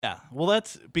Yeah. Well,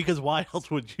 that's because why else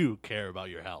would you care about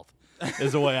your health?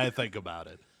 Is the way I think about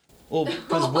it. Well,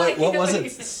 because what was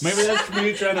it? Maybe that's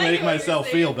me trying to make myself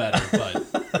feel better,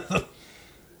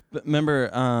 but remember,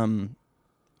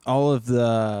 all of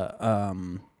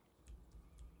the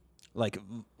like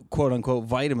quote unquote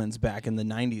vitamins back in the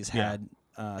 90s had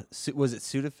was it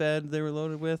Sudafed they were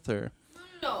loaded with or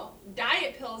no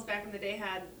diet pills back in the day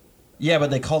had. Yeah,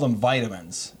 but they called them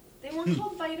vitamins. They weren't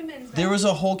called vitamins. There was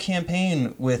a whole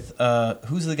campaign with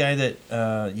who's the guy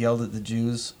that yelled at the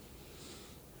Jews?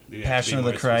 Passion of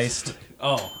the Christ.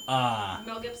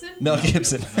 Mel Gibson. Mel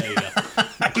Gibson. There you go.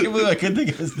 I can't believe I couldn't think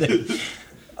of his name.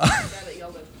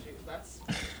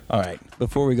 All right,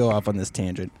 before we go off on this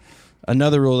tangent,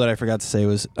 another rule that I forgot to say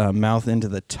was mouth into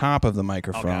the top of the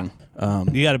microphone.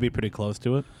 Okay. You got to be pretty close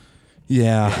to it.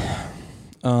 Yeah.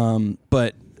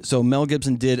 But so Mel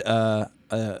Gibson did like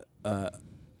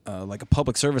a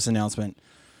public service announcement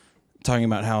talking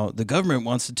about how the government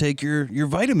wants to take your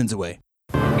vitamins away.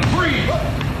 Breathe!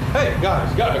 Hey, guys,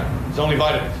 it's only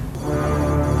vitamins.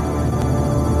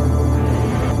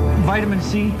 Vitamin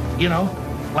C,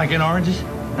 like in oranges.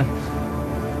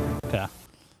 Yeah.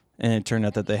 And it turned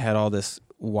out that they had all this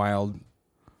wild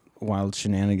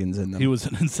shenanigans in them. He was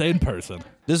an insane person.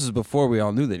 This is before we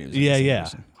all knew that he was an insane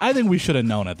person. I think we should have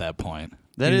known at that point.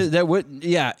 Isn't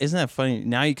that funny?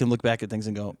 Now you can look back at things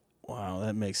and go, wow,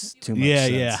 that makes too much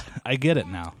sense. Yeah, I get it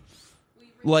now.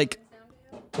 Like,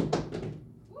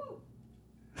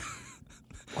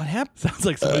 what happened? Sounds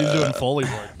like somebody's doing Foley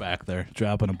work back there,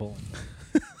 dropping a bowling.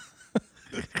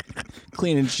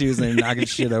 Cleaning shoes and knocking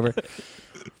shit over.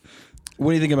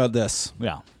 What do you think about this?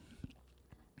 Yeah.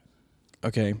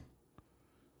 Okay.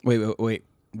 Wait a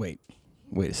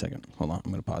second. Hold on.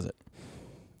 I'm going to pause it.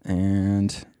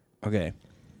 And, okay.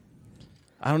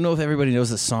 I don't know if everybody knows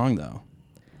this song, though.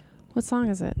 What song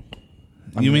is it?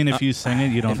 You mean if you sing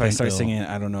it, you don't If think I start singing it,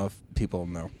 I don't know if people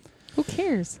know. Who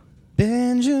cares?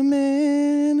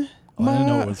 Benjamin. Oh, I didn't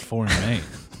know it was for me.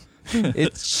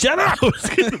 It's shut up.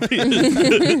 This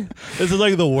is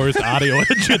like the worst audio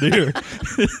engineer.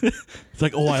 It's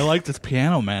like, I like this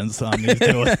Piano Man song he's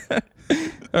doing.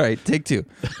 All right, take two.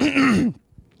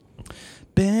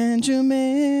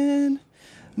 Benjamin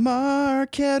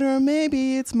Marquette, or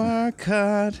maybe it's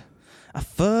Marcotte. I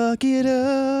fuck it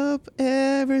up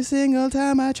every single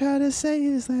time I try to say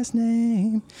his last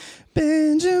name.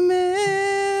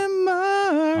 Benjamin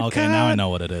Marcotte. Okay, now I know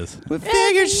what it is. We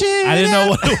figured shit I didn't know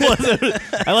what it was.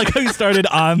 I like how you started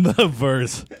on the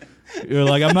verse. You're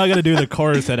like, I'm not going to do the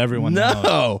chorus that everyone knows.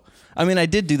 No. I mean, I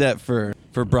did do that for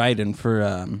Bryden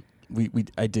for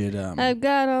I did I've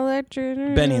got electric.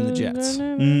 Benny and the Jets.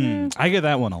 I get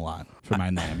that one a lot for my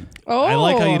name. Oh. I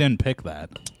like how you didn't pick that.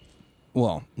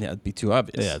 Well, yeah, it'd be too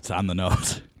obvious. Yeah, it's on the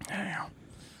nose.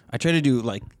 I try to do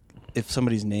like if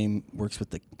somebody's name works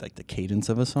with the cadence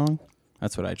of a song.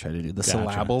 That's what I try to do. The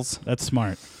syllables. That's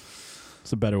smart.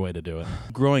 It's a better way to do it.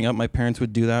 Growing up, my parents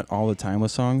would do that all the time with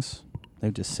songs.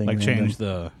 They'd just sing. Like random. change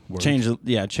the words. Change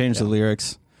the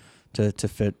lyrics to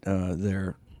fit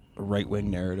their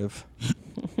right-wing narrative.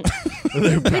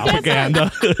 Their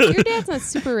propaganda. Your dad's not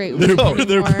super right.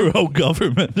 They're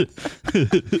pro-government.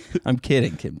 I'm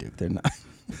kidding, Kim Duke. They're not.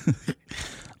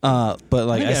 But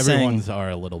like I think everyone's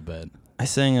are a little bit. I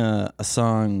sang a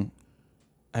song.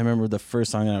 I remember the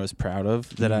first song that I was proud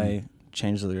of that I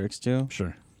changed the lyrics to.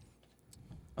 Sure.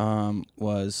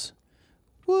 Was,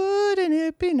 wouldn't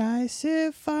it be nice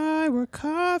if I were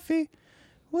coffee,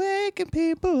 waking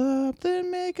people up,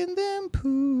 then making them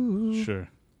poo. Sure.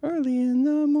 Early in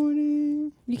the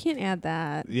morning. You can't add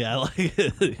that. Yeah, like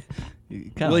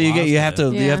you have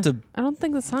to. I don't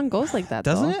think the song goes like that.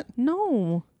 Doesn't though. it?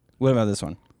 No. What about this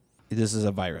one? This is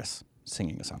a virus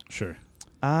singing a song. Sure.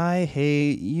 I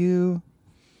hate you.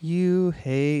 You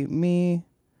hate me.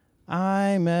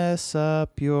 I mess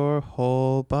up your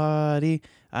whole body.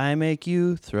 I make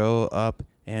you throw up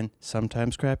and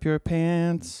sometimes crap your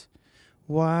pants.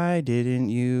 Why didn't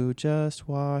you just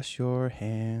wash your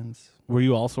hands? Were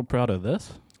you also proud of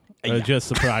this? Or Yeah. just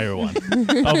the prior one?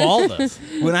 Of all this?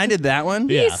 When I did that one,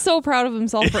 Yeah. He's so proud of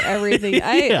himself for everything.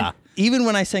 Yeah. even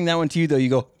when I sang that one to you, though, you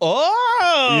go,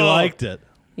 oh! You liked it.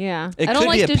 Yeah. It I don't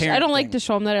could be like a to I parent don't like thing. to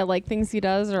show him that I like things he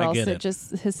does, or I else get it it.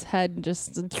 just his head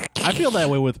just. I feel that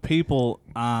way with people.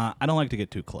 I don't like to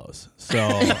get too close. So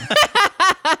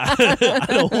I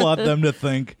don't want them to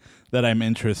think that I'm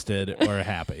interested or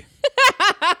happy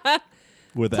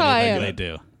with That's how I anything am. they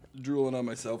do. Drooling on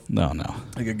myself. No.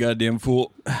 Like a goddamn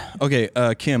fool. Okay,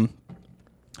 Kim,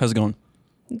 how's it going?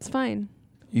 It's fine.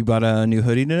 You bought a new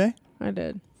hoodie today? I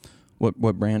did.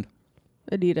 What brand?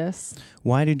 Adidas.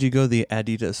 Why did you go the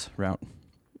Adidas route?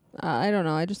 I don't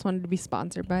know. I just wanted to be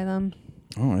sponsored by them.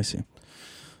 Oh, I see.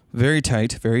 Very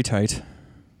tight, very tight.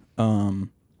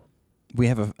 We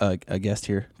have a guest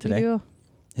here today. We do.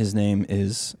 His name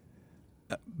is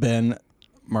Ben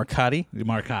Marcotti.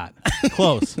 Marcotte.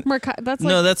 Close. That's like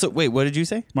No, that's wait. What did you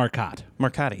say? Marcotte.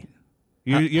 Marcotti.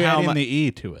 You're how am adding I- the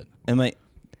E to it. Am I?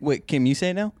 Wait, can you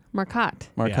say it now? Marcotte.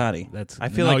 Marcotti. Yeah, that's. I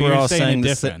feel no, like we're you're all saying saying it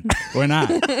the sa- different. We're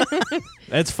not.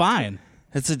 That's fine.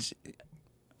 It's a.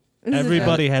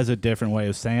 Everybody has a different way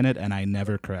of saying it, and I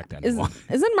never correct anyone.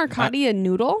 Isn't marcotti a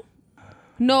noodle?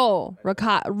 No,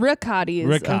 ricotti is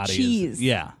Ricotti a is- cheese.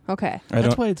 yeah. Okay.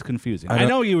 That's why it's confusing. I I don't-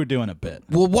 know you were doing a bit.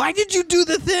 Well, why did you do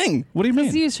the thing? What do you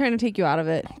mean? He was trying to take you out of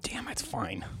it. Damn, it's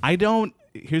fine. I don't.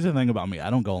 Here's the thing about me. I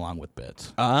don't go along with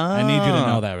bits. I need you to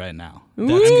know that right now.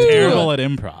 That's Ooh. terrible at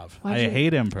improv. Why'd I you-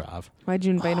 hate improv. Why'd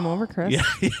you invite him over, Chris?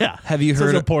 Yeah, yeah. Have you This heard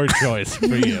is a of- poor choice for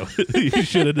you. You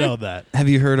should have known that. Have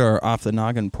you heard our off the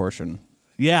noggin portion?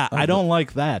 Yeah, I don't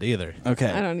like that either. Okay.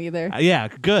 I don't either. Yeah,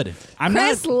 good. I'm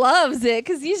Chris not loves it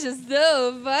because he's just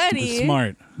so funny.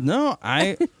 smart. No,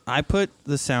 I put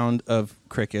the sound of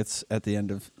crickets at the end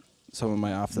of some of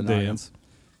my off the Do you? noggins.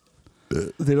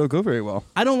 They don't go very well.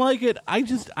 I don't like it. I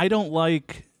don't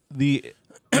like the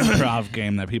improv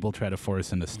game that people try to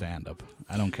force into stand up.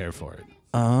 I don't care for it.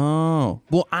 Oh.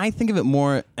 Well, I think of it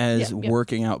more as Yep, yep.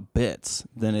 working out bits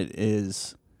than it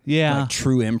is Yeah. like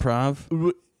true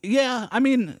improv. Yeah, I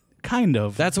mean, kind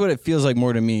of. That's what it feels like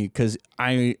more to me because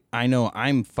I know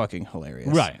I'm fucking hilarious.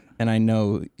 Right. And I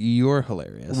know you're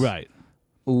hilarious. right.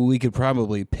 We could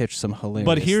probably pitch some hilarious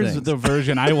But here's things. the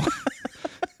version I want.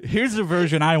 Here's the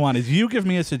version I want is you give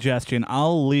me a suggestion,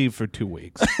 I'll leave for 2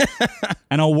 weeks.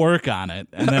 And I'll work on it,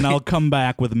 and then I'll come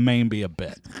back with maybe a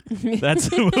bit. That's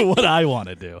what I want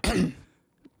to do.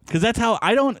 Because that's how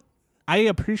I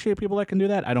appreciate people that can do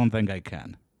that. I don't think I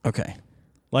can. Okay.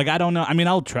 Like, I don't know. I mean,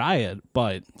 I'll try it,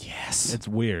 but Yes. it's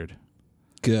weird.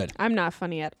 Good. I'm not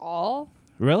funny at all.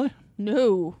 Really?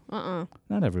 No.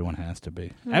 Not everyone has to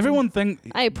be. Everyone think,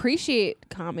 I appreciate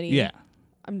comedy. yeah,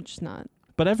 I'm just not.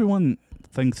 but everyone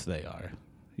thinks they are.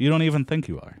 You don't even think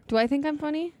you are. Do I think I'm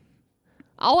funny?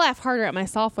 I'll laugh harder at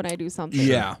myself when I do something.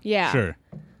 Yeah. Yeah. Sure.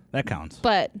 That counts.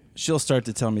 But She'll start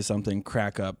to tell me something,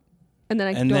 crack up, and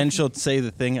then and then she'll say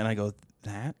the thing, and I go,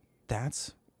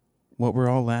 that's what we're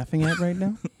all laughing at right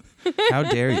now? How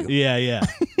dare you? Yeah, yeah.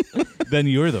 Then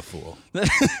you're the fool.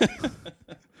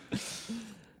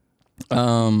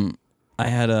 I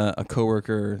had a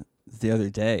coworker the other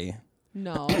day.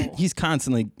 No. He's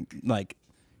constantly like,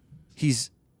 he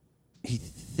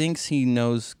thinks he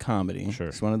knows comedy. Sure.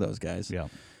 He's one of those guys. Yeah.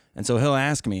 And so he'll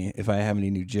ask me if I have any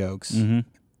new jokes, Mm-hmm.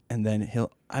 and then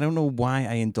I don't know why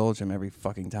I indulge him every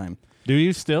fucking time. Do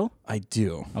you still? I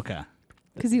do. Okay.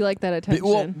 Because you like that attention.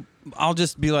 Well, I'll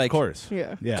just be like, Of course.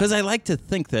 yeah. Yeah. because I like to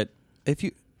think that if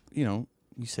you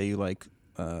say you like,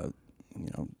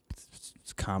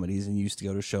 comedies and you used to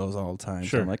go to shows all the time. So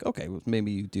Sure. I'm like, okay, well,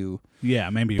 maybe you do. Yeah,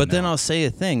 maybe. But then I'll say a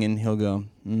thing and he'll go,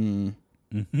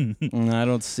 I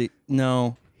don't see.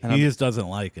 No. And He I'm- just doesn't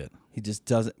like it. he just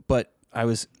doesn't. But I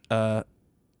was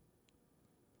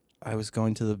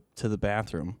going to the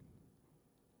bathroom.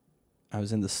 I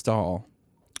was in the stall,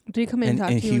 Do you come in and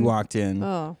talk and to you? he walked in,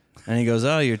 Oh. and he goes,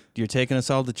 "Oh, you're taking us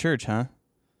all to church, huh?"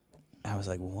 I was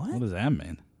like, "What?" What does that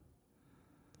mean?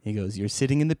 He goes, "You're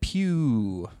sitting in the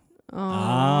pew." Oh.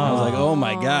 I was like, "Oh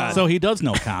my god!" So he does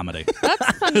know comedy.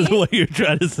 That's funny. Is what you're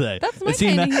trying to say. That's my Is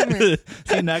he kind of humor. Is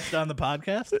he next on the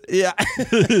podcast? yeah,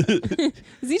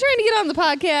 Is he trying to get on the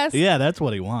podcast? Yeah, that's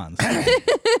what he wants.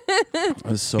 it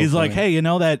was so. He's like, funny. hey, you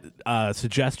know that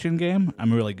suggestion game?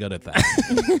 I'm really good at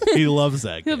that. He loves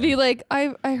that He'll game. be like,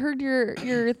 I heard your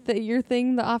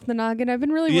thing, the off the noggin. I've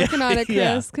been really Yeah, working on it, Chris.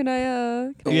 yeah. Can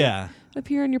I yeah.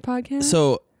 appear on your podcast?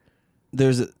 So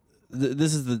there's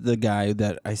this is the guy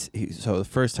that so the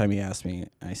first time he asked me,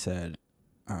 I said,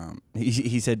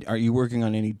 he said, "Are you working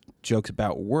on any jokes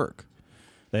about work?"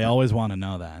 They always want to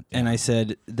know that. And I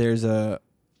said, "There's I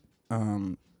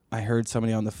heard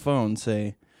somebody on the phone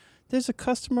say, there's a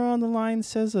customer on the line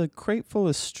says a crate full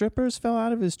of strippers fell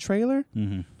out of his trailer."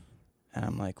 Mm-hmm. And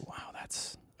I'm like, wow,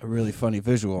 that's a really funny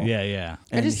visual. Yeah, yeah.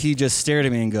 And he just stared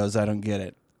at me and goes, "I don't get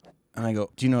it." And I go,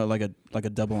 "Do you know what like a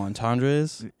double entendre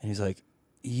is?" And he's like,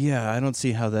 "Yeah, I don't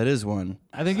see how that is one."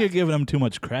 I think you're giving him too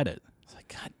much credit. I was like,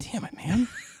 "God damn it, man."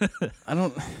 I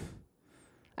don't.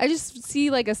 I just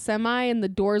see like a semi and the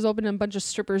doors open and a bunch of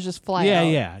strippers just fly Yeah, out.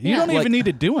 yeah. You Yeah. don't Like, even need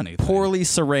to do anything. Poorly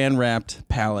saran wrapped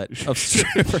pallet of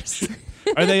strippers.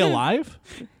 Are they alive?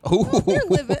 Ooh, They're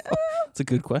living. that's a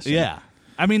good question. Yeah.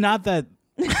 I mean, not that.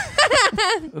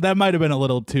 That might have been a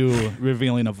little too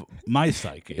revealing of my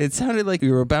psyche. It sounded like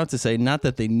you were about to say, not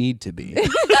that they need to be.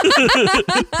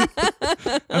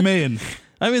 I mean,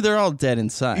 they're all dead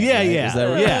inside. yeah, right? yeah, Is that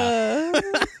right? yeah.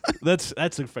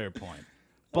 That's a fair point.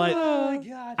 But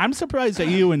I'm surprised that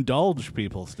you indulge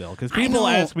people still, because people know.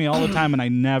 ask me all the time, and I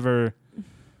never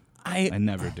I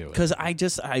do it. Because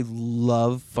I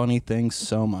love funny things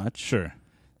so much Sure.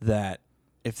 that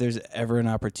if there's ever an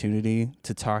opportunity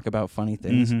to talk about funny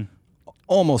things, Mm-hmm.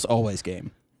 almost always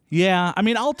game. Yeah, I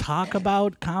mean, I'll talk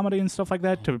about comedy and stuff like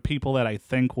that to people that I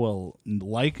think will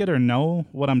like it or know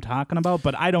what I'm talking about,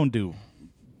 but I don't do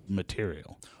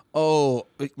material. Oh,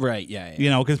 right, yeah. You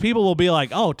know, because people will be like,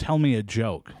 "Oh, tell me a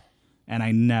joke," and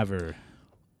I never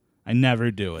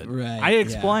do it. Right, I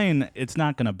explain it's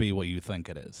not going to be what you think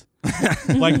it is.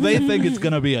 Like they think it's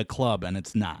going to be a club, and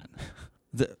it's not.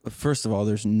 First of all,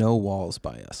 there's no walls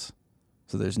by us,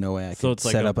 so there's no way I So could it's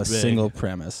like set a up a big- single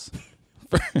premise.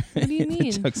 What do you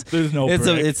mean? Jokes. There's no brick.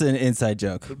 It's an inside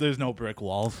joke. There's no brick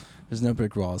walls. There's no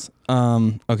brick walls.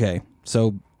 Okay,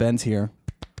 so Ben's here.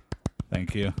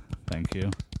 Thank you. Thank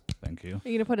you. Thank you. Are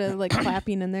you gonna put a like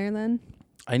clapping in there then?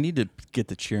 I need to get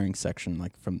the cheering section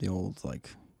like from the old Woo!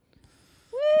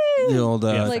 Yeah,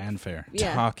 like- fanfare.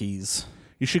 Yeah. talkies.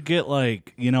 You should get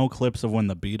clips of when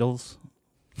the Beatles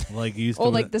used to. Oh,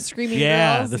 like the screaming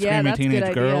yeah, girls. the Yeah, screaming that's a good teenage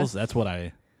idea. girls. That's what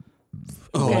I.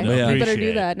 Oh, Okay. yeah. You better do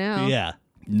appreciate. that now. Yeah,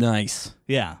 Nice.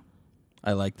 yeah.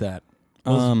 I like that.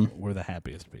 Those were the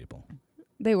happiest people.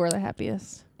 They were the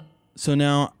happiest. So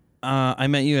now I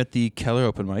met you at the Keller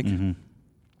open mic, Mm-hmm.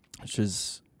 which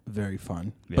is very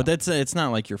fun. Yeah. But it's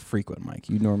not like your frequent mic.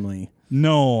 You normally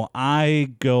No,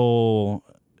 I go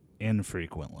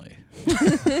infrequently.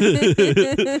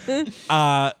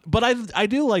 But I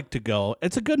do like to go.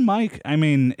 It's a good mic. I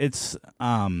mean, it's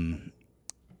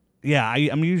yeah,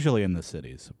 I'm usually in the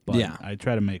cities, but Yeah. I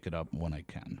try to make it up when I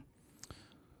can.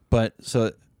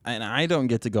 and I don't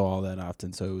get to go all that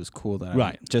often, so it was cool that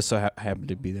Right. I just so happened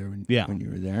to be there when you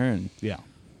were there, and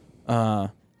Yeah.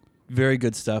 very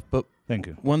good stuff. But Thank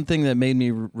you. one thing that made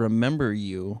me remember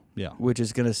you, Yeah. which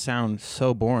is going to sound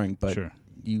so boring, but Sure.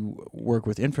 you work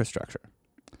with infrastructure.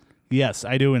 Yes,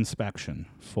 I do inspection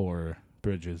for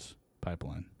bridges,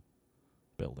 pipeline,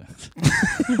 buildings.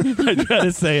 I try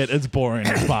to say it as boring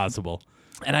as possible.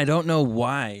 And I don't know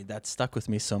why that stuck with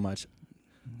me so much.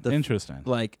 Interesting.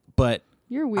 But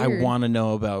You're weird. I want to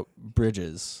know about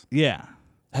bridges. Yeah.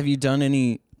 Have you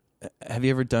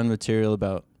ever done material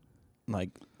about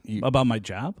About my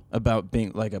job? about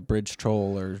being like a bridge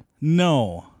troll or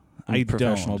No, a I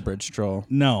professional don't. bridge troll?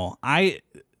 No,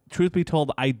 truth be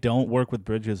told, I don't work with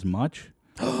bridges much,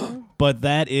 but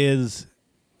that is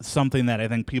something that I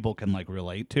think people can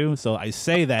relate to. So I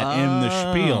say that in the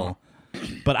spiel,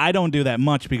 but I don't do that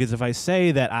much because if I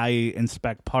say that I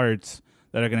inspect parts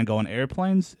that are going to go in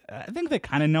airplanes, I think they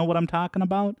kind of know what I'm talking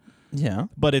about, Yeah.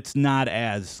 but it's not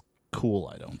as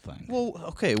cool, I don't think. Well,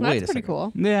 okay, That's wait a pretty second.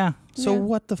 cool. Yeah, So Yeah.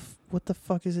 what the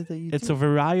fuck is it that you it's do? a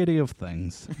variety of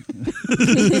things.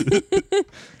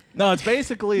 No, it's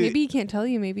basically Maybe he can't tell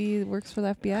you. Maybe he works for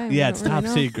the FBI. We yeah, don't it's really top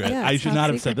know. secret. Yeah, I it's should top not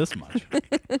have secret. said this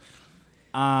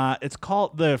much. It's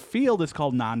called the field is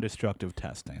called non-destructive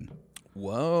testing.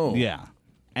 Whoa. Yeah,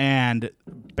 and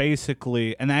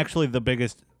basically, and actually, the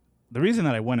reason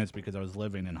that I went is because I was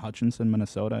living in Hutchinson,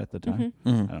 Minnesota at the time.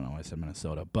 Mm-hmm. I don't know why I said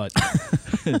Minnesota, but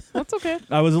That's okay.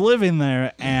 I was living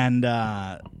there, and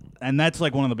that's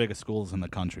one of the biggest schools in the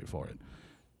country for it.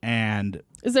 And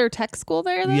Is there a tech school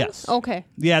there then? Yes. Okay.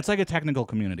 yeah, it's like a technical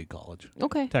community college.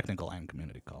 Okay. Technical and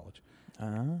community college.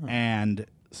 Ah. And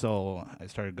so I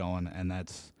started going, and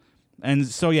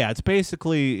so it's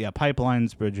basically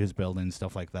pipelines, bridges, buildings,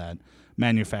 stuff like that,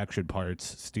 manufactured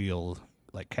parts, steel,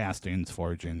 like castings,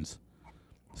 forgings,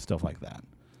 stuff like that.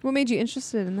 What made you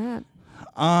interested in that?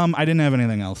 I didn't have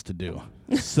anything else to do,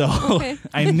 so Okay.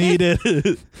 I needed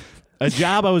a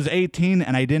job. I was 18,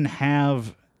 and I didn't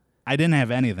have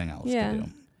anything else Yeah. to do,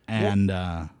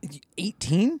 and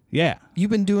 18? yeah. You've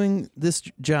been doing this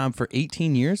job for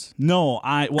 18 years? No,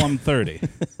 I'm 30.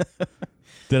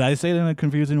 Did I say it in a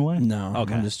confusing way? No.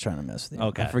 Okay. I'm just trying to mess with you.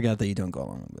 Okay. I forgot that you don't go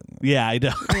along with it. Yeah, I do.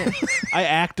 Yeah. I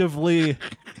actively,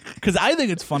 because I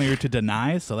think it's funnier to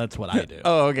deny, so that's what I do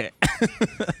Oh, okay.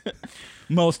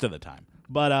 most of the time.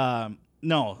 But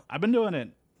no, I've been doing it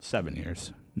 7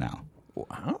 years now.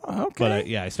 Wow. Okay. But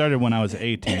I started when I was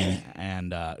 18,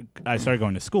 and I started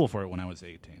going to school for it when I was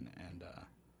 18, and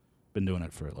been doing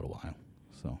it for a little while.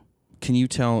 So Can you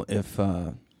tell if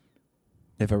a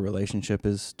relationship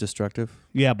is destructive?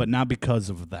 yeah, but not because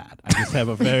of that. I just have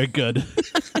a very good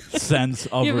sense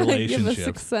of You have a relationships.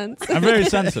 sixth sense. I'm very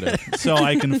sensitive, so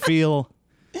I can feel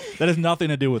That has nothing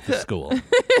to do with the school.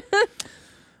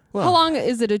 Well, How long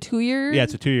is it? A 2-year? Yeah,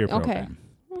 it's a 2-year Okay. program.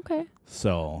 Okay.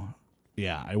 So,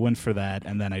 yeah, I went for that,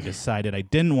 and then I decided I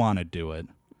didn't want to do it.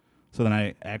 So then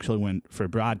I actually went for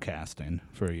broadcasting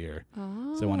for a year.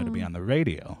 Oh. So I wanted to be on the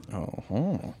radio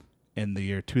Oh. in the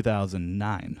year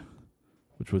 2009,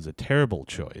 which was a terrible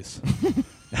choice.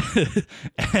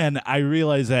 And I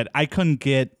realized that I couldn't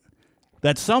get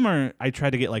that summer. I tried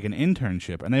to get like an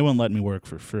internship, and they wouldn't let me work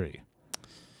for free.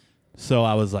 So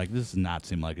I was like, this does not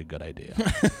seem like a good idea.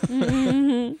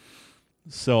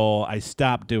 So I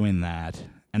stopped doing that,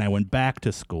 and I went back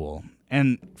to school,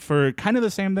 and for kind of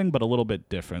the same thing, but a little bit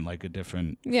different, like a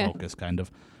different Yeah. focus, kind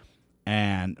of.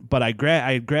 But I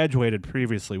had graduated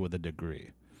previously with a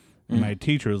degree. And my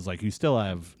teacher was like, "You still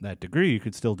have that degree. You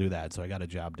could still do that." So I got a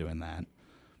job doing that,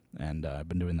 and I've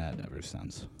been doing that ever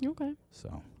since. Okay.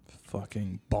 So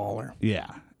Fucking baller. yeah,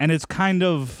 and it's kind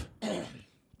of.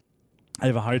 I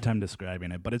have a hard time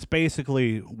describing it, but it's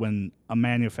basically when a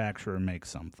manufacturer makes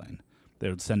something, they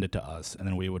would send it to us, and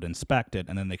then we would inspect it,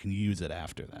 and then they can use it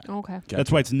after that. Okay.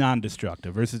 That's why it's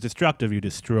non-destructive. Versus destructive, you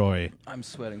destroy I'm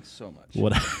sweating so much.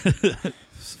 what.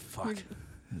 Fuck.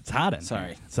 It's hot in Sorry.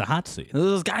 here. It's a hot seat.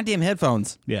 Those goddamn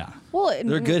headphones. Yeah. Well,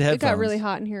 They're good It got headphones. really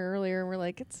hot in here earlier, and we're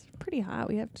like, it's pretty hot.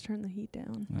 We have to turn the heat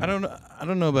down. I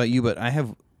don't know about you, but I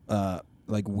have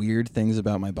like weird things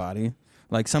about my body.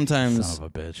 Like sometimes Son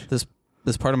of a bitch.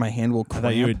 this part of my hand will I cramp.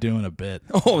 thought you were doing a bit.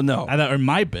 Oh no. Or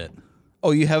my bit.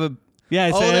 Oh, you have a Yeah,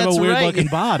 I Oh, say I have that's a weird right. looking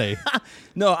body.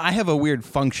 No, I have a weird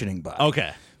functioning body.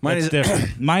 Okay. Mine That's is-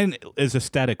 different. Mine is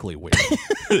aesthetically weird.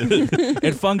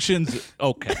 It functions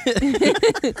okay.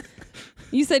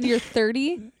 You said you're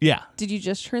 30. Yeah. Did you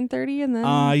just turn 30 and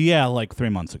then? Yeah, like 3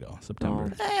 months ago,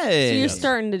 September. Hey. so you're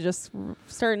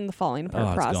starting the falling apart Oh,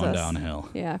 it's process. going downhill.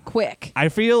 Yeah, quick. I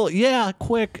feel,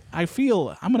 quick. I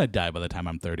feel I'm going to die by the time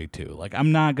I'm 32. Like,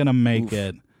 I'm not going to make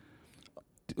it.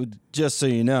 Just so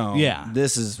you know, Yeah.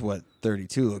 this is what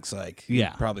 32 looks like. You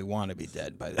Yeah. probably want to be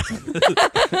dead by the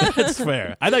time. That's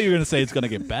fair. I thought you were going to say it's going to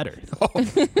get better.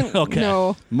 Okay.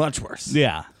 No. Much worse.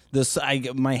 Yeah.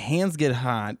 My hands get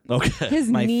hot. Okay. His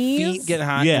My knees. feet get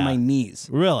hot. Yeah. And my knees.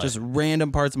 Really? Just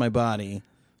random parts of my body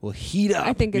will heat up.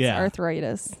 I think it's Yeah.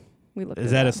 arthritis. We looked. Is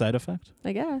it that a up. side effect?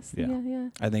 I guess. Yeah. Yeah.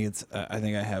 I think it's. I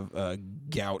think I have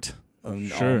gout on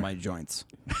Sure. all my joints.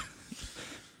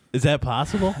 Is that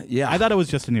possible? Yeah. I thought it was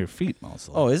just in your feet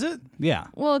mostly. Oh, is it? Yeah.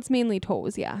 Well, it's mainly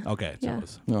toes. Yeah. Okay. Yeah.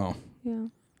 toes. No. Yeah.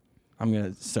 I'm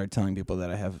gonna start telling people that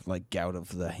I have like gout of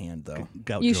the hand though.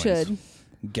 Gout You joints. should.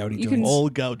 Gouty You can joints.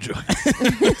 Old gout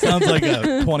joints. Sounds like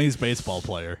a 20s baseball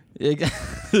player.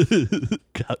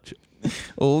 Gout joints.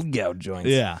 Old gout joints.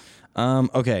 Yeah.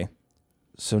 Okay.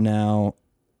 So now,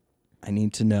 I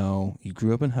need to know. You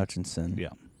grew up in Hutchinson. Yeah.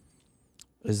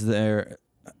 Is there?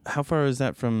 How far is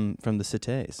that from the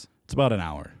cités? It's about an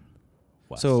hour.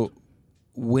 West. So,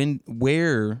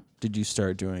 where did you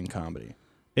start doing comedy?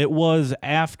 it was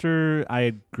after I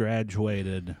had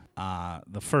graduated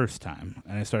the first time,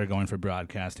 and I started going for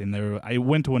broadcasting. I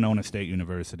went to Winona State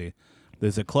University.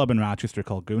 There's a club in Rochester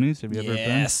called Goonies. Have you ever been?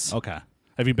 Yes. Okay.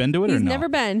 Have you been to it or He's no? never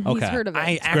been. He's Okay. heard of it.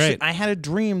 I great. had a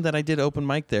dream that I did open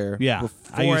mic there. Yeah, I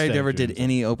Before used to I have ever did dreams.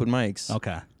 any open mics.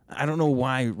 Okay. I don't know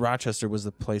why Rochester was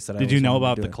the place that I Did you always know wanted to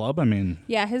about do the it. club? I mean,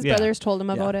 yeah, his Yeah. brothers told him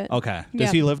about it. okay. Does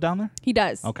Yeah. he live down there? He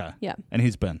does. Okay. Yeah. And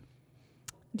he's been.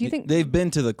 Do you think? They've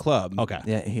been to the club? Okay.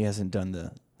 Yeah, he hasn't done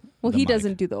the. Well, the he mic.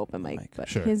 doesn't do the open mic, Mic. but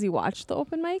Sure. has he watched the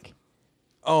open mic?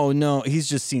 Oh no, he's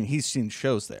seen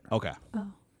shows there. Okay. Oh.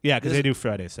 Yeah, because This- they do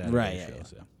Friday, Saturday Right, yeah,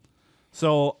 shows. Yeah.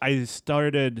 So I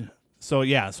started. So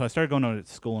I started going to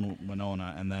school in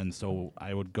Winona, and then so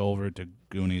I would go over to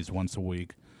Goonies once a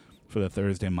week for the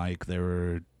Thursday mic. There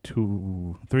were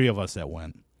 3 of us that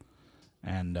went,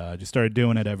 and just started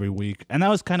doing it every week. And that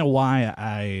was kind of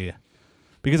why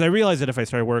because I realized that if I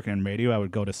started working in radio, I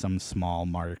would go to some small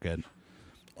market.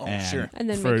 Oh, and sure. And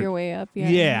then for- make your way up. Yeah.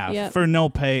 Yeah, Yep. for no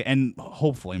pay, and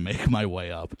hopefully make my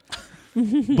way up.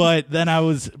 but then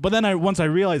once I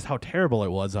realized how terrible it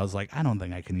was, I was like, I don't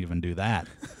think I can even do that.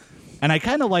 And I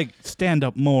kind of like stand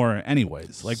up more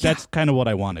anyways. Like that's kind of what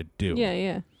I want to do. Yeah.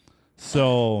 Yeah.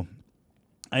 So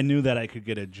I knew that I could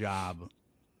get a job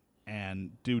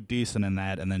and do decent in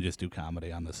that and then just do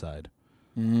comedy on the side.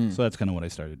 Mm. So that's kind of what I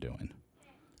started doing.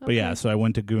 But yeah, so I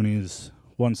went to Goonies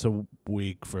once a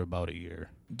week for about a year.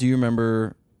 Do you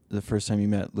remember the first time you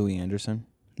met Louis Anderson?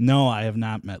 No, I have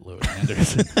not met Louis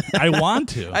Anderson. I want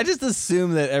to. I just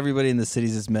assume that everybody in the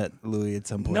cities has met Louis at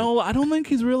some point. No, I don't think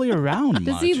he's really around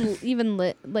Does much. he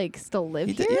even still live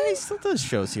he here? yeah, he still does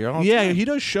shows here. All the Yeah, time. he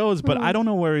does shows, but I don't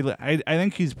know where he I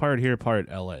think he's part here, part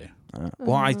L.A.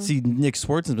 Well, I see Nick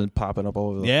Swartzen's been popping up all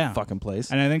over the Yeah. fucking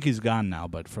place. And I think he's gone now,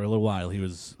 but for a little while he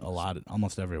was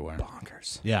almost everywhere.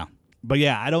 Bonkers. Yeah. But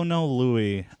yeah, I don't know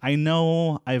Louis. I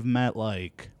know I've met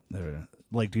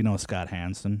do you know Scott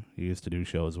Hansen? He used to do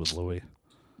shows with Louis.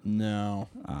 No.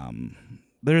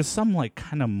 There's some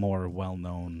kind of more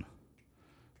well-known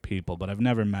people, but I've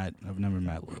never met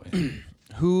Louis.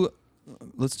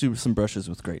 Let's do some brushes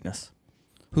with greatness.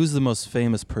 Who's the most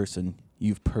famous person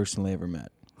you've personally ever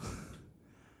met?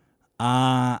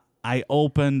 I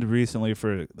opened recently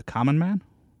for the Common Man.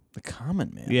 The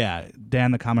Common Man. Yeah,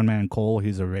 Dan the Common Man Cole.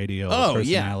 He's a radio Oh,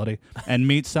 yeah. personality. And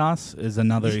Meat Sauce is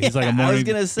another. He's like a Yeah, I morning. was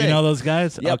gonna say. You know those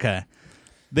guys? Yep. Okay.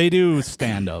 They do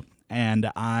stand up, and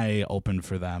I opened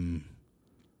for them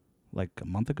a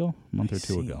month or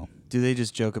two ago. Do they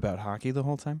just joke about hockey the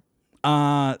whole time?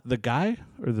 The guy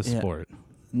or the Yeah. sport?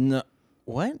 No.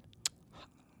 What?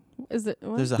 Is it?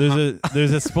 What?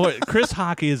 There's a sport. Chris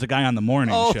Hockey is a guy on the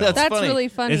morning Oh, show. That's funny. really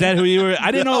funny. Is that who you were?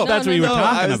 I didn't know if that's what you were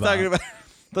talking I was about. talking about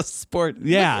the sport.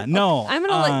 Yeah, no. I'm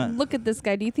gonna look at this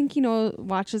guy. Do you think he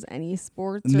watches any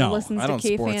sports or No, listens I to don't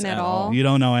K-Fan sports at at all? all. You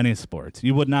don't know any sports.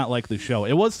 You would not like the show.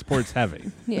 It was sports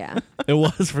heavy. Yeah. It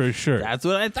was for sure. That's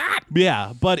what I thought.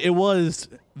 Yeah, but it was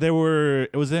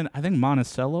in I think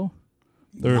Monticello.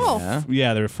 There were Oh.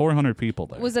 there were 400 people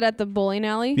there. Was it at the bowling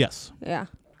alley? Yes. Yeah.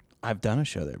 I've done a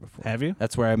show there before. Have you?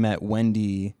 That's where I met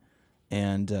Wendy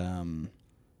and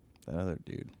that other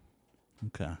dude.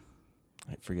 Okay.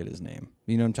 I forget his name.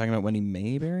 You know what I'm talking about? Wendy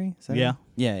Mayberry? Is that Yeah. him?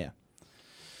 Yeah.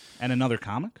 And another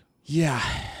comic? Yeah.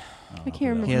 I can't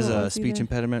remember. He has who it a was speech either.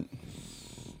 impediment.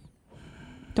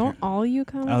 Don't all you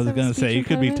comics I was have a going to say speech you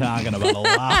could be impediment? talking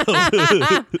about a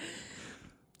lot.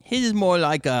 His is more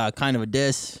like a kind of a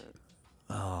diss.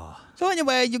 Oh. So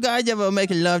anyway, you guys ever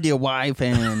making love to your wife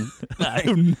and I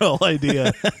have no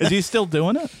idea. Is he still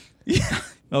doing it? Yeah.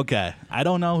 Okay. I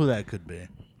don't know who that could be.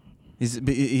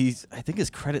 he's I think his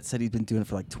credit said he's been doing it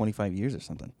for 25 years or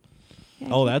something.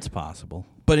 Oh, that's possible.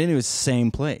 But anyways,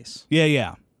 same place.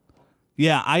 Yeah.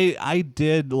 Yeah, I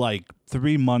did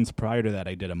 3 months prior to that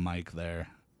I did a mic there,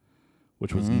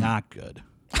 which was not good.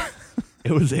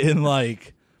 It was in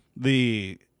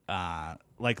the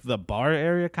the bar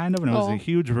area kind of, and it was Oh. a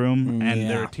huge room and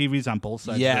there Yeah. were TVs on both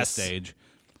sides Yes. of the stage.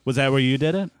 Was that where you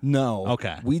did it? No.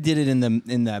 Okay. We did it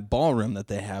in that ballroom that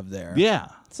they have there. Yeah.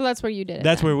 So that's where you did it.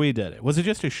 That's then. where we did it. Was it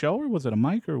just a show or was it a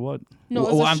mic or what? No, it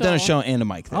was Well, a I've done a show and a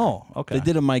mic there. Oh, okay. They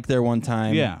did a mic there one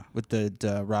time. Yeah. With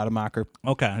the Rademacher.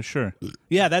 Okay, sure.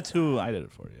 Yeah, that's who I did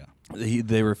it for, yeah.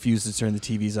 They refused to turn the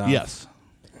TVs on. Yes.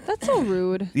 That's so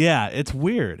rude. Yeah, it's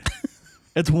weird.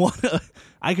 It's one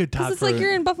I could talk Because it's for like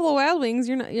you're in Buffalo Wild Wings.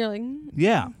 You're not. You're like.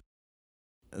 Yeah.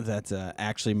 That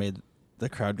actually made the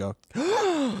crowd go,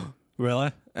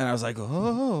 Really? and I was like,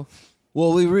 oh.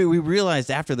 Well, we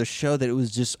realized after the show that it was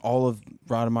just all of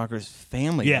Rademacher's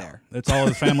family Yeah. there. It's all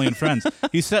his family and friends.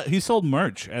 He sold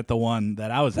merch at the one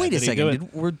that I was at. Wait a Did he do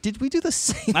second. it? Did we do the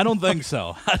same? I don't think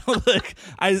so.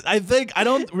 I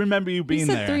don't remember you You being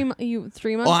said there. 3 months.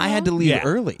 3 months. Well, I had to ago? leave Yeah.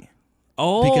 early.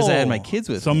 Oh, because I had my kids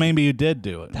with So me. maybe you did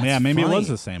do it. That's yeah, maybe it was funny.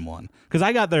 the same one. Because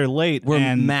I got there late. Where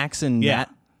and Max and yeah, Matt.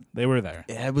 they were there.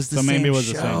 Yeah, it was the So same maybe it was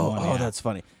show. the same one, Oh, yeah. that's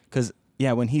funny. Because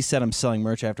when he said I'm selling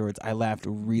merch afterwards, I laughed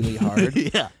really hard.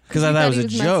 Yeah. Because I You thought it thought was he a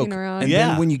was joke. messing around. And Yeah.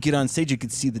 then when you get on stage, you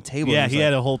could see the table. Yeah, It was he like,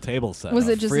 had a whole table set. Was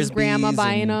up. it just his grandma Frisbees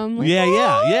buying and- them? Like,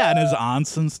 Yeah, and his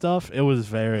aunts and stuff. It was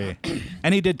very,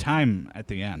 and he did time at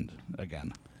the end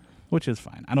again, which is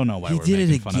fine. I don't know why He we're did it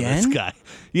making fun of again? this guy.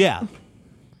 Yeah,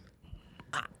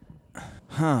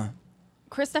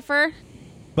 Christopher.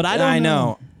 but I don't. I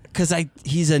know. Because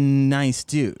he's a nice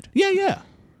dude. Yeah.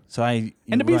 So And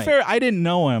to be fair, I didn't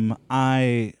know him.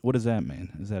 What does that mean?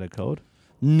 Is that a code?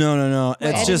 No. Wait,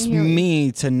 I It's just didn't hear what you-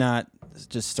 me to not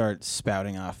just start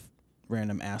spouting off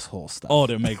random asshole stuff. Oh,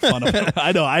 to make fun of him.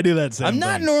 I know. I do that same I'm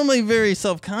not thing. normally very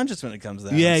self-conscious when it comes to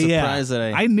that. Yeah, I'm yeah. surprised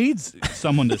that I need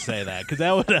someone to say that because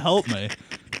that would help me.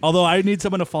 Although I need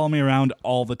someone to follow me around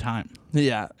all the time,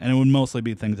 yeah. and it would mostly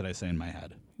be things that I say in my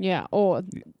head. Yeah. Oh,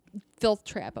 filth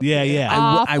trap. Up Yeah, here.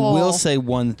 yeah. I will Awful. say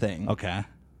one thing, Okay.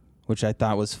 which I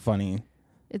thought was funny.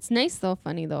 It's nice though,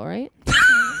 funny though, right?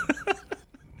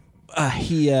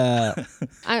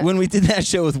 When we did that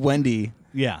show with Wendy,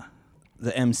 Yeah.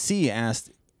 the MC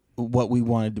asked what we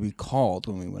wanted to be called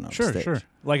when we went on stage. Sure.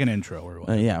 Like an intro or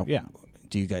what? Yeah. Yeah.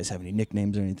 Do you guys have any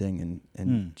nicknames or anything? And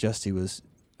Hmm. Justin was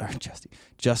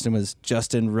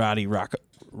Justin Roddy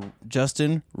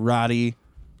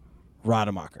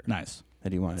Rademacher. Nice.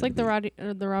 That he wanted. It's like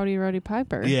to the Rowdy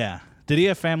Piper. Yeah. Did he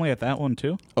have family at that one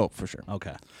too? Oh, for sure.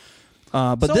 Okay.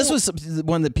 But So- this was the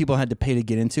one that people had to pay to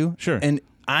get into. Sure. And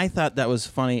I thought that was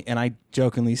funny, and I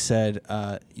jokingly said,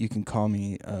 "You can call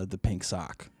me the pink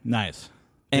sock." Nice.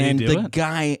 Did he And do the it?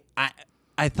 guy,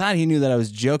 I thought he knew that I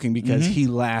was joking because he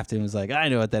laughed and was like, "I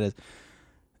know what that is,"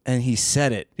 and he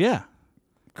said it. Yeah.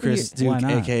 Chris Why Duke,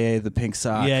 not? aka the pink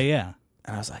sock. Yeah, yeah.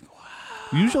 And I was like,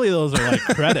 "Wow." Usually those are like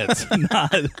credits,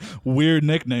 not weird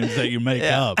nicknames that you make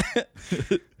up.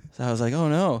 So I was like, "Oh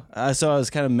no!" So I was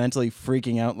kind of mentally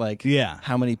freaking out. Like, Yeah.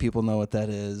 how many people know what that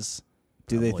is?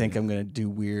 Do they Probably. think I'm gonna do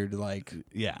weird like?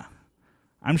 Yeah.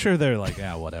 I'm sure they're like,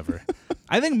 yeah, whatever.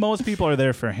 I think most people are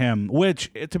there for him,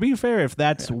 which, to be fair, if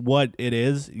that's what it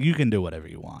is, you can do whatever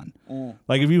you want.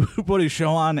 Like, if you put a show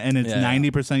on and it's Yeah.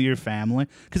 90% your family,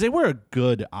 because they were a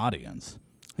good audience.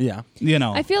 Yeah. You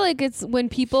know? I feel like it's when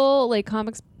people like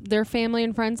comics, their family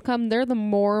and friends come, they're the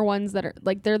more ones that are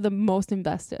like they're the most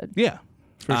invested. yeah,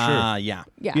 for sure. Yeah.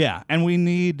 Yeah. Yeah, and we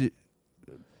need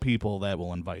people that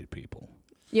will invite people,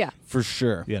 Yeah. For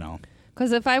sure. you know?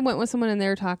 Because if I went with someone and they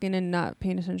were talking and not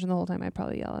paying attention the whole time, I'd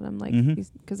probably yell at them like, Mhm.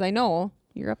 because I know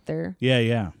you're up there. Yeah,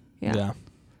 yeah. Yeah.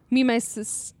 Me and my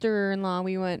sister-in-law,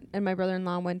 we went, and my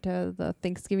brother-in-law went to the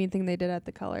Thanksgiving thing they did at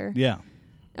the Color, Yeah.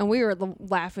 and we were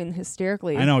laughing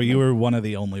hysterically. I know, you were one of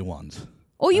the only ones.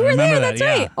 Oh, you I were remember there. that, That's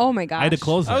right. yeah. Oh my gosh. I had to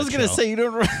close that I was gonna show. say you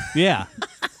don't. Yeah,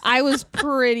 I was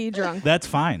pretty drunk. that's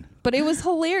fine. But it was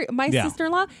hilarious. My Yeah.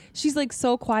 sister-in-law, she's like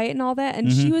so quiet and all that,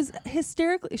 and she was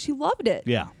hysterically. She loved it.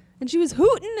 Yeah. And she was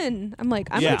hooting, and I'm like,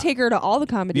 I'm Yeah. gonna take her to all the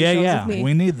comedy Yeah, shows yeah. with me.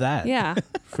 We need that. Yeah,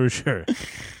 For sure.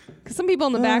 because some people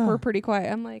in the back were pretty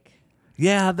quiet. I'm like,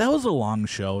 Yeah, that was a long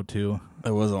show, too. It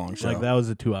was a long show. Like, that was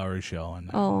a 2-hour show. And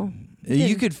oh,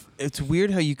 You could. It's weird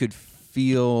how you could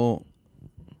feel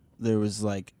there was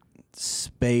like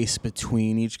space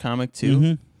between each comic too,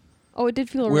 Mhm. oh, it did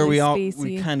feel where really we all spacey.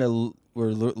 we kind of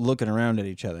were looking around at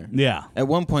each other. Yeah. At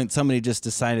one point, somebody just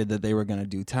decided that they were going to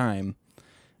do time,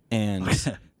 and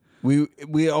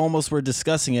we almost were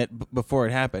discussing it before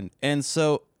it happened. And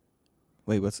so,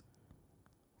 wait, what's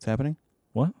happening?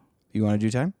 What? You want to do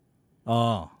time?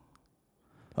 Oh.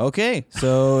 Okay,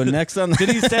 so next on Did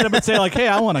he stand up and say, like, hey,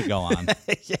 I want to go on?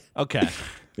 Yeah. Okay.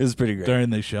 It was pretty great. During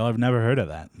the show. I've never heard of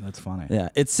that. That's funny. Yeah,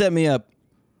 it set me up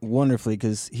wonderfully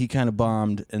because he kind of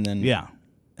bombed, and then Yeah.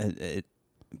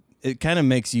 it kind of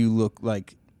makes you look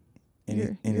like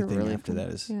You're anything really after funny.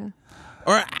 that is. Yeah.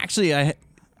 Or actually,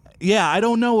 Yeah, I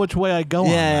don't know which way I go on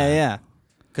that. yeah.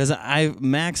 Because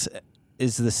Max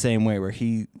is the same way where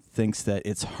he thinks that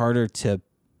it's harder to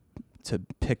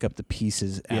pick up the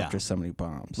pieces Yeah. after somebody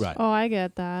bombs. Right. Oh, I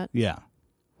get that. Yeah.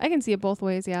 I can see it both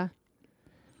ways. Yeah.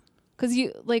 Because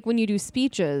you like when you do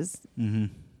speeches,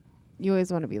 Mm-hmm. you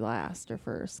always want to be last or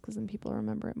first, because then people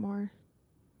remember it more.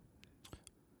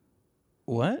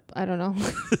 What? I don't know.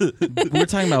 We're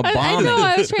talking about I bombing. know.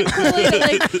 I was trying to correlate it.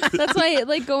 Like that's why,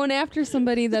 like going after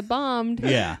somebody that bombed,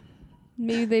 Yeah.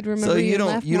 maybe they'd remember So you. you and don't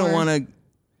laugh you don't more. want to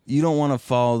you don't want to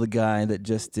follow the guy that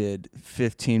just did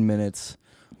 15 minutes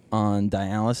on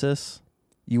dialysis.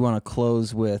 You want to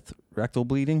close with rectal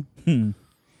bleeding.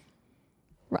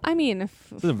 I mean, if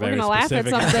This is a we're very gonna laugh at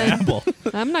specific something, example.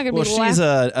 I'm not gonna Well, be. she's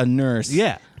a nurse.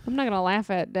 Yeah. I'm not gonna laugh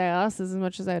at dialysis as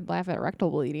much as I'd laugh at rectal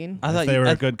bleeding. I If thought they were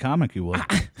I, a good comic, you would.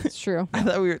 It's true. I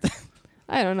thought we were.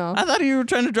 I don't know. I thought you were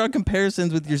trying to draw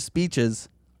comparisons with your speeches.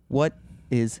 What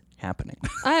is happening?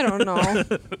 I don't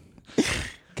know.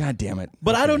 God damn it!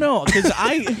 But I don't know, because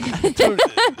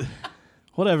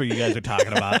whatever you guys are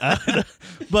talking about.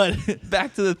 But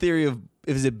Back to the theory of: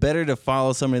 is it better to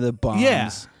follow somebody that bombs? Yeah.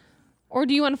 Or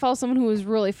do you want to follow someone who is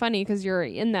really funny because you're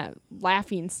in that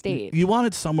laughing state? you want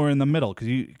it somewhere in the middle, because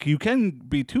you can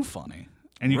be too funny,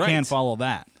 and you Right. can't follow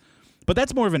that. But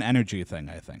that's more of an energy thing,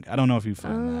 I think. I don't know if you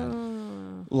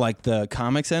find Like the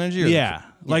comics energy. Or that. Yeah.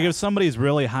 Like Yeah. if somebody's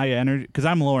really high energy, because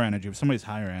I'm lower energy. If somebody's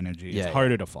higher energy, Yeah, it's yeah.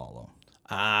 harder to follow.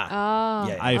 Oh,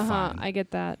 Yeah, I uh-huh. find. I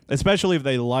get that. Especially if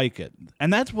they like it.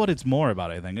 And that's what it's more about,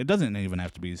 I think. It doesn't even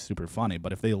have to be super funny,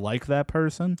 but if they like that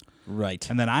person, Right.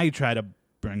 and then I try to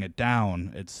bring it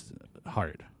down, it's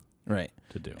hard Right.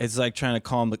 to do. It's like trying to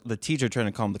calm the teacher trying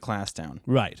to calm the class down.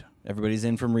 Right. Everybody's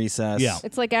in from recess. Yeah.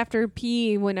 It's like after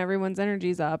PE when everyone's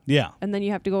energy's up, Yeah. and then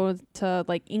you have to go to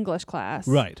like English class.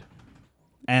 Right.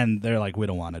 And they're like, we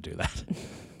don't want to do that.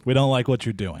 We don't like what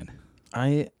you're doing.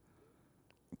 I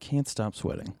can't stop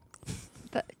sweating.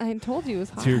 I told you it was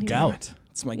hot. It's your in here. gout.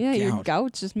 It's my Yeah, gout. your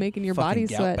gout's just making your Fucking body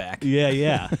gout sweat. back. Yeah,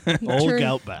 yeah. Old turn,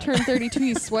 gout back. Turn 32,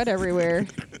 you sweat everywhere.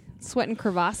 Sweating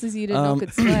crevasses you didn't know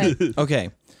could sweat. Okay.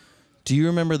 Do you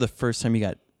remember the first time you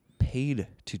got paid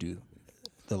to do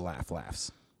the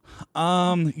laughs?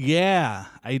 Yeah,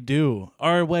 I do.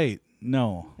 Or wait,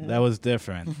 no, that was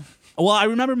different. Well, I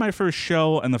remember my first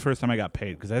show and the first time I got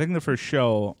paid, because I think the first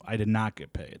show I did not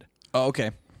get paid. Oh,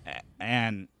 okay.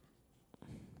 And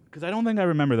because I don't think I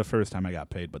remember the first time I got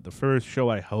paid, but the first show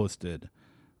I hosted,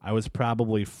 I was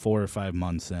probably 4 or 5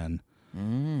 months in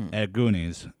at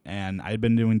Goonies, and I'd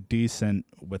been doing decent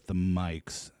with the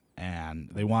mics, and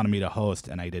they wanted me to host,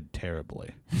 and I did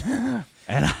terribly. And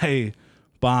I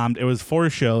bombed. It was 4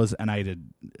 shows, and I did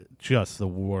just the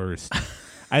worst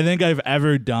I think I've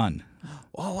ever done.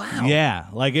 Oh, wow. Yeah,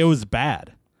 like it was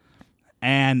bad.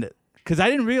 And because I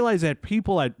didn't realize that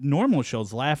people at normal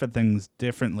shows laugh at things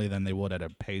differently than they would at a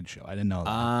paid show. I didn't know that.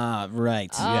 Ah, right.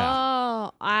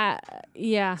 Oh,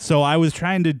 yeah. So I was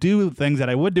trying to do things that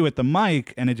I would do at the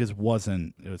mic, and it just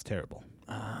wasn't. It was terrible.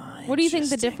 What do you think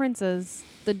the difference is?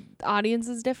 The audience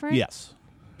is different? Yes,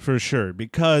 for sure.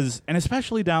 Because, and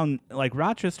especially down, like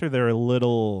Rochester, they're a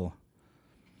little...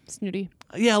 Snooty.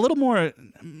 Yeah, a little more,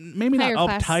 maybe Higher not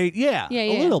class. uptight. Yeah, Yeah,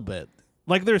 a little bit.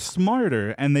 Like they're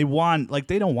smarter, and they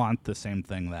don't want the same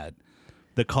thing that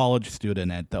the college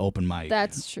student at the open mic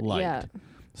That's true. liked. Yeah.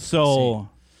 So,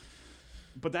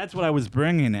 but that's what I was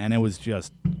bringing, and it was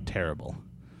just terrible.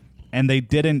 And they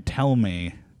didn't tell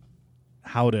me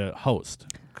how to host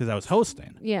because I was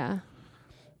hosting. Yeah.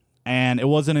 And it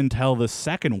wasn't until the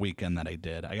second weekend that I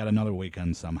did. I got another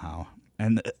weekend somehow.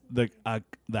 And the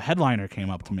headliner came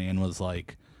up to me and was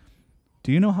like,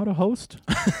 "Do you know how to host?"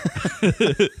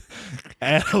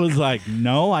 And I was like,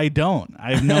 "No, I don't.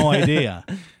 I have no idea."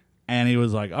 And he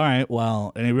was like, "All right,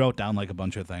 well," and he wrote down like a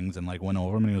bunch of things and like went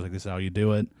over them, and he was like, "This is how you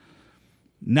do it."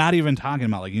 Not even talking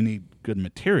about like you need good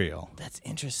material. That's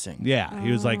interesting. Yeah,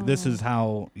 he was like, "This is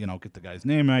how get the guy's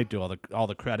name right, do all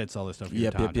the credits, all the stuff you're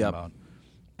talking about."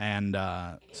 And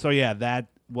so yeah, that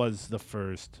was the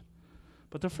first.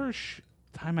 But the first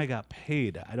time I got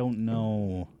paid, I don't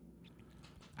know.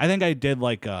 I think I did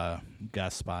like a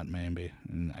guest spot maybe,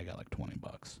 and I got like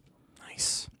 $20.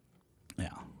 Nice. Yeah,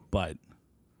 but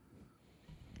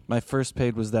My first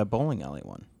paid was that bowling alley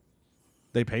one.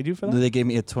 they paid you for that? They gave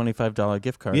me a $25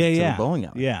 gift card Yeah, to yeah, the bowling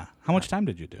alley. yeah. How much time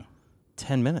did you do?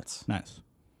 10 minutes. Nice.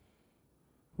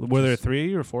 Were there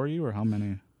 3 or 4 of you, or how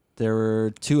many? There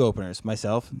were 2 openers,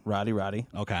 myself, Roddy,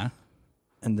 Okay.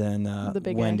 and then The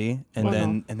big Wendy, guy. and Wow.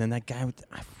 then that guy with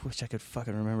I wish I could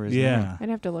fucking remember his name. Yeah. I'd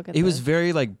have to look at He was this.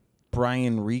 very like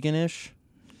Brian Regan-ish.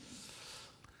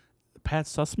 Pat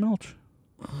Sussmilch?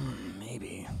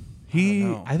 Maybe. He,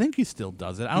 know. I think he still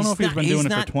does it. I don't know if he's been doing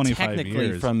it for 25 technically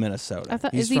years. from Minnesota. I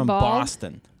thought- he's is he from bald?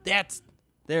 Boston.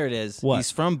 There it is. What?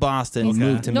 He's from Boston. Okay.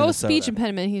 Moved to No Minnesota. speech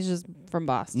impediment. He's just from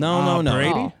Boston. No.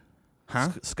 Brady? Oh. Huh?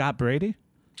 Scott Brady?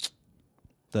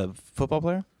 The football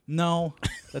player? No,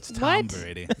 that's Tom What?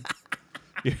 Brady.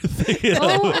 You're thinking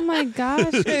Oh my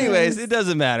gosh. Anyways, it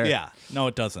doesn't matter. Yeah, no,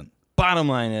 it doesn't. Bottom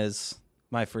line is,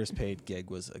 my first paid gig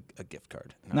was a gift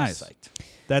card. And I was Nice.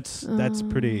 psyched. That's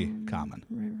pretty common.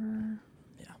 River.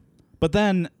 Yeah. But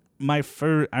then I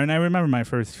remember my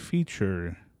first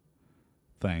feature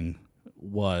thing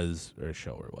was, or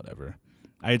show or whatever.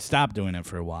 I had stopped doing it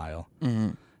for a while,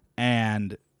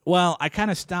 and well, I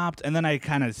kind of stopped, and then I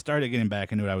kind of started getting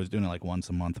back into it. I was doing it like once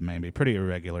a month, maybe, pretty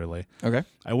irregularly. Okay.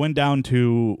 I went down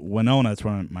to Winona. That's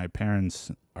where my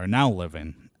parents are now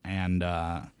living, and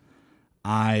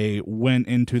I went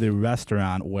into the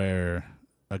restaurant where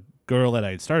a girl that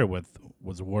I had started with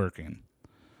was working.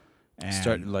 And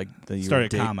Started like the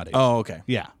started comedy. Oh, okay.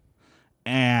 Yeah,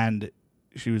 and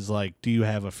she was like, "Do you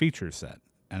have a feature set?"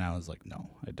 And I was like, "No,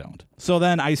 I don't." So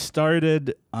then I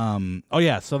started.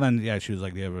 So then she was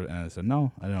like, "Do you ever?" And I said,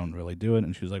 "No, I don't really do it."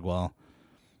 And she was like, "Well,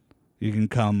 you can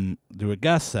come do a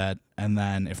guest set, and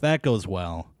then if that goes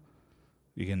well,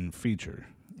 you can feature."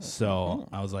 So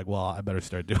I was like, "Well, I better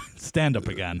start doing stand up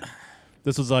again."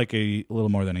 This was like a little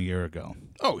more than a year ago.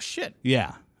 Oh, shit.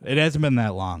 Yeah, it hasn't been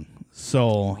that long.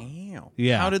 So Wow.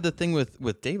 Yeah. How did the thing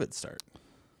with David start?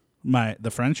 the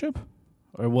friendship,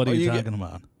 or what are Oh, you you talking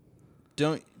about?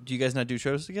 Do you guys not do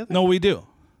shows together? No, we do.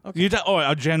 Okay.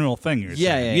 A general thing. You're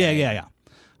Yeah, saying.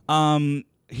 yeah.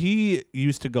 He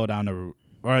used to go down to,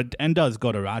 and does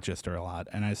go to Rochester a lot,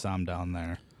 and I saw him down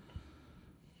there.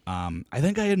 I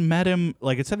think I had met him.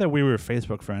 Like it said that we were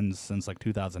Facebook friends since like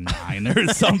 2009 or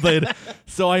something.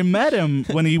 So I met him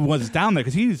when he was down there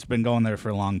because he's been going there for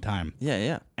a long time.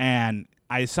 Yeah. And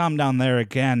I saw him down there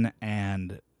again,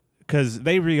 and because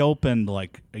they reopened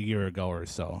like a year ago or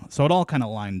so. So it all kind of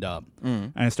lined up.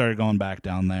 And I started going back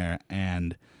down there,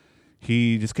 and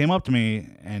he just came up to me,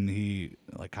 and he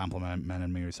like complimented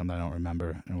me or something. I don't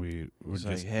remember. And we were It's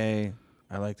just, like, hey,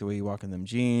 I like the way you walk in them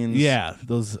jeans. yeah,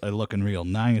 those are looking real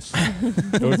nice.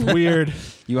 It was weird.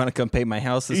 You want to come paint my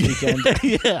house this weekend?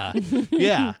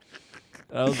 Yeah.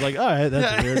 I was like, all right,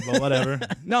 that's weird, but whatever.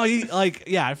 No,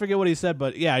 I forget what he said,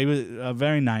 but yeah, he was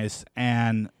very nice.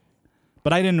 And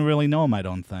But I didn't really know him, I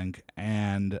don't think.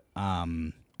 And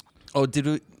Oh, did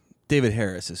we? David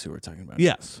Harris is who we're talking about.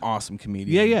 yes. Awesome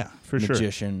comedian. Yeah, for sure.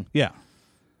 Magician. Yeah.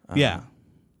 Yeah.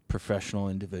 Professional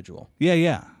individual.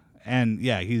 Yeah. And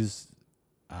yeah, he's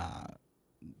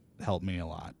helped me a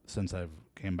lot since I've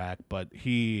came back. But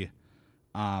he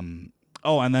and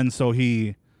then so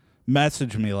he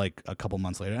messaged me like a couple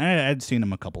months later. And I'd seen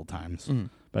him a couple times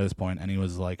by this point, and he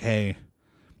was like, "Hey,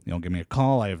 give me a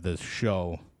call. I have this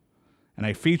show." And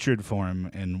I featured for him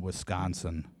in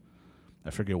Wisconsin. I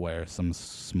forget where, some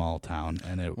small town,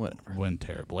 and it went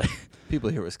terribly. People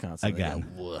hear Wisconsin Again.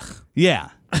 They go, "Ugh." Yeah,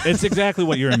 it's exactly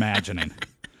what you're imagining.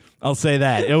 I'll say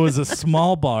that. It was a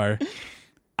small bar.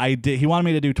 He wanted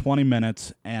me to do 20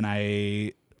 minutes, and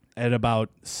at about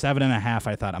 7.5,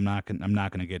 I thought I'm not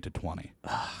gonna get to 20.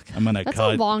 I'm gonna That's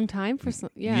cut. a long time for some.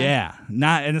 Yeah.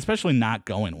 Yeah, and especially not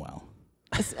going well.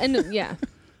 And yeah.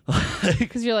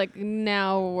 Because you're like,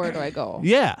 now where do I go?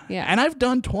 Yeah. Yeah. And I've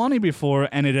done 20 before,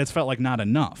 and it has felt like not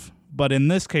enough. But in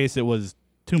this case, it was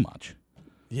too much.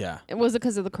 Yeah. Was it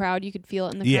because of the crowd? You could feel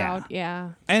it in the Yeah. crowd? Yeah.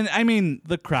 And I mean,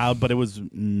 the crowd, but it was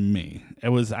me. It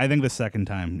was, I think, the second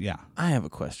time. Yeah. I have a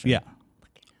question. Yeah.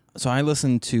 So I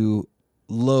listen to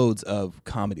loads of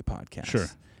comedy podcasts. Sure.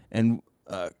 And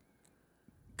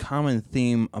common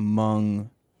theme among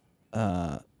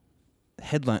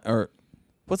headline or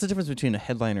what's the difference between a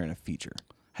headliner and a feature?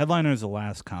 Headliner is the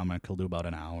last comic. He'll do about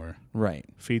an hour. Right.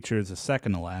 Feature is the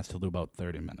second to last. He'll do about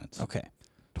 30 minutes. Okay.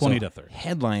 20 So to 30.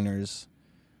 Headliners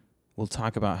will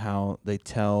talk about how they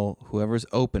tell whoever's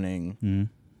opening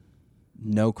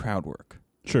no crowd work.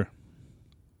 Sure.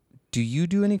 Do you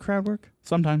do any crowd work?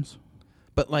 Sometimes.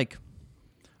 But like,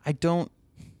 I don't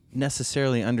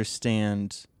necessarily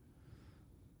understand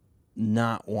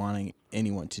not wanting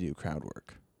anyone to do crowd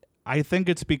work. I think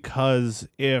it's because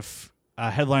if a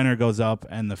headliner goes up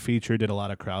and the feature did a lot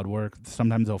of crowd work,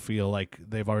 sometimes they'll feel like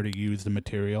they've already used the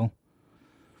material.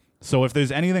 So if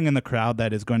there's anything in the crowd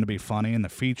that is going to be funny and the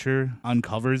feature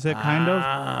uncovers it, kind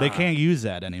of, they can't use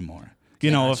that anymore.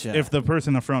 You know, if the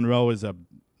person in the front row is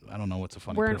I don't know what's a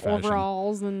funny Wearing profession.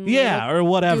 overalls and or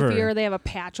whatever. goofy, or they have a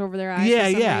patch over their eyes. Yeah,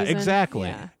 for some yeah, reason. exactly.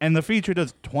 Yeah. And the feature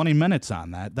does 20 minutes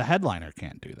on that. The headliner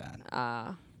can't do that.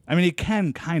 I mean, he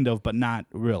can kind of, but not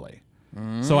really.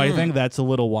 So I think that's a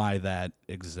little why that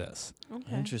exists.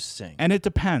 Okay. Interesting. And it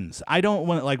depends. I don't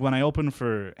when I open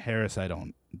for Harris, I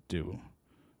don't do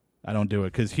it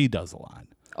because he does a lot.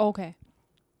 Okay.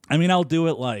 I mean, I'll do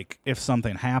it like if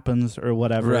something happens or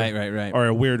whatever, Right. or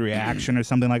a weird reaction or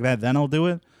something like that. Then I'll do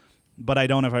it. But I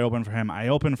don't if I open for him. I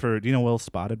open for, do you know Will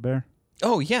Spotted Bear?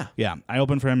 Oh, yeah. Yeah, I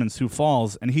open for him in Sioux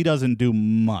Falls, and he doesn't do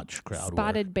much crowd work.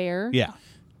 Spotted Bear. Yeah.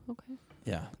 Okay.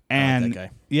 Yeah. And I like that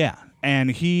guy. yeah, and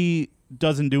he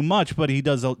doesn't do much, but he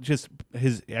does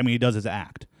he does his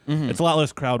act. It's a lot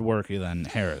less crowd worky than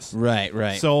Harris.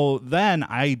 Right. So then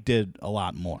I did a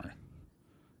lot more.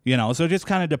 So it just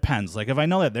kind of depends. Like if I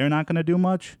know that they're not going to do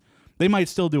much, they might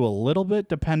still do a little bit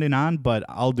depending on, but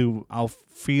I'll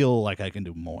feel like I can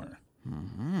do more.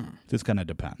 Just kind of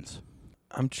depends.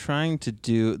 I'm trying to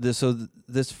do this. So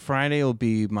this Friday will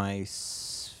be my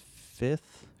 5th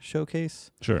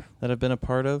showcase Sure. that I've been a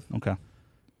part of. Okay.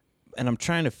 And I'm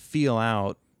trying to feel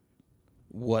out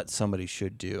what somebody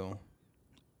should do.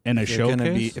 In a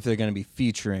showcase? If they're going to be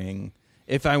featuring,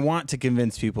 if I want to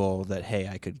convince people that, hey,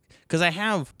 I could, because I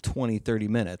have 20, 30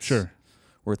 minutes Sure.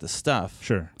 worth of stuff.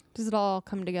 Sure. Does it all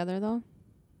come together though?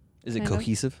 Is it Kind of.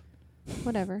 cohesive?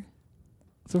 Whatever.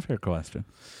 It's a fair question.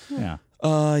 Yeah.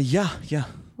 Yeah.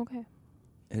 Okay.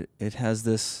 It has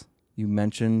this, you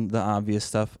mentioned the obvious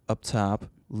stuff up top,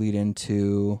 lead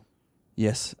into,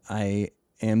 yes, I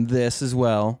am this as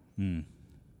well.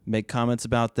 Make comments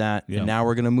about that. Yeah. And now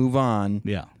we're going to move on.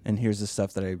 Yeah. And here's the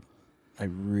stuff that I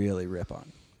really rip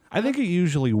on. I think it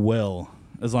usually will,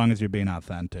 as long as you're being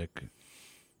authentic,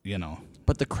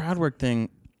 But the crowd work thing,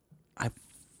 I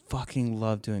fucking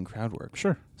love doing crowd work.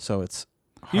 Sure. So it's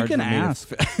hard You can for me to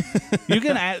ask. You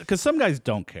can ask, because some guys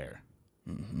don't care.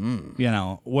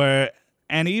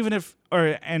 And even if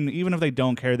they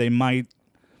don't care, they might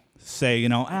say,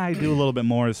 I do a little bit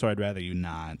more, so I'd rather you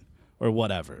not, or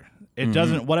whatever. It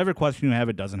doesn't, whatever question you have,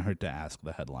 it doesn't hurt to ask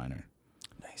the headliner.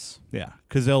 Nice. Yeah,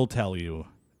 because they'll tell you.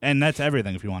 And that's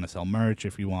everything. If you want to sell merch,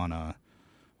 if you want to,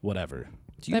 whatever.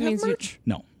 Do you That have means merch?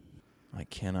 No. I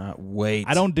cannot wait.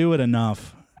 I don't do it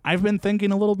enough. I've been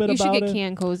thinking a little bit You about should get it.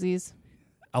 can cozies.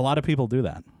 A lot of people do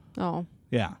that. Oh.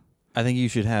 Yeah. I think you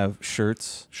should have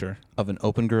shirts Sure. of an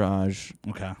open garage,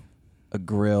 Okay. a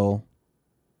grill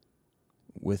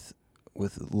with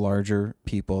larger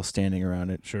people standing around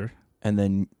it, Sure. and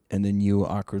then you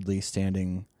awkwardly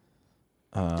standing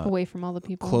Away from all the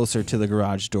people. closer to the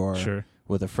garage door Sure.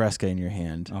 with a Fresca in your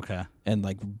hand Okay. and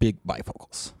like big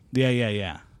bifocals.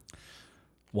 Yeah.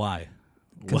 Why?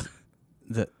 'Cause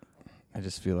that I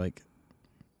just feel like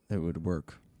it would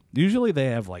work. Usually they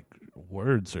have like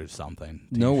words or something.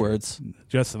 No T-shirt. words.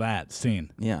 Just that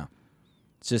scene. Yeah.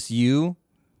 It's just you.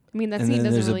 I mean, that And scene then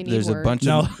doesn't there's really a need there's words. a bunch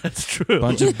No, of that's true.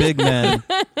 bunch of big men.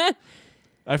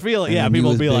 I feel And yeah, then you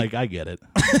people as be big- like, I get it.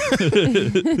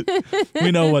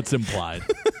 We know what's implied.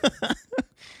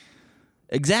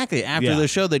 Exactly. After Yeah. the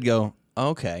show, they'd go,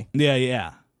 "Okay,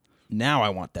 Yeah. now I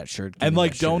want that shirt." Give And me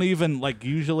like that don't shirt." even like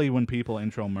usually when people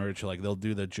intro merch, like they'll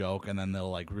do the joke and then they'll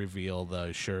like reveal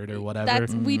the shirt or whatever.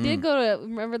 That's we did go to.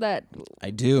 Remember that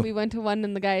I do. we went to one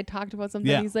and the guy talked about something.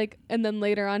 Yeah. He's like, and then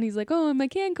later on he's like, "Oh, my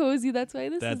can cozy. That's why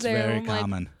this That's is there." very I'm like,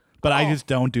 common. But I oh. just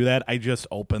don't do that. I just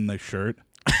open the shirt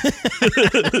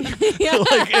yeah.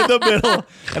 like in the middle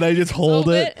and I just hold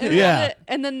Open it. and Yeah. hold it,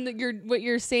 and then what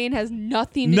you're saying has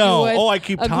nothing to No. do with Oh, I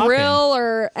keep a talking. grill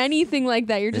or anything like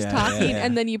that. You're just Yeah, talking, yeah.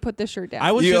 and then you put the shirt down.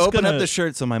 I was You just open gonna, up the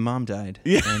shirt, so my mom died.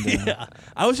 Yeah, And, yeah.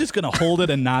 I was just gonna hold it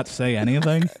and not say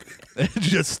anything.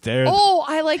 Just stare. Oh,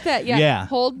 I like that. Yeah. Yeah.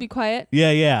 Hold, be quiet,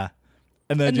 Yeah.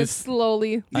 And then and then just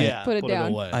slowly yeah, put it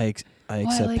down. away. I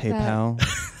accept like that.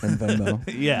 PayPal and Venmo.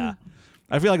 Yeah.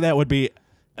 I feel like that would be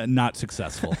not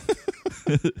successful.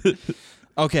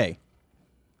 Okay.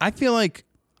 I feel like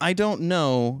I don't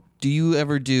know. Do you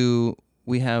ever do?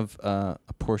 We have a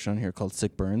portion on here called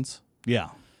Sick Burns. Yeah.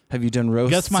 Have you done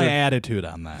roasts? Guess my or- attitude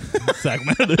on that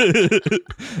segment.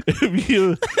 If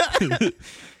you,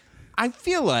 I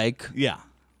feel like yeah.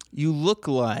 you look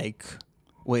like.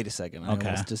 Wait a second. I Okay.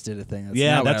 almost just did a thing. That's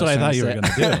Yeah, not that's what I was thought trying you were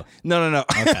say. going to do. No.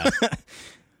 Okay.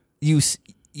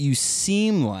 You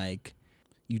seem like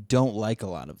you don't like a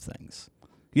lot of things.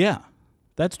 Yeah.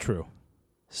 That's true.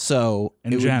 So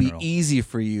In it would general. be easy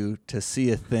for you to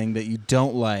see a thing that you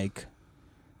don't like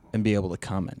and be able to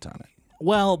comment on it.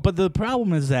 Well, but the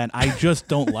problem is that I just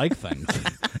don't like things.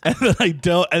 And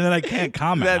then I can't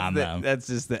comment on them. That's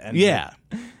just the end. Yeah.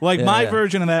 Like Yeah, my yeah.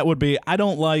 version of that would be I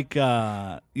don't like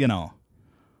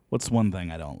what's one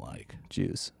thing I don't like?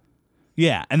 Jews.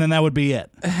 Yeah, and then that would be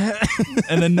it.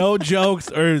 And then no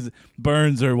jokes or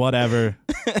burns or whatever.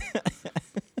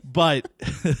 But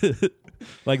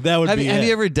like that would Have be you, have it.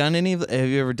 you ever done any? Have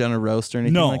you ever done a roast or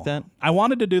anything No. like that? I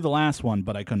wanted to do the last one,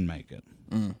 but I couldn't make it.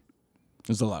 It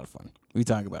was a lot of fun. We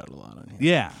talk about it a lot on here.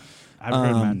 Yeah. I've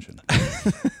heard mentioned.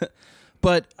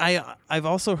 But I've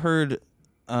also heard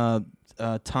Tom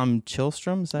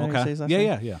Chilstrom. Is that how you say his last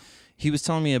name? Yeah. He was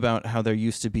telling me about how there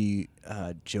used to be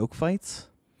joke fights.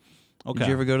 Okay. Did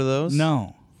you ever go to those?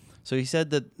 No. So he said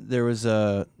that there was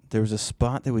a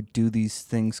spot that would do these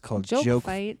things called Joke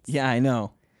fights. Yeah, I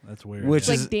know. That's weird. Which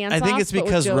Like is dance I think offs, it's but with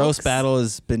because roast jokes? battle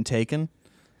has been taken.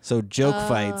 So joke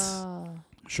fights Oh.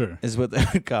 Sure. is what they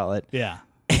would call it. Yeah.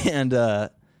 And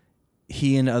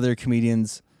he and other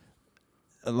comedians,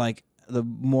 like the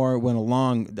more it went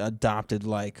along, adopted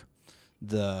like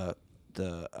the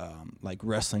like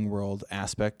wrestling world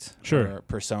aspect Sure. or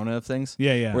persona of things.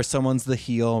 Yeah. Where someone's the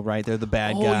heel, right? They're the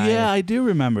bad Oh guy. yeah, I do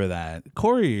remember that.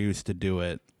 Corey used to do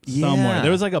it Yeah. somewhere.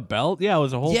 There was like a belt. Yeah, it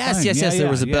was a whole Yes, thing. yes, Yeah, yes. There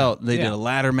yeah, was a yeah, belt. They yeah. did a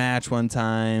ladder match one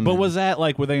time. But and- was that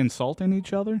like were they insulting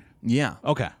each other? yeah.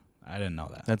 Okay, I didn't know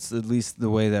that. That's at least the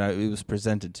way that it was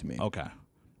presented to me. Okay,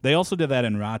 they also did that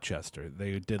in Rochester.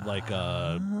 They did like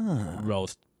a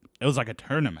roast. It was like a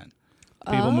tournament.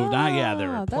 People moved on. Yeah, there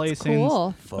were that's placings.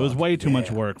 cool. It was way too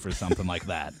much work for something like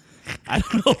that. I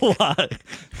don't know why.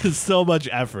 There's so much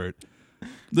effort.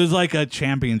 There's like a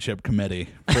championship committee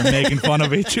for making fun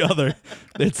of each other.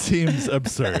 It seems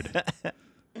absurd.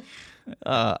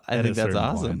 I at think a that's certain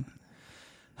awesome.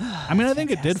 point. I mean, I think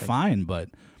it did fine, but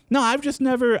no, I've just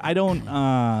never. I don't.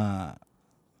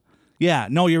 Yeah,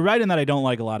 no, you're right in that I don't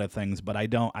like a lot of things, but I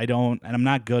don't, and I'm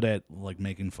not good at like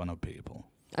making fun of people.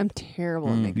 I'm terrible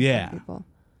at making Yeah. fun of people.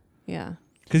 Yeah.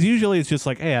 Because usually it's just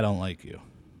like, hey, I don't like you.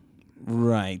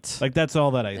 Right. Like that's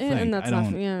all that I think. And that's I not.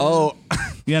 don't, Yeah. Oh,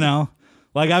 you know,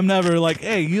 like I'm never like,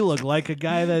 hey, you look like a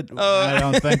guy that I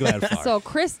don't think that far. So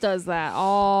Chris does that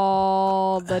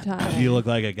all the time. You look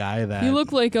like a guy that You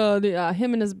look like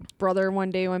him and his brother one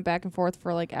day went back and forth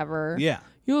for like ever. Yeah,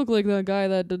 You look like the guy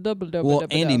that did double. well,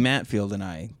 Andy Matfield and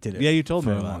I did it. yeah. You told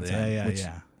for me a about long it. time, Yeah, which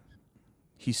yeah.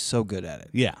 He's so good at it.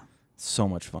 Yeah, So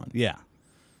much fun. yeah.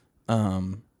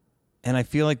 And I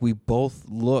feel like we both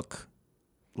look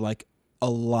like a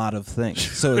lot of things.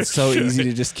 So it's so easy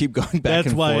to just keep going back That's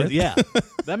and why. forth. Yeah,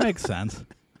 that makes sense.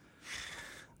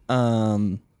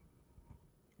 God,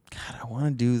 I want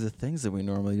to do the things that we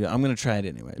normally do. I'm going to try it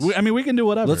anyways. I mean, we can do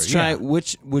whatever. Let's try. Yeah.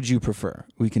 Which would you prefer?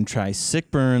 We can try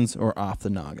sick burns or off the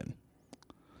noggin.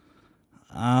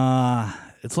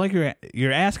 It's like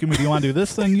you're asking me, do you want to do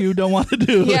this thing you don't want to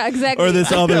do? Yeah, exactly. Or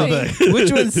this other thing.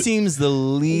 Which one seems the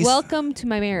least Welcome to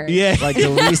my marriage. Yeah. like the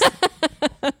least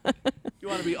You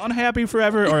want to be unhappy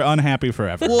forever or unhappy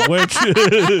forever? Which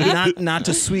not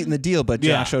to sweeten the deal, but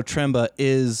Yeah. Josh Otremba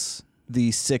is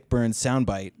the sick burn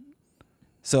soundbite.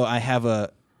 So I have an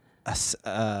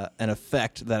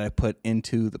effect that I put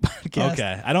into the podcast.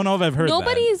 Okay. I don't know if I've heard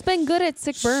Nobody's been good at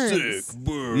sick burns. Sick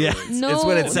burn. Yeah. No, It's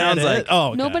what it that. sounds like. Oh,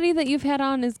 okay. Nobody that you've had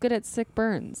on is good at sick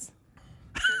burns.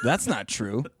 That's not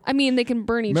true. I mean, they can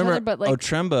burn each Remember, other, but like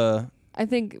Otremba, I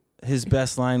think his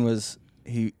best line was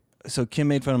So Kim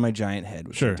made fun of my giant head,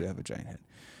 which Sure. I do have a giant head,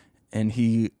 and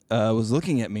he was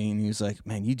looking at me and he was like,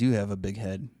 "Man, you do have a big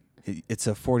head. It's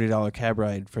a $40 cab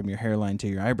ride from your hairline to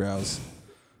your eyebrows."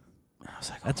 I was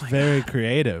like, That's very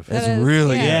creative. That's that is-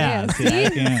 really Yeah. See, See, I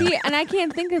can't. see, and I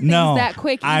can't think of things No, that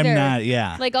quick either. I'm not.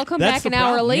 Yeah. Like I'll come That's back an the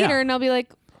hour problem, later yeah. and I'll be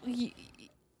like,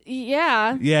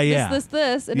 yeah, Yeah.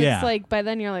 this, and Yeah. it's like by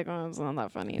then you're like, oh, it's not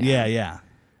that funny. Now. Yeah.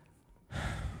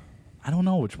 I don't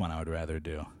know which one I would rather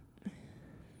do.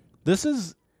 This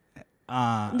is.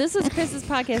 This is Chris's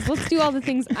podcast. Let's do all the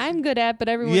things I'm good at, but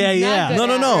everyone's Yeah, yeah. not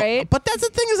good No. at, right? But that's the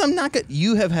thing is, I'm not good.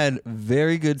 You have had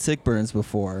very good sick burns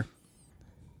before.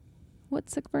 What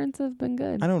sick burns have been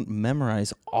good? I don't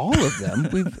memorize all of them.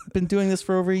 We've been doing this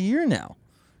for over a year now,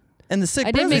 and the sick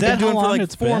I did burns make we've Is been that how doing for long like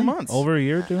it's 4 been? months. Over a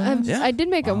year doing this? Yeah. I did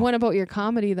make Wow. one about your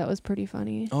comedy that was pretty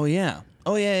funny. Oh yeah.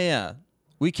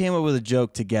 We came up with a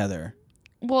joke together.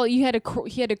 Well, he had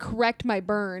to correct my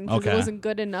burn because Okay. it wasn't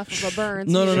good enough of a burn.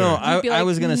 No. you'd I be like,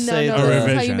 was gonna say no, the- this is how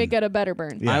you revision. make it a better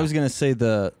burn. Yeah. I was gonna say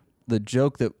the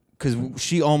joke that because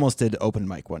she almost did open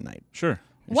mic one night. Sure. And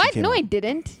she What? came No, up. I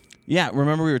didn't. Yeah,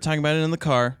 remember we were talking about it in the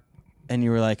car, and you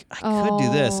were like, "I could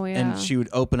do this," Oh, yeah. and she would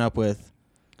open up with,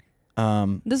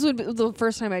 This would be the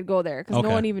first time I'd go there because Okay.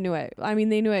 no one even knew it. I mean,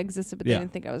 they knew I existed, but Yeah. they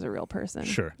didn't think I was a real person.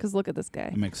 Sure. Because look at this guy.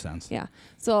 That makes sense. Yeah.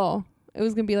 So it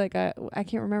was gonna be like I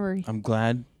can't remember. "I'm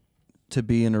glad to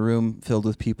be in a room filled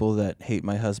with people that hate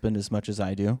my husband as much as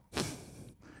I do."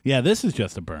 Yeah, this is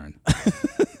just a burn.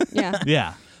 Yeah.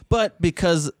 Yeah. But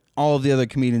because all of the other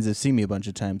comedians have seen me a bunch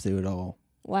of times, they would all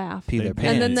Laugh. pee their And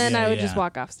pants. And then Yeah, I would yeah. just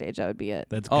walk off stage. That would be it.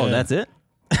 That's Oh, good. that's it?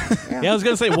 Yeah, I was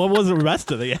gonna say, what was the rest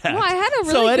of the act? No, I had a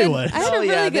really So good. anyway. I had a really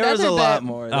good there was other a lot bit.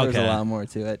 more. There was a Okay. lot more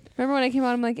to it. Remember when I came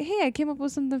out? I'm like, hey, I came up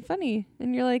with something funny,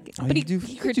 and you're like, Oh, but you he do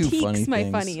funny critiques my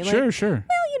things. funny. Like, Sure.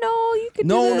 well, you know, you could. do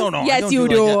No, this. no. I Yes, don't you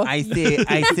do. do. Like that.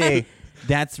 I say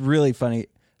that's really funny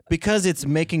because it's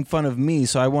making fun of me,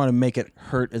 so I want to make it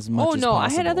hurt as much Oh as no, I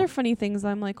possible. had other funny things.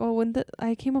 I'm like, oh, when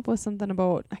I came up with something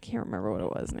about, I can't remember what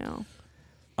it was now.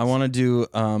 I want to do.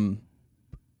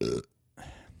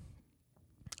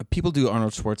 People do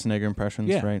Arnold Schwarzenegger impressions,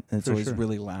 Yeah, right? And it's for always sure.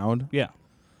 really loud. Yeah.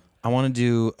 I want to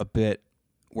do a bit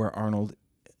where Arnold,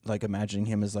 like imagining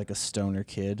him as like a stoner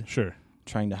kid Sure.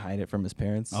 trying to hide it from his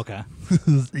parents. Okay.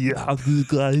 Because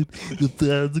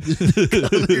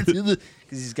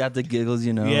he's got the giggles,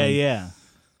 you know. Yeah.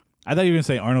 I thought you were gonna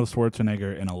say Arnold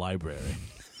Schwarzenegger in a library.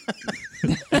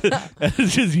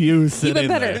 It's just you sitting Even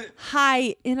better, there.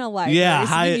 high in a library. Yeah, so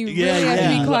high. then you Yeah, really have to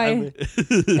yeah. be quiet.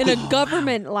 In a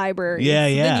government library. Yeah, so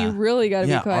yeah. Then you really got to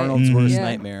Yeah, be quiet. Arnold's Mhm. worst Yeah.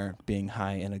 nightmare being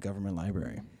high in a government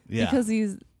library. Yeah. Because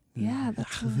he's. Yeah,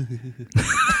 that's.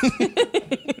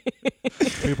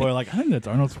 People are like, I think that's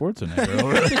Arnold Schwarzenegger.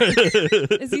 over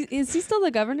there." Is he still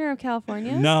the governor of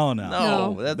California? No.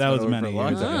 No. that's That been was over many for a long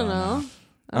years I time. don't ago. know.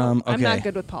 Um, I'm not okay.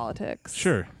 good with politics.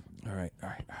 Sure. All right.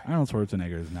 Arnold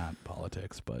Schwarzenegger is not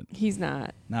politics, but He's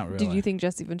not. not really. Did you think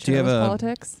Jesse Do you Ventura have was a-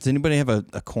 politics? Does anybody have a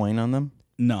coin on them?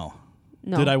 No.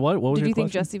 No. Did I what? What was Did your you think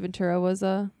question? Jesse Ventura was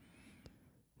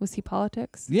Was he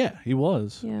politics? Yeah, he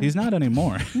was. Yeah. He's not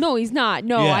anymore. No, he's not.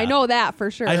 No, Yeah. I know that for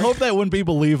sure. I hope that when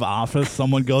people leave office,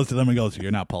 someone goes to them and goes,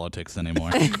 "You're not politics anymore.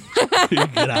 You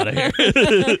get out of here."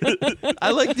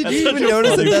 I like. Did That's you such even a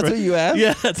notice that funny that's phrase. what you asked?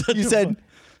 Yeah, that's such You a said.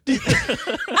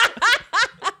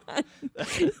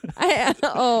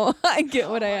 I get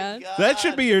what I asked. that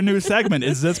should be your new segment.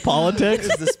 Is this politics?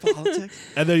 Is this politics?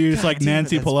 And then you're just like damn it,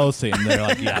 Nancy that's Pelosi, and they're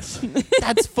like, "Yes,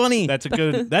 That's funny. that's a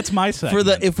good. That's my segment." For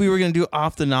the if we were gonna do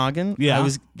off the noggin, Yeah.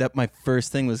 my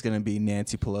first thing was gonna be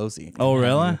Nancy Pelosi. Oh,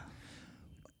 really?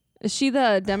 Is she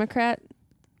the Democrat?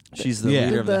 She's the Yeah.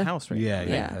 leader of The- the House right Yeah,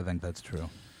 now. yeah, Yeah. I think that's true.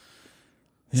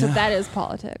 So Yeah. that is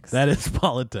politics. That is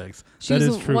politics. she that was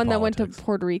is the true one that went politics. to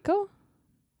Puerto Rico,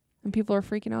 and people are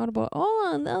freaking out about.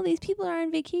 Oh, all these people are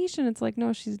on vacation. It's like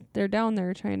no, they're down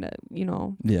there trying to,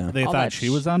 Yeah. They all thought that she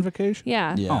was on vacation.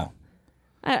 Yeah. Yeah. Oh,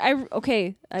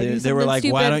 Okay. I do They were something like,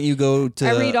 stupid. why don't you go to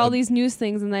I read all these news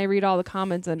things and I read all the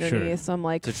comments underneath. Sure. So I'm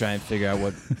like, to try and figure out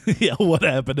what. Yeah, what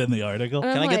happened in the article?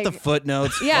 And Can I'm I get the like-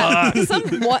 footnotes? yeah.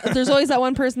 There's always that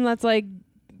one person that's like,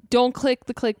 don't click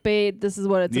the clickbait. This is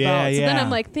what it's Yeah, about. So then yeah. I'm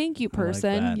like, thank you, I like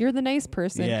person. that. You're the nice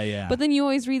person. Yeah, yeah. But then you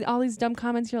always read all these dumb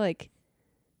comments. You're like,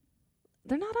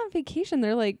 they're not on vacation.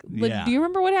 They're like, Yeah. do you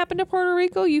remember what happened to Puerto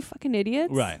Rico? You fucking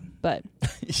idiots. Right. But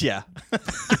Yeah.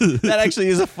 That actually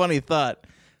is a funny thought.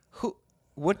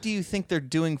 What do you think they're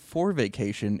doing for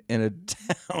vacation in a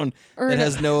town that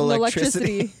has no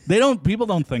electricity? People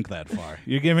don't think that far.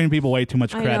 You're giving people way too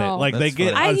much I credit. know. Like That's they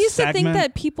get funny. I a used to think segment-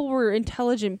 that people were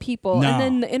intelligent people, No. and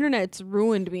then the internet's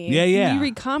ruined me. Yeah, yeah. You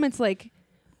read comments like,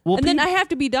 Well, and then peop- I have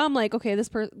to be dumb. Like, okay, this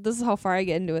is how far I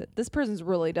get into it. This person's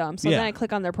really dumb. So Yeah. then I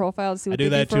click on their profile to see I what do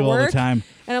they that do for too all work, the time.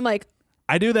 and I'm like,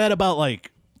 I do that about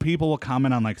like people will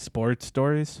comment on like sports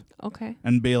stories okay,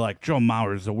 and be like, Joe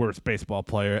Mauer is the worst baseball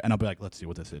player, and I'll be like, let's see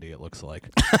what this idiot looks like.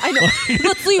 I know.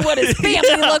 Let's see what his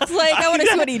family looks like. I want to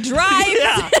see what he drives.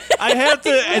 Yeah, I have to,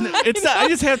 and it's not, I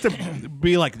just have to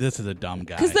be like, this is a dumb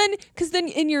guy. Because then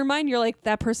in your mind you're like,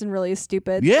 that person really is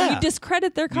stupid. Yeah. And you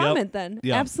discredit their comment. Then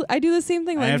Yep. absolutely, I do the same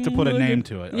thing. I Like, have to put a look name at-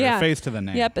 to it, or Yeah. a face to the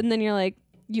name. Yep. And then you're like,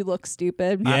 you look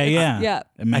stupid. Yeah, yeah, Yeah.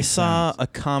 It I makes saw sense. a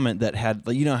comment that had,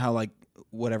 like, you know how like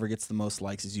whatever gets the most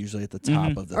likes is usually at the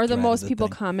top of the Or the thread of most the people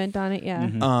thing. comment on it. Yeah.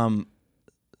 Mhm.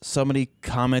 Somebody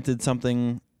commented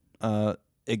something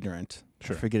ignorant.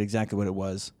 Sure. I forget exactly what it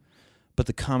was, but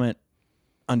the comment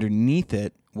underneath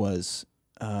it was,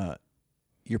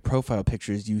 "Your profile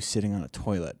picture is you sitting on a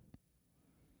toilet.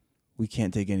 We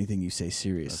can't take anything you say That's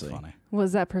seriously." funny.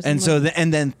 Was that person? And so,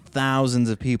 and then thousands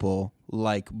of people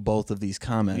like both of these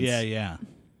comments. Yeah, yeah.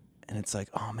 And it's like,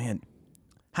 oh man,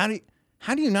 how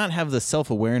do you not have the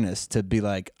self-awareness to be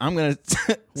like, I'm gonna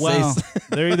Well, say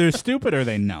they're either stupid or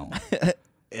they know.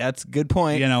 that's a good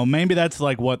point. You know, maybe that's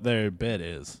like what their bit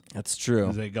is. That's true.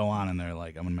 Is they go on and they're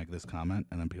like, I'm gonna make this comment,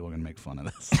 and then people are gonna make fun of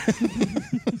this.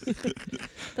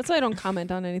 That's why I don't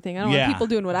comment on anything. I don't Yeah. want people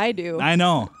doing what I do. I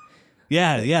know.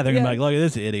 Yeah, yeah. They're gonna Yeah. be like, look at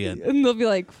this idiot. And they'll be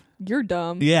like, you're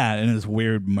dumb. Yeah, and his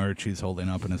weird merch he's holding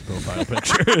up in his profile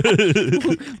picture.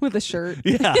 With a shirt.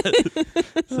 Yeah. Is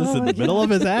this in the middle of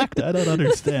his act? I don't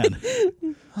understand.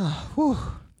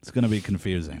 It's gonna be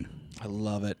confusing. I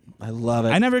love it. I love it.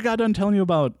 I never got done telling you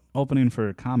about opening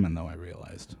for Common, though. I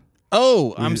realized.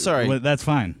 Oh, I'm sorry. Well, that's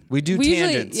fine. We do We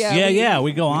usually- tangents. yeah.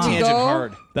 We go on. Tangent Go.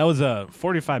 hard. That was a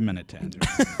 45-minute tangent.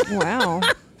 Wow.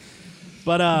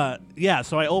 But yeah,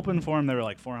 so I opened for him. There were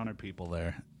like 400 people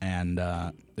there, and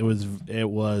it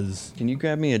was Can you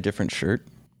grab me a different shirt?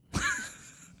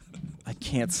 I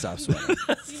can't stop sweating.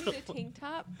 Is it a tank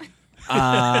top?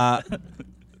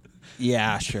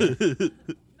 Yeah, sure.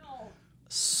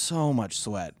 So much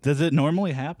sweat. Does it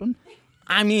normally happen?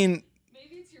 I mean,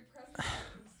 Maybe it's your presence.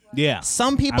 Yeah.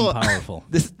 some people I'm powerful.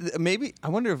 This maybe I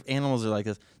wonder if animals are like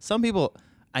this. Some people,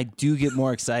 I do get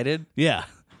more excited. Yeah.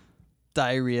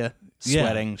 Diarrhea, Yeah,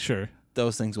 sweating, sure.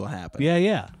 those things will happen. Yeah,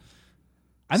 yeah.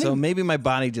 I So think, maybe my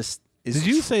body just is. did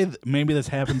you say maybe this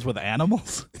happens with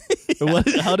animals? Or what?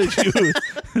 How did you?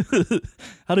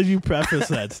 How did you preface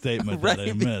that statement that I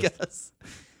right? missed? Because,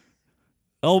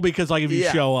 Because like if you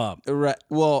Yeah. show up, right.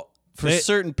 Well, for They-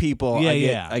 certain people,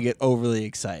 Yeah, I get overly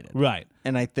excited, right?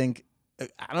 and I think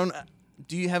I don't.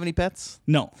 Do you have any pets?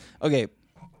 No. Okay.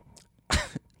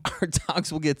 Our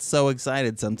dogs will get so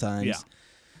excited sometimes. Yeah.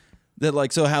 That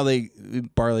like how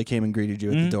Barley came and greeted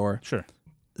you at the door. Sure.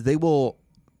 They will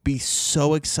be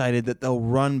so excited that they'll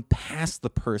run past the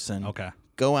person. Okay.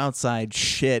 Go outside,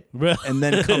 shit, Really? and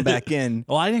then come back in.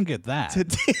 Well, I didn't get that.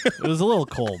 It was a little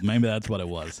cold. Maybe that's what it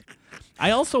was. I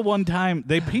also one time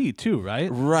they pee too, right?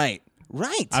 Right.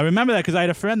 I remember that because I had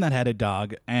a friend that had a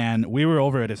dog, and we were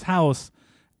over at his house,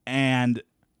 and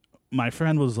my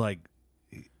friend was like,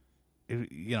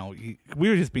 you know, we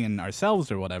were just being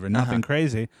ourselves or whatever, nothing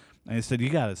crazy. And he said, "You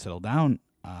got to settle down.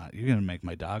 You're gonna make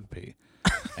my dog pee,"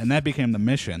 and that became the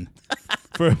mission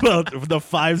for about the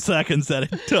 5 seconds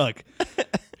that it took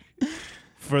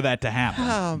for that to happen.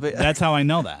 Oh, but- That's how I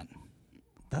know that.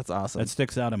 That's awesome. That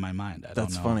sticks out in my mind. I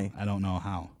That's don't know. funny. I don't know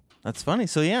how. That's funny.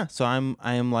 So yeah,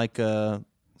 I am like a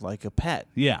pet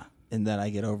Yeah, in that I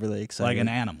get overly excited. like an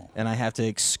animal. And I have to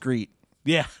excrete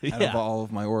Yeah, out of yeah. all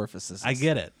of my orifices. I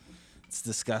get it. It's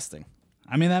disgusting.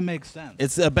 I mean, that makes sense.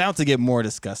 It's about to get more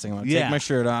disgusting. I'm gonna Yeah. take my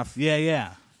shirt off. Yeah,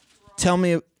 yeah, Tell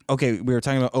me. Okay, we were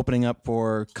talking about opening up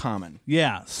for Common.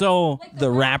 yeah. So, The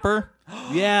rapper.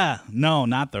 yeah, no,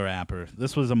 not the rapper.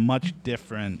 This was a much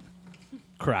different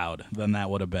crowd than that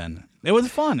would have been. It was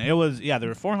fun. It was, yeah, there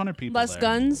were 400 people Less there.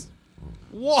 guns.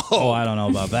 Whoa. Oh, I don't know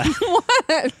about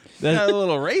that. Got a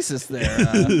little racist there.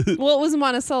 Well, it was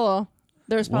Monticello.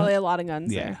 There's probably a lot of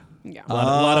guns there. Yeah. A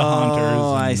lot of hunters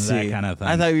and I see. that kind of thing.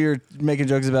 I thought you were making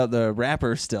jokes about the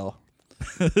rapper still.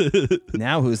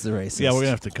 Now who's the racist? Yeah, we're gonna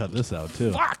have to cut this out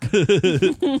too. Fuck.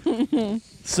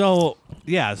 So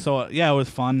it was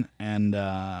fun, and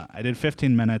I did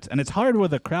 15 minutes, and it's hard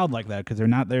with a crowd like that because they're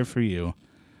not there for you.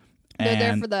 They're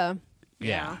there And- for the.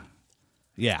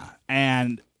 yeah,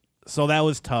 and so that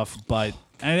was tough,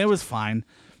 and it was fine.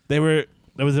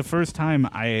 It was the first time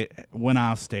I went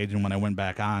off stage, and when I went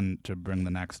back on to bring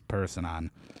the next person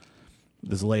on,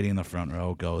 this lady in the front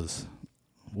row goes,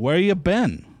 "Where you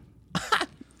been?"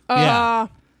 Yeah.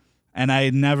 And I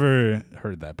had never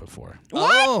heard that before.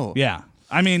 Oh. Yeah.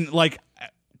 I mean, like,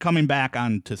 coming back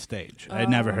onto stage. I'd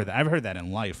never heard that. I've heard that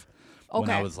in life when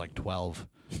I Okay. was like 12.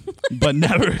 But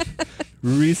never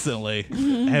recently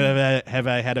have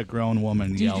I had a grown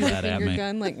woman yell that at me.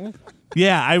 Gun, like,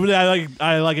 Yeah,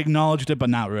 I acknowledged it, but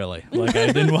not really. Like, I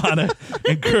didn't want to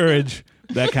encourage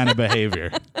that kind of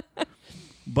behavior.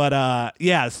 But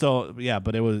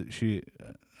but it was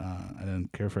I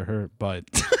didn't care for her, but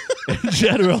in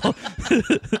general,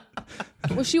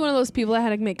 was she one of those people that had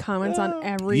to make comments on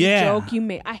every Yeah. joke you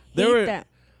made? I hate that.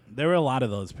 there were a lot of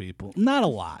those people. Not a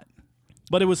lot,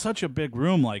 but it was such a big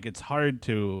room. Like, it's hard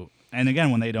to. And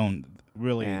again, when they don't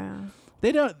really, Yeah.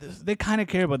 they kind of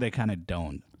care, but they kind of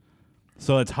don't.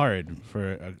 So it's hard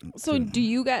for. So do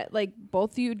you get, like,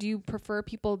 both of you, do you prefer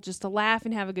people just to laugh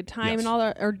and have a good time Yes. and all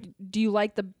that? Or do you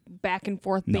like the back and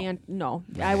forth No. band? No,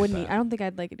 I hate wouldn't. that. I don't think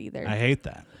I'd like it either. I hate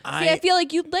that. See, I feel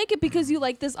like you'd like it because you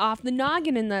like this off the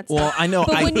noggin and that Well, stuff. I know.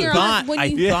 But I when you're thought on, when I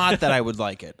you, thought that I would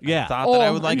like it. Yeah. I thought that I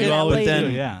would like I it, knew that but way then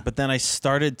too. Yeah. but then I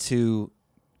started to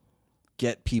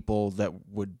get people that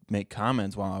would make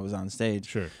comments while I was on stage.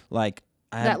 Sure. Like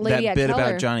I That had lady that at bit Keller.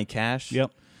 about Johnny Cash.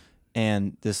 Yep.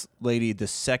 And this lady, the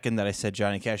second that I said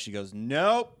Johnny Cash, she goes,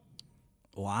 "Nope."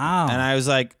 Wow. And I was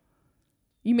like,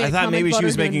 you made I thought comic maybe she butter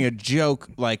was making doing- a joke.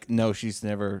 Like, no, she's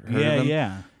never heard of him.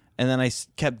 yeah. And then I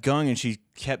kept going, and she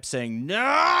kept saying,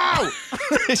 "No!"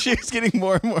 She was getting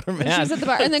more and more And she mad. was at the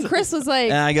bar, and then Chris was like,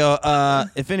 And I go,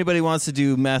 if anybody wants to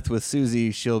do meth with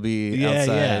Susie, she'll be Yeah,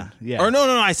 outside. yeah. Or no.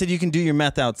 I said you can do your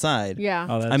meth outside. "Yeah,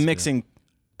 Oh, that's I'm good. mixing.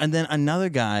 And then another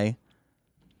guy,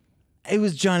 it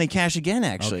was Johnny Cash again,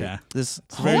 actually. Okay. This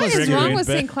very what is triggering wrong with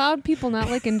bit. St. Cloud people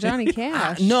not liking Johnny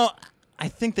Cash?" No, I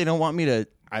think they don't want me to,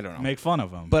 I don't know. Make fun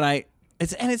of him. But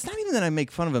it's not even that I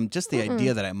make fun of him, just the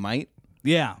idea that I might.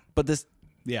 yeah. But this,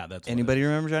 Yeah, that's what anybody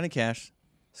remember Johnny Cash?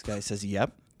 This guy says,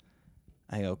 "Yep."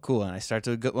 I go, "Cool." And I start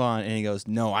to go on, and he goes,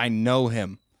 "No, I know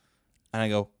him." And I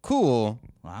go, "Cool.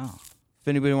 Wow. If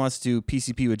anybody wants to do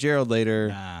PCP with Gerald later."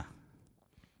 Nah.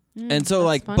 And so,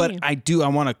 like, funny. but I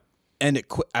want to end it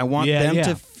quick. I want Yeah, them yeah.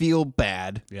 to feel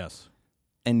bad Yes.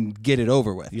 and get it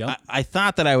over with. Yep. I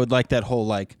thought that I would like that whole,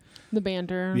 like, the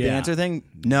banter. Yeah. banter thing.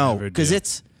 No, Never because do.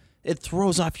 it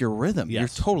throws off your rhythm. Yes.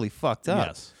 You're totally fucked up.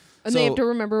 Yes. And they So- have to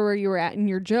remember where you were at in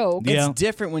your joke. Yeah. It's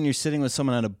different when you're sitting with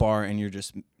someone at a bar and you're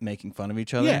just making fun of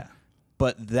each other. Yeah.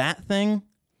 But that thing,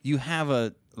 you have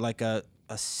a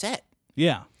set.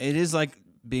 Yeah. It is like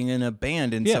being in a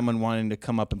band and Yeah. someone wanting to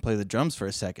come up and play the drums for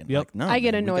a second. Yep. Like, no, I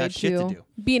get man, we got annoyed shit too. to do.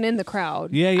 Being in the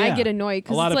crowd. Yeah, yeah. I get annoyed A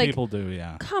because lot it's of like, people do,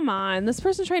 yeah. come on, this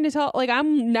person's trying to tell. Like,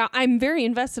 I'm very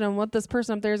invested in what this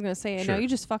person up there is going to say. I know Sure. you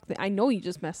just I know you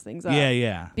just messed things up. Yeah,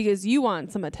 yeah. Because you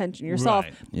want some attention yourself,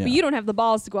 Right. Yeah. but you don't have the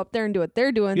balls to go up there and do what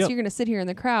they're doing. Yep. So you're going to sit here in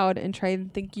the crowd and try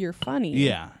and think you're funny.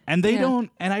 Yeah. And they Yeah. don't,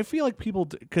 and I feel like people,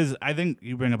 because I think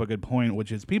you bring up a good point,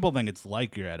 which is people think it's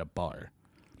like you're at a bar.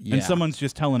 Yeah. And someone's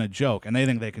just telling a joke and they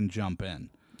think they can jump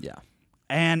in. Yeah.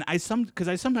 And I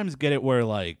sometimes get it where,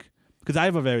 like, because I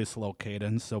have a very slow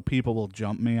cadence, so people will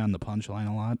jump me on the punchline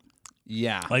a lot.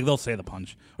 Yeah. Like, they'll say the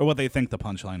punch or what they think the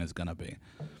punchline is going to be,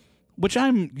 which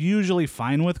I'm usually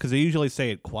fine with because they usually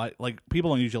say it quite, like, people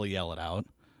don't usually yell it out,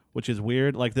 which is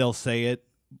weird. Like, they'll say it,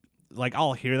 like,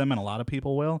 I'll hear them and a lot of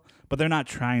people will, but they're not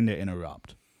trying to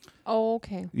interrupt. Oh,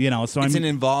 okay. You know, so it's I'm an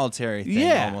involuntary thing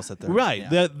yeah, almost at the right.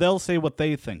 Yeah. They'll say what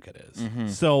they think it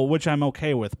is. So, which I'm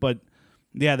okay with, but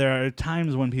yeah, there are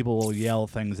times when people will yell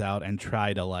things out and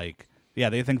try to, like, yeah,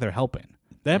 they think they're helping.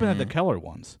 That happened at the Keller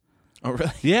once. Oh,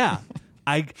 really? Yeah,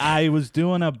 I was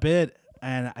doing a bit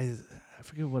and I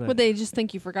forget what. Would they just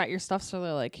think you forgot your stuff, so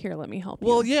they're like, "Here, let me help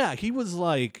Well, you." yeah, he was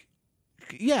like,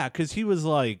 yeah, because he was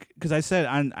like, because I said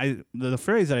the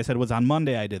phrase that I said was on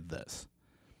Monday I did this,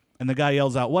 and the guy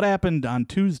yells out, "What happened on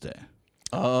Tuesday?"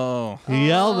 Oh. He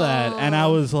yelled that, and I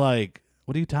was like,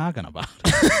 "What are you talking about?"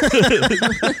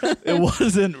 It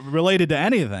wasn't related to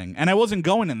anything, and I wasn't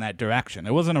going in that direction.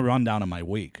 It wasn't a rundown of my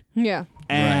week. Yeah.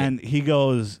 And he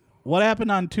goes, what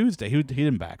happened on Tuesday? He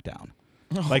didn't back down.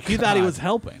 Like, he thought he was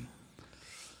helping.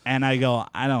 And I go,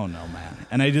 I don't know, man.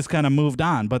 And I just kind of moved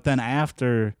on. But then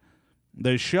after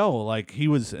the show, like, he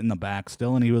was in the back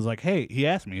still, and he was like, hey, he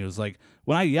asked me, he was like,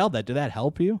 when I yelled that, did that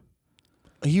help you?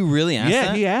 You really asked that?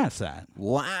 Yeah, he asked that.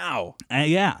 Wow. And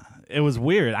yeah, it was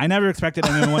weird. I never expected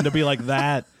anyone to be like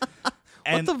that.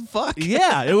 And what the fuck?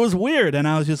 Yeah, it was weird. And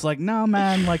I was just like, no,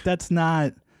 man, like, that's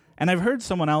not. And I've heard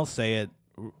someone else say it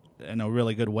in a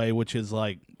really good way, which is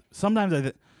like,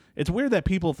 sometimes it's weird that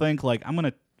people think, like, I'm going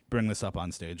to bring this up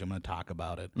on stage. I'm going to talk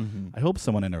about it. Mm-hmm. I hope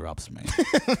someone interrupts me.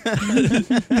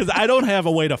 Because I don't have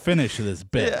a way to finish this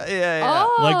bit. Yeah.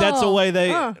 Oh. Like, that's the way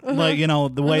they, like, you know,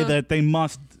 the way that they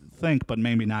must think, but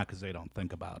maybe not because they don't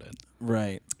think about it.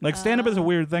 Right. Like, stand-up is a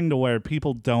weird thing to where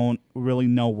people don't really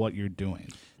know what you're doing.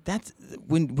 That's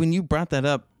when you brought that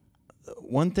up.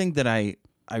 One thing that I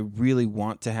really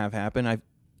want to have happen. I've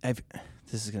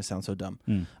this is gonna sound so dumb.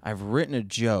 I've written a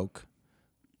joke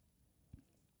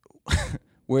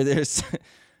where there's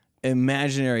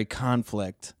imaginary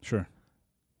conflict Sure.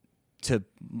 to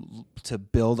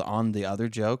build on the other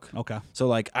joke. Okay. So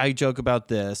like I joke about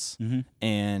this, Mm-hmm.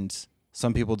 and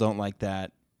some people don't like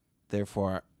that.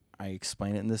 Therefore, I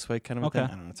explain it in this way, kind of. a Okay. thing.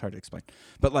 I don't know. It's hard to explain,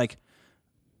 but like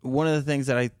one of the things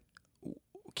that I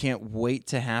can't wait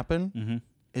to happen Mm-hmm.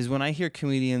 is when I hear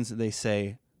comedians, they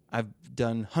say, I've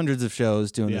done hundreds of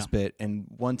shows doing this Yeah. bit, and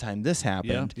one time this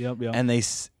happened, Yep. and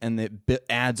it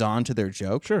adds on to their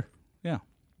joke. Sure. Yeah.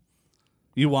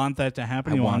 You want that to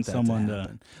happen? I You want that someone to to.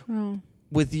 happen. Oh.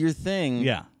 With your thing,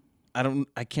 Yeah.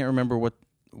 I can't remember what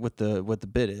the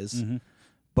bit is, Mm-hmm.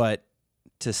 but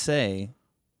to say,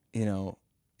 you know,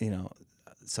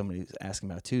 somebody's asking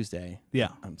about Tuesday, Yeah.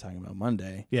 I'm talking about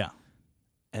Monday, Yeah.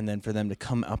 and then for them to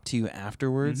come up to you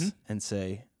afterwards Mhm. and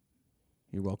say,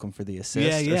 "You're welcome for the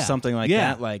assist," Yeah, or yeah. something like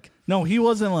Yeah. that. Like, No, he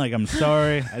wasn't like, I'm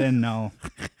sorry, I didn't know.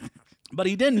 But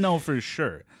he didn't know for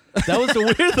sure. That was the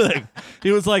weird thing.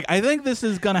 He was like, I think this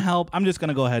is going to help. I'm just going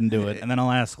to go ahead and do it. And then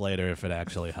I'll ask later if it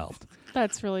actually helped.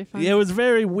 That's really fun. It was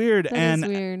very weird. That and is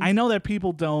weird. I know that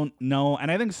people don't know. And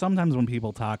I think sometimes when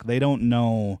people talk, they don't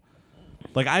know.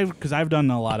 Like, because I've done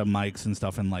a lot of mics and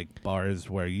stuff in like bars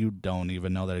where you don't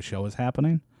even know that a show is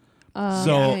happening.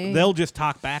 So Okay. they'll just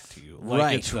talk back to you. Like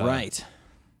right, it's, right.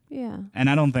 Yeah. And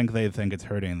I don't think they think it's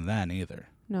hurting then either.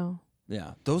 No.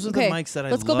 Yeah, those are Okay. the mics that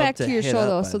I Let's go love back to your hit show up,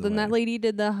 though. by So the then that way. lady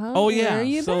did the Oh, yeah. Where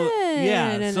you So- been? yeah,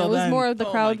 And so it was then- more of the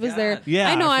Oh crowd my was there. God. Yeah,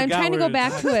 I know. I I'm forgot trying to where go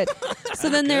back it's to it. So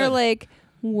then they're like,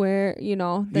 where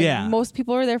then Yeah. most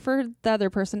people are there for the other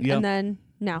person, Yep. and then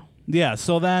now. Yeah,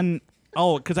 so then,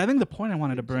 because I think the point I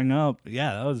wanted to bring up,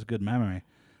 yeah, that was a good memory.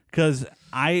 Because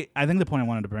I think the point I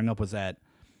wanted to bring up was that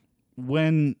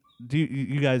when,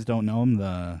 you guys don't know him,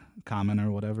 the Common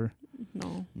or whatever?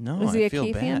 No. No, Was he I a feel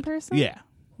K fan bad person? Yeah,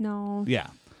 No. yeah.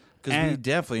 because we And-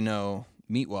 definitely know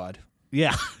Meatwad.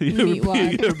 Yeah, you're,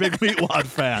 Meatwad. you're a big Meatwad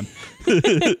fan.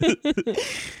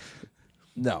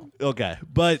 No, Okay,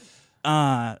 but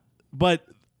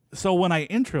so when I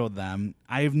introed them,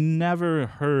 I've never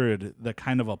heard the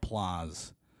kind of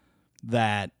applause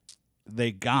that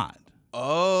they got.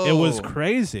 oh, It was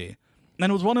crazy,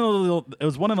 and it was one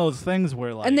of those things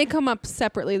where like, And they come up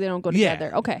separately. They don't go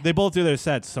together. Okay. They both do their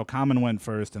sets. So Common went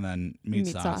first, and then Meat Meat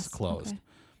Sauce Sauce, closed.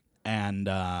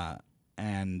 okay.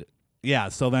 And yeah.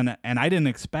 So then, and I didn't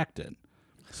expect it.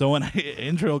 So when I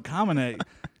introed Common,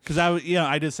 because I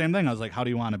did the same thing. I was like, "How do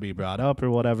you want to be brought up, or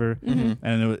whatever?" Mm-hmm.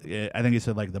 And I think he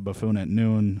said like the buffoon at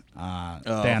noon,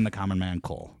 Dan the Common Man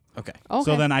Cole. okay. Okay.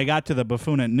 So then I got to the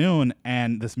buffoon at noon,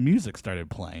 and this music started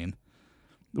playing,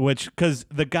 because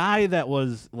the guy that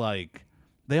was like,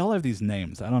 they all have these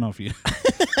names. I don't know if you.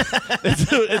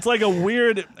 it's like a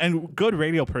weird, and good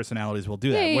radio personalities will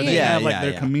do that, Yeah, where they yeah, have like yeah,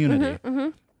 their yeah.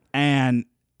 community. And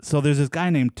so there's this guy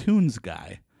named Tunes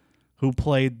Guy, who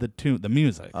played the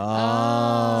music.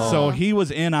 Oh, So he was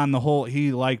in on the whole.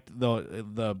 He liked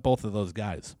the both of those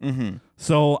guys. Mm-hmm.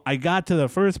 So I got to the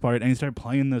first part, and he started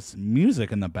playing this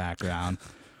music in the background,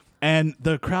 and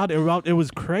the crowd erupted. It was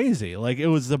crazy. Like, it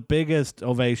was the biggest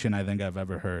ovation I think I've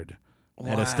ever heard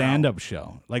at Wow. a stand-up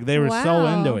show. Like, they were so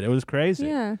Wow. into it. It was crazy.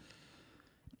 Yeah.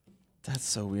 that's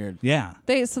so weird. Yeah.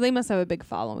 They must have a big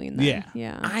following. Then. Yeah.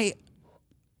 Yeah.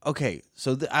 Okay,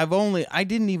 so I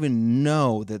didn't even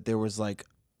know that there was like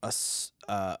a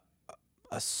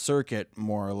circuit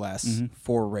more or less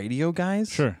for radio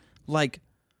guys. Sure. Like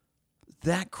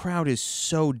that crowd is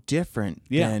so different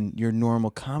Yeah. than your normal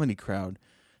comedy crowd.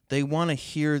 They want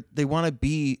to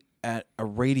be at a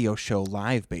radio show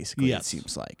live, basically. Yes. It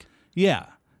seems like. Yeah.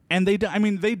 And they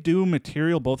do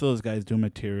material. Both of those guys do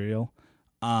material.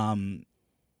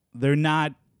 They're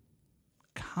not.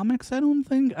 comics. I don't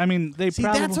think. I mean, they See,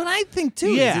 probably. that's what I think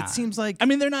too. Yeah. Is it seems like I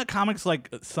mean, they're not comics like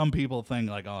some people think.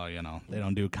 Like, oh, they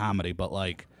don't do comedy, but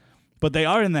but they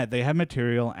are in that they have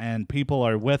material and people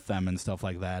are with them and stuff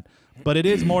like that. But it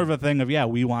is more of a thing of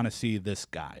we want to see this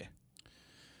guy.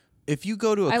 if you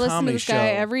go to a I listen to comedy this show, guy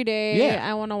every day. Yeah.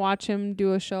 I want to watch him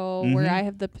do a show where I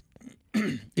have the.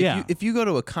 if you go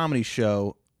to a comedy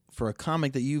show for a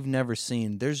comic that you've never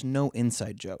seen, there's no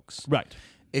inside jokes. Right.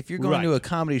 If you're going to Right. a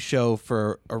comedy show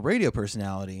for a radio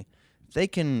personality, they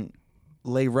can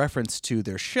lay reference to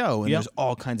their show, and Yep. there's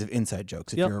all kinds of inside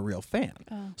jokes if Yep. you're a real fan.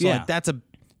 So Yeah. like that's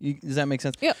does that make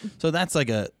sense? Yep. So that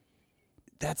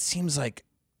seems like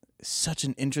such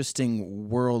an interesting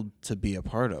world to be a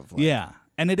part of. Like, Yeah,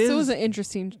 and it is. So it was an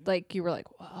interesting. Like you were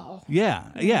like, wow. Yeah,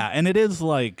 and it is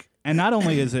and not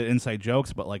only is it inside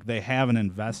jokes, but they have an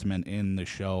investment in the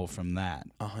show from that.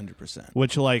 100%.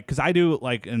 Which because I do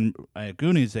in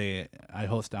Goonies, I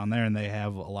host down there, and they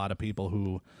have a lot of people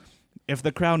who, if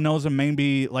the crowd knows them,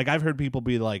 maybe I've heard people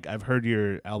be like, I've heard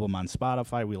your album on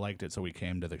Spotify, we liked it, so we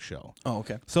came to the show. Oh,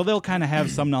 okay. So they'll kind of have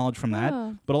some knowledge from that,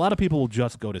 Oh. but a lot of people will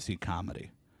just go to see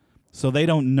comedy, so they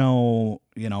don't know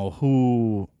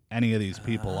who any of these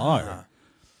people are.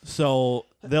 So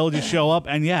they'll just show up,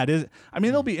 and it is. I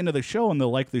mean, they'll be into the show and they'll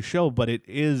like the show, but it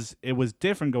was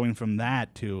different going from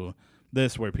that to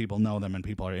this, where people know them and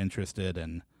people are interested,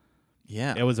 and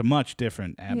Yeah. it was a much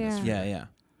different atmosphere. Yeah.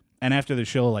 And after the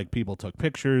show, people took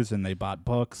pictures and they bought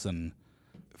books, and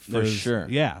For there's- sure.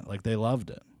 yeah, they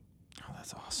loved it. Oh,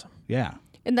 that's awesome. Yeah,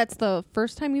 And that's the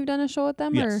first time you've done a show with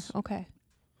them, Yes. or okay?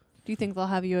 Do you think they'll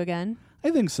have you again? I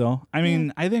think so. I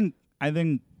mean, I think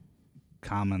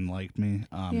Common liked me.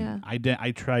 Yeah.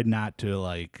 I tried not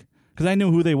to because I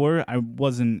knew who they were. I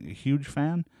wasn't a huge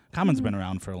fan. Common's been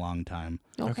around for a long time.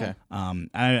 Okay. And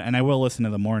I will listen to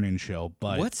the morning show,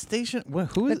 but What station?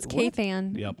 Who is It's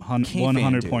K-Fan. Yep, K-Fan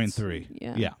 100.3.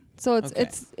 Yeah. Yeah. So it's Okay.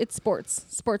 it's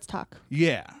sports talk.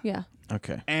 Yeah. Yeah.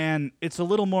 Okay. And it's a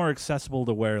little more accessible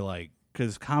to where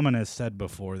because Common has said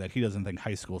before that he doesn't think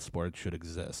high school sports should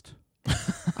exist.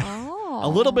 Oh. A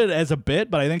little bit as a bit,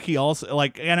 but I think he also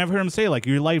and I've heard him say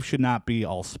your life should not be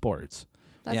all sports.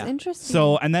 That's Yeah. interesting.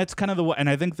 So, and that's kind of and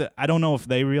I think that I don't know if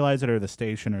they realize it or the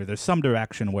station or there's some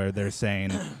direction where they're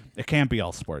saying it can't be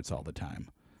all sports all the time.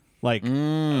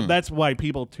 That's why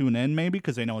people tune in maybe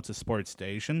because they know it's a sports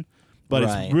station, but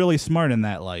Right. it's really smart in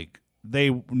that they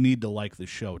need to like the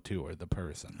show too or the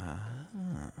person.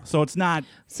 So it's not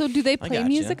So do they play gotcha.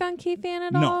 music on K-Fan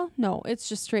at No. all? No, it's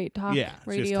just straight talk it's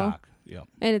radio. just talk. Yep.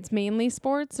 And it's mainly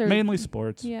sports or Mainly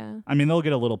sports. Yeah. I mean, they'll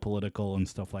get a little political and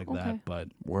stuff like Okay. that, but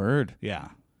Word. yeah.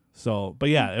 So, but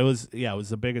it was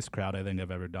the biggest crowd I think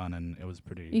I've ever done, and it was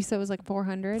pretty You said it was like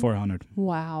 400? 400.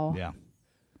 Wow. Yeah.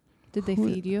 Did they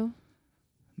feed you?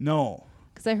 No,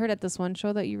 Because I heard at this one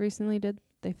show that you recently did,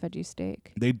 they fed you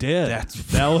steak. they did. That's-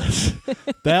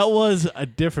 that was a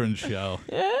different show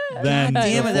than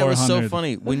Damn the it, that was so 400.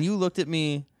 funny. When you looked at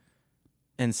me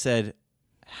and said,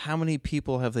 how many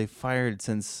people have they fired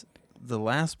since the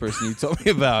last person you told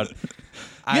me about?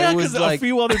 Yeah, I was because like, a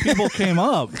few other people came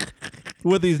up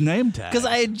with these name tags. because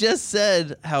I had just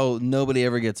said how nobody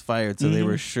ever gets fired, so they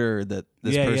were sure that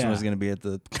this Yeah, person yeah. was going to be at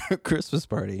the Christmas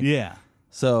party. Yeah.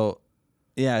 So,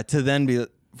 yeah,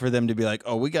 for them to be like,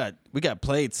 oh, we got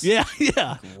plates. Yeah,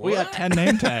 yeah. We got 10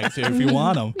 name tags here if you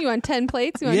want them. You want 10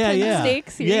 plates? You want Yeah, 10 yeah.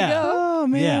 steaks? Here Yeah. you go. Oh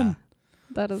man. Yeah.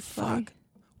 That is funny. Fuck.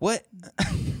 What?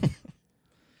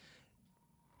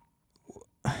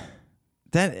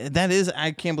 that is.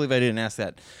 I can't believe I didn't ask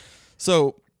that.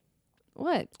 So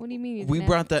What? What do you mean? You we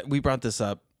didn't ask? brought this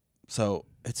up. So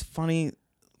it's funny.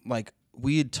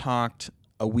 We had talked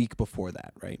a week before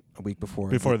that, right? A week before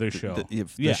the show.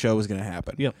 The show was going to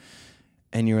happen. Yep.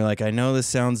 And you were like, I know this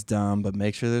sounds dumb, but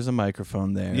make sure there's a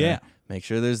microphone there. Yeah. Make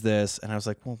sure there's this. And I was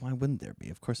like, well, why wouldn't there be?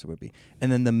 Of course there would be.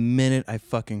 And then the minute I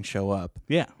fucking show up,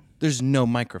 Yeah. there's no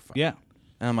microphone. Yeah.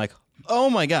 And I'm like, oh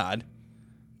my God.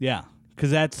 Yeah.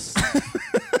 Because that's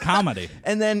comedy.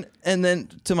 And then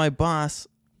to my boss,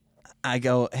 I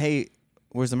go, hey,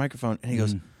 where's the microphone? And he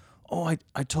goes, oh,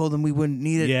 I told them we wouldn't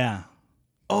need it. Yeah.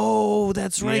 Oh,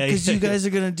 that's right, Yeah, because yeah. you guys are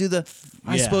going to do the,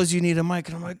 I Yeah. suppose you need a mic.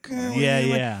 And I'm like, what do you Yeah, need a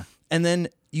mic?" yeah. And then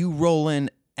you roll in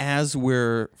as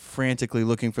we're frantically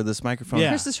looking for this microphone. Yeah.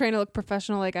 Chris is trying to look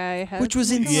professional like I have. Which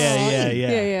was Like, insane. Yeah, yeah,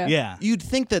 Yeah, yeah. Yeah. You'd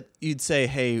think that you'd say,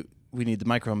 hey, we need the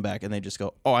microphone back. And they just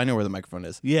go, oh, I know where the microphone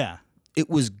is. Yeah. It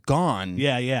was gone.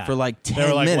 Yeah, yeah. For like 10 They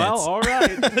were like, minutes. well, all right.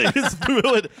 They just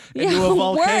threw it into Yeah, a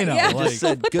volcano. yeah. I just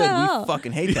said, What the good, hell? we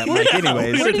fucking hate that mic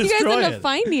anyways. we Where did you guys destroy end up it.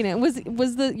 finding it? Was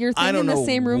your I thing don't in the know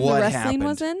same room the what wrestling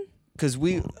was happened. in? Because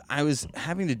I was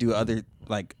having to do other,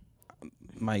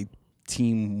 my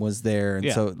team was there. And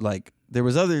Yeah. so there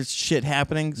was other shit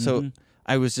happening. So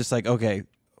I was just like, okay,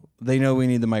 they know we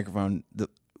need the microphone.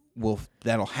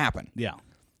 That'll happen. Yeah.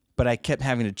 But I kept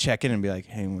having to check in and be like,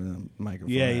 hey, where's the microphone?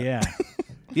 Yeah.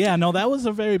 Yeah, no, that was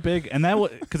a very big, and that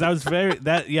was because I was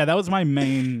that was my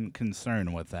main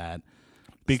concern with that,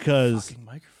 because Fucking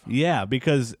microphone. yeah,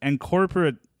 because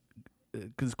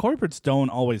corporates don't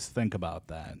always think about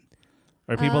that,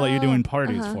 or people that you're doing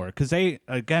parties for, because they,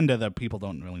 again, to the people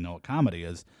don't really know what comedy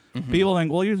is. People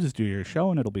think, well, you just do your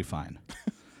show and it'll be fine,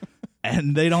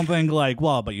 and they don't think like,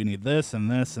 well, but you need this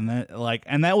and this and that, like,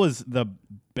 and that was the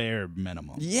bare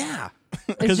minimum. Yeah.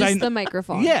 It's just the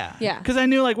microphone. Yeah, Yeah. Because I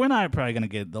knew like we're not probably gonna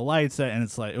get the lights set, and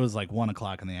it was like 1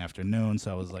 o'clock in the afternoon,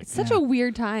 so I was like, Such a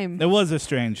weird time. It was a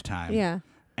strange time. Yeah.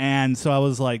 And so I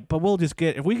was like, but we'll just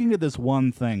if we can get this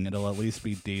one thing, it'll at least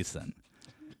be decent.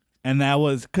 And that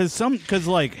was because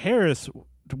like Harris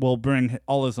will bring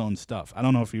all his own stuff. I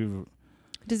don't know if you.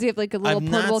 Does he have like a little I've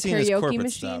not portable seen his karaoke corporate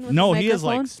machine? stuff. With No, a he has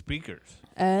microphone? like speakers,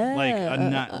 Oh,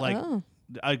 like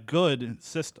a good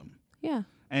system, yeah.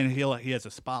 and he has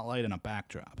a spotlight and a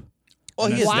backdrop. Oh,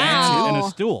 and he a has that Wow. too? and a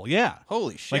stool. Yeah,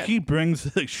 Holy shit. like he brings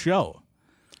the show.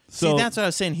 So See, that's what I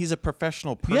was saying. He's a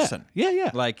professional person.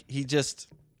 Yeah. Like, he just...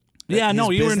 Yeah, his no,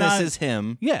 you were business not- is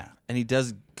him. Yeah. And he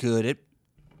does good at...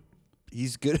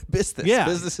 He's good at business. Yeah.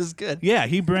 Business is good. Yeah,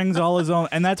 he brings all his own,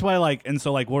 and that's why, like, and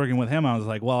so, like, working with him, I was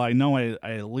like, well, I know I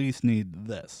at least need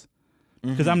this,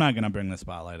 because I'm not gonna bring the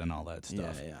spotlight and all that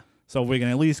stuff. Yeah. So we can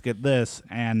at least get this,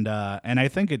 and I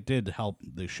think it did help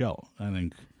the show. I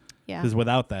think, Yeah. because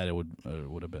without that, it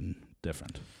would have been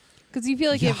different. Because you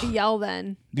feel like you have to yell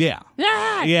then. Yeah,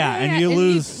 Ah, yeah, and you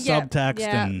lose yeah, subtext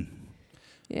yeah. and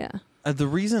Yeah. The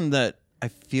reason that I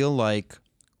feel like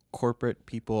corporate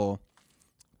people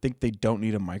think they don't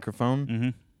need a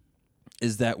microphone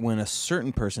is that when a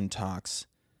certain person talks,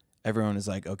 everyone is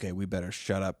like, okay, we better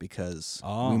shut up because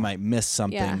we might miss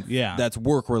something Yeah. that's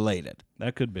work related.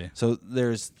 that could be. So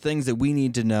there's things that we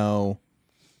need to know,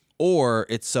 or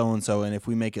it's so-and-so, and if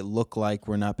we make it look like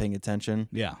we're not paying attention,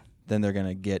 Yeah, then they're going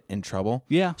to get in trouble.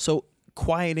 yeah, So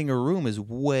quieting a room is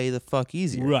way the fuck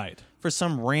easier. right, For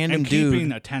some random and dude.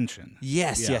 keeping attention.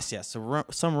 Yes, Yeah. yes. So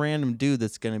some random dude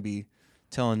that's going to be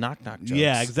telling knock-knock jokes.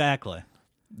 Yeah, exactly.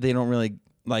 They don't really,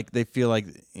 like, they feel like,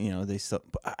 they still...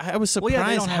 I was Well, yeah,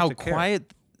 they surprised don't have how to care.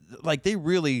 quiet, like, they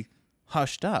really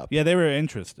hushed up, Yeah, they were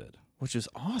interested. which is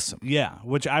awesome. Yeah,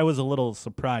 which I was a little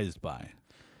surprised by.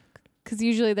 Because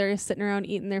usually they're sitting around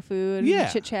eating their food Yeah.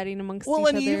 and chit-chatting amongst Well, each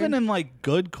and other. even in like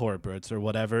good corporates or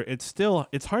whatever, it's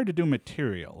hard to do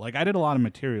material. Like I did a lot of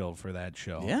material for that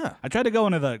show. Yeah. I tried to go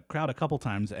into the crowd a couple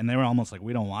times, and they were almost like,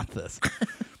 "We don't want this."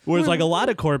 Whereas like a lot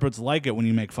of corporates like it when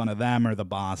you make fun of them or the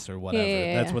boss or whatever.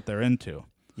 Yeah. That's what they're into.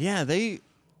 Yeah, they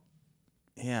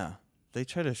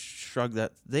try to shrug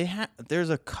that. There's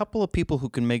a couple of people who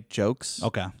can make jokes.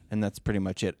 Okay, And that's pretty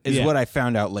much it. Is Yeah. what I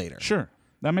found out later. sure,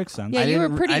 that makes sense. yeah, I you were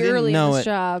didn't- pretty I didn't early in know this it.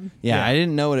 job. Yeah, Yeah. I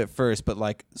didn't know it at first, but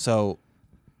like, so,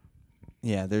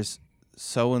 yeah, there's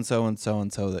so and so and so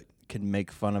and so that can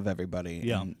make fun of everybody.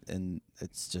 Yeah. And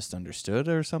it's just understood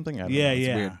or something. I don't Yeah, know. It's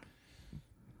yeah. weird.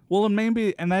 Well,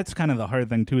 and that's kind of the hard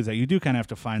thing too, is that you do kind of have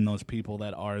to find those people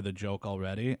that are the joke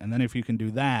already, and then if you can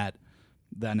do that,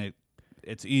 then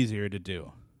it's easier to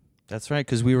do. That's right,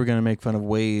 because we were going to make fun of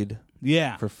Wade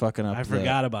Yeah, for fucking up. I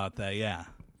forgot about that. Yeah,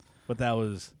 but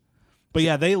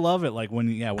yeah, they love it. Like when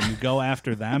you go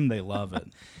after them, they love it.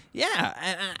 Yeah,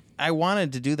 and I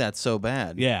wanted to do that so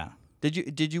bad. Yeah.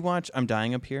 Did you watch I'm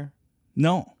Dying Up Here?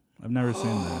 No, I've never seen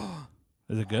that.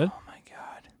 Is it good? Oh my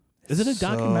god. Is it a So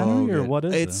documentary or good. what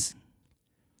is it?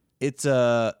 It's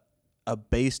a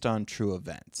based on true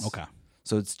events. Okay.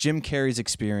 So it's Jim Carrey's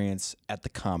experience at the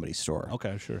Comedy Store.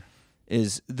 Okay, sure.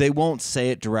 Is they won't say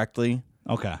it directly,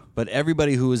 Okay. but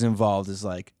everybody who was involved is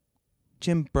like,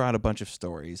 Jim brought a bunch of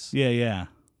stories, Yeah.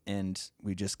 and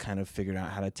we just kind of figured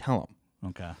out how to tell them.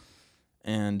 Okay.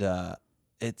 And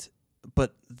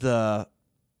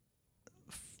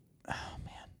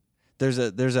there's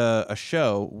a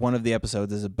show. One of the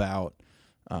episodes is about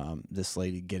this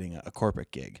lady getting a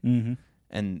corporate gig, Mm-hmm.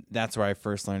 and that's where I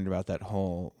first learned about that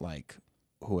whole, like,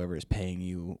 whoever is paying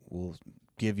you will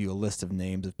give you a list of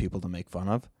names of people to make fun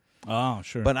of. Oh,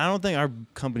 sure. But I don't think our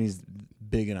company's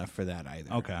big enough for that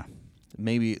either. Okay.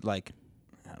 Maybe, like,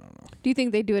 I don't know. Do you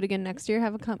think they do it again next year?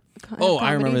 Have a Oh, I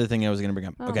comedy? remember the thing I was going to bring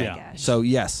up. Oh Okay. my gosh. So,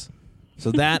 yes.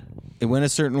 So that, it went a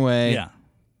certain way. Yeah.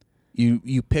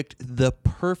 You picked the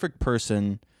perfect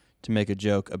person to make a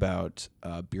joke about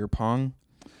beer pong.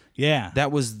 Yeah.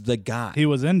 That was the guy. He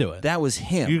was into it. That was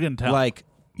him. You can tell. Like,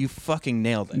 you fucking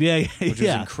nailed it. Yeah. Which was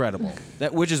incredible.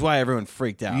 Which is why everyone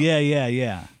freaked out.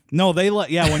 Yeah. No, they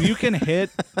when you can hit,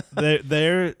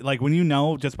 they're like when you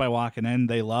know just by walking in,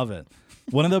 they love it.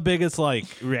 One of the biggest like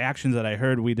reactions that I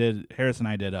heard, Harris and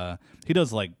I did. He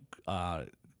does like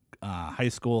high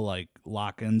school like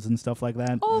lock-ins and stuff like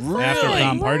that. Oh, fun. After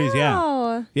prom parties, yeah,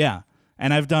 Wow. yeah.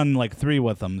 And I've done like 3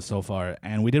 with them so far,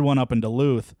 and we did one up in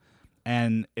Duluth,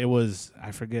 and it was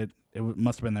I forget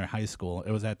must have been their high school.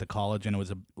 It was at the college, and it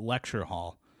was a lecture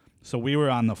hall. So we were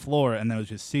on the floor, and there was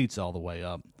just seats all the way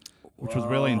up, which was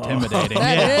really intimidating.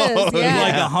 That is, There's yeah.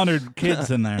 like 100 kids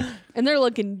in there. And they're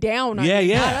looking down on you, not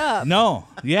Yeah. up. No,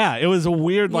 yeah. It was a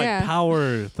weird like Yeah.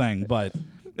 power thing, but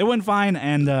it went fine.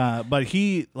 And but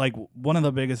he like one of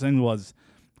the biggest things was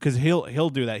because he'll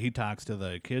do that. He talks to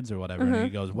the kids or whatever, and he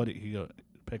goes,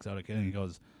 picks out a kid and he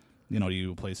goes, do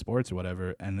you play sports or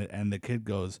whatever? And the kid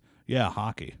goes, yeah,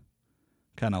 hockey,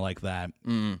 kind of like that.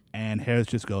 And Harris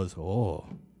just goes, oh.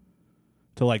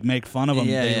 To like make fun of him,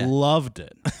 they loved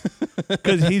it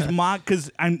because he's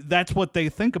because that's what they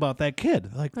think about that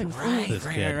kid. Like this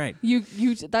kid. Right. You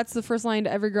that's the first line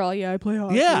to every girl. Yeah, I play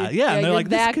hockey. Yeah. And they're you're like,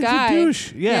 this that kid's guy. a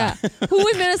douche. Yeah. Who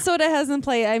in Minnesota hasn't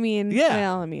played? I mean, Yeah.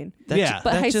 well, I mean, That Yeah.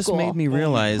 But that high just school. made me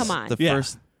realize Come on.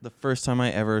 the first time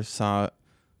I ever saw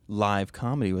live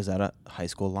comedy was at a high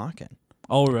school lock-in.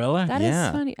 Oh, really? that is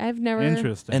Yeah. funny. I've never.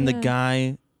 Interesting. And the Yeah.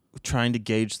 guy trying to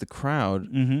gauge the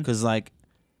crowd Mhm. because like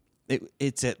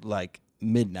it's at like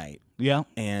midnight Yeah.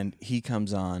 and he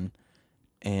comes on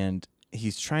and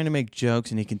he's trying to make jokes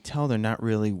and he can tell they're not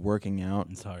really working out.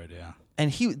 It's hard. Yeah.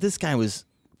 And this guy was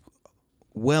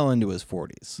well into his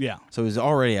 40s. Yeah. So he's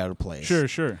already out of place.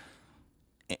 Sure.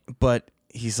 But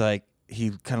he's like,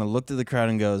 he kind of looked at the crowd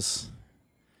and goes,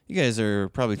 you guys are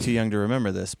probably too young to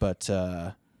remember this, but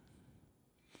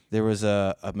there was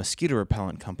a mosquito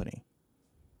repellent company.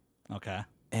 Okay.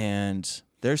 And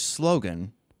their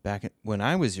slogan back when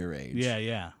I was your age.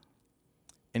 Yeah.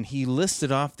 And he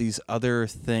listed off these other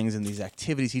things and these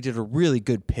activities. He did a really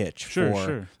good pitch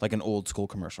Sure. like an old school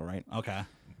commercial, right? Okay.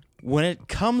 When it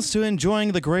comes to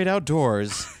enjoying the great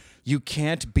outdoors, you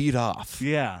can't beat off.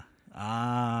 Yeah.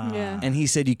 Ah. Yeah. And he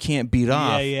said you can't beat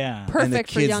off. Yeah. And the Perfect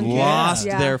for kids young kids. lost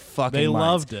Yeah. their fucking They minds.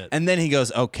 loved it. And then he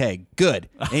goes, okay, good.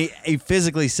 he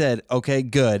physically said, okay,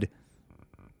 good.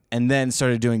 And then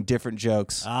started doing different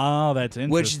jokes. Oh, that's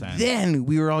Which interesting. then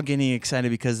we were all getting excited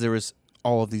because there was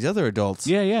all of these other adults.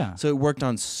 Yeah. So it worked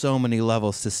on so many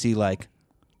levels to see like,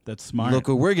 That's smart. look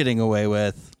what we're getting away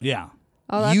with. Yeah.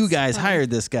 Oh, that's You guys funny. hired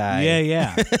this guy.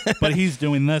 Yeah. But he's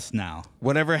doing this now.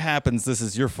 Whatever happens, this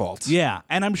is your fault. Yeah.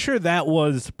 And I'm sure that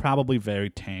was probably very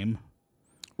tame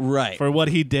Right. for what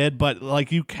he did, but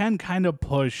like you can kind of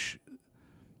push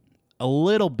a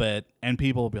little bit and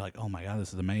people will be like, oh my God,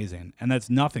 this is amazing. And that's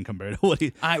nothing compared to what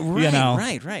he,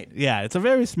 Right. Yeah, it's a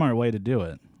very smart way to do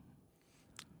it.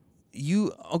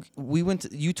 You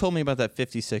told me about that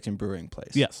 56 and brewing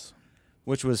place. Yes.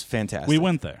 Which was fantastic. We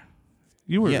went there.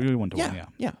 You went to one,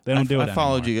 Yeah. They don't do it I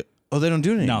followed anymore. you. Oh, they don't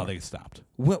do it anymore. No, they stopped.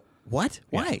 What? Yeah,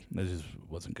 Why? it just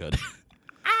wasn't good.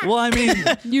 Well, I mean,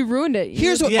 You ruined it.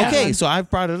 Here's what. Yeah. Okay, so I've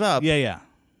brought it up. yeah.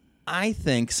 I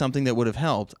think something that would have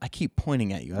helped. I keep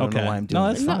pointing at you. I don't know Okay. why I'm doing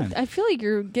No, this. that's No, fine. I feel like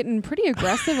you're getting pretty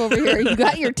aggressive over here. You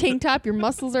got your tank top, your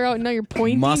muscles are out, and now you're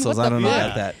pointing. Muscles. What I the don't know fuck? fuck?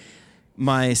 about that.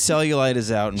 My cellulite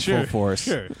is out in full force.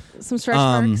 Sure. Some stretch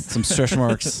marks. Some stretch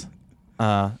marks.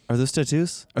 Are those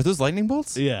tattoos? Are those lightning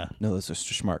bolts? Yeah. No, those are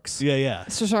stretch marks. Yeah.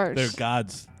 Stretch. They're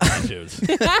God's tattoos.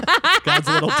 God's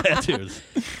little tattoos.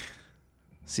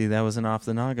 See, that was an off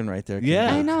the noggin right there.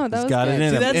 Yeah. I know, that He's was got good. it in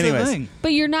See, him. that's Anyways, the thing.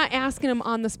 But you're not asking him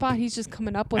on the spot. He's just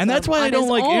coming up with And that's them why I on don't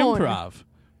his like own. improv.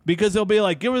 Because they'll be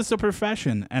like, give us a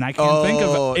profession. And I can't think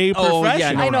of a yeah,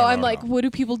 profession. no, I know. no, I'm no, like, no. what do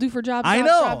people do for jobs? I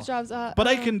know. Jobs. But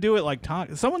I can do it like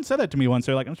talk. Someone said that to me once.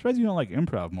 They're like, I'm surprised you don't like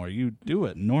improv more. You do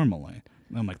it normally.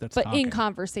 And I'm like, that's But talking. in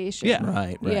conversation. Yeah.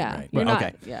 Right. Yeah. You're not.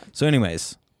 Okay. Yeah. So,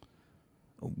 anyways,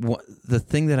 the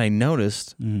thing that I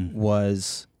noticed Mm.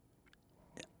 was,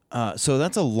 so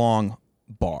that's a long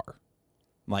bar,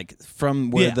 like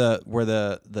from where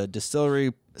Yeah. the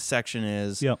distillery section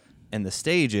is, Yep. and the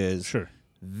stage is, Sure.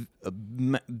 a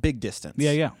big distance.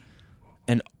 Yeah.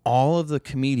 And all of the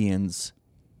comedians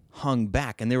hung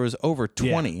back, and there was over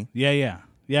 20. Yeah.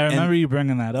 I remember you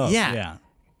bringing that up. Yeah.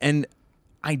 And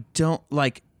I don't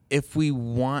like if we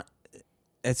want.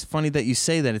 It's funny that you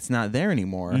say that it's not there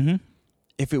anymore. Mm-hmm.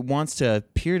 If it wants to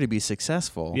appear to be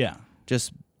successful, Yeah.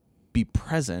 just be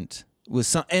present with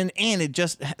some. And it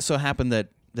just so happened that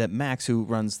Max, who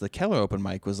runs the Keller open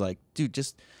mic, was like, dude,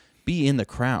 just be in the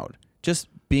crowd. Just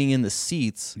being in the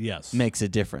seats Yes. makes a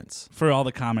difference. For all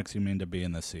the comics, you mean to be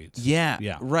in the seats. Yeah,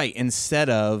 Yeah. right. Instead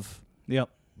of Yep.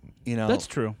 you know, That's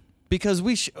true. because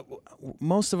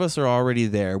most of us are already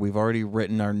there. We've already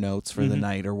written our notes for the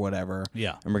night or whatever.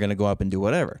 Yeah. And we're going to go up and do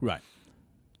whatever. Right.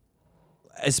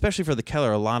 Especially for the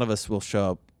Keller, a lot of us will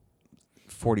show up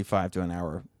 45 to an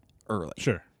hour early.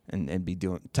 Sure. And be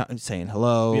saying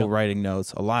hello, Yep. writing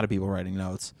notes. A lot of people writing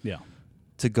notes Yeah.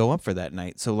 to go up for that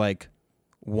night. So, like,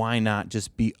 why not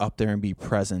just be up there and be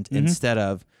present instead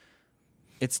of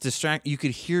it's you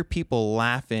could hear people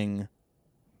laughing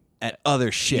at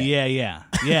other shit.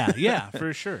 Yeah,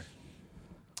 for sure.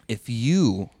 If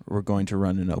you were going to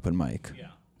run an open mic, Yeah.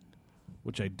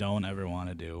 Which I don't ever want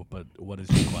to do, but what is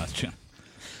your question?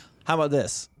 how about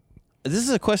this? This is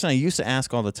a question I used to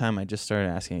ask all the time. I just started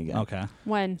asking again. Okay.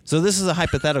 When? So this is a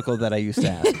hypothetical that I used to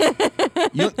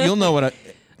ask. You'll know what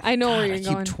I know where I you're keep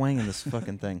going. twanging this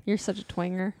fucking thing. You're such a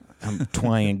twanger. I'm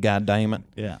twanging, goddammit.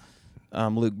 Yeah.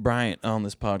 I'm Luke Bryant on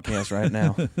this podcast right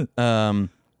now.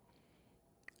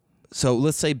 So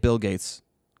let's say Bill Gates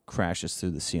crashes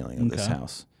through the ceiling of this Okay.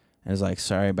 house and is like,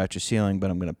 sorry about your ceiling, but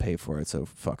I'm going to pay for it, so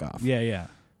fuck off. Yeah.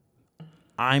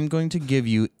 I'm going to give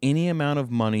you any amount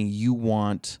of money you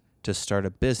want to start a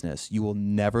business. You will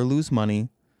never lose money.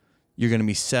 You're going to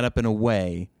be set up in a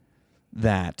way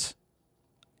that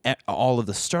all of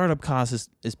the startup costs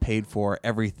is paid for,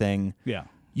 everything. Yeah.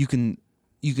 You can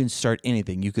start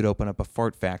anything. You could open up a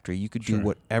fart factory. You could do Sure.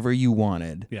 whatever you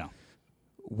wanted. Yeah.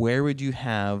 Where would you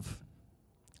have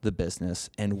the business,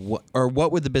 and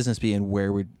what would the business be, and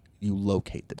where would you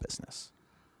locate the business?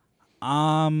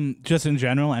 Just in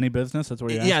general, any business. That's where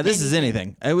you're Yeah, asking? this is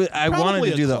anything. I wanted Probably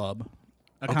to a do the club.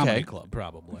 A comedy club,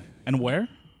 probably. And where?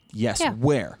 yes. Yeah.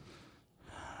 Where?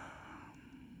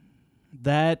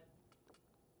 That.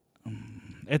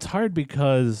 It's hard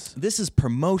because. This is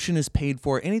promotion is paid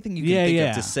for. Anything you can think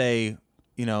of to say,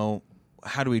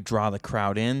 how do we draw the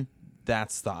crowd in?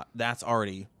 That's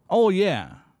already. Oh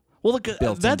yeah. Well, look,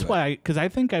 Built that's into why. Because I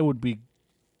think I would be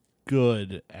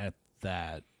good at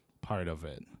that part of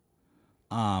it.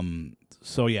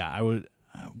 So yeah, I would.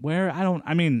 Where I don't.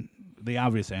 I mean, the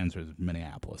obvious answer is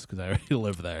Minneapolis because I already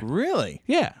live there. Really?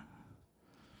 Yeah.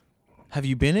 Have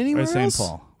you been anywhere Or St. else?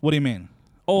 Paul. What do you mean?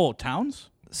 Oh, towns?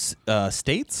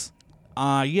 States?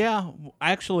 Yeah.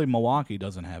 Actually, Milwaukee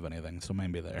doesn't have anything, so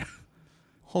maybe there.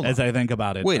 Hold As on. I think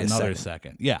about it, Wait a another second.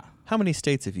 second. Yeah, How many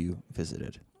states have you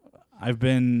visited? I've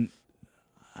been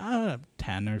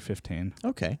 10 or 15.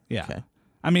 Okay. Yeah. Okay.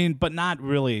 I mean, but not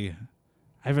really.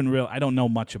 I don't know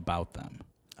much about them.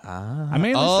 I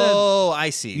mainly Oh, I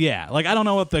see. said, yeah, like I don't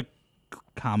know what the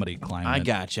comedy climate I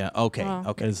gotcha. Okay. Wow.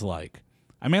 Okay. is like.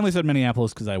 I mainly said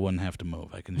Minneapolis because I wouldn't have to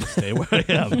move. I can just stay where I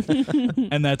am,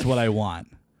 and that's what I want.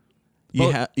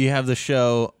 You have the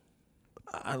show.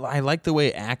 I like the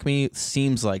way Acme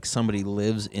seems like somebody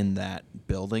lives in that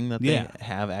building that they Yeah.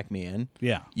 have Acme in.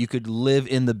 Yeah, You could live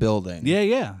in the building.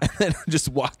 yeah. And just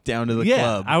walk down to the Yeah,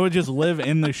 club. I would just live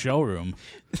in the showroom,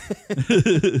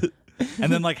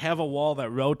 and then like have a wall that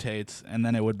rotates, and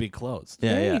then it would be closed.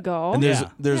 Yeah, There yeah. you go. And there's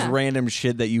Yeah. random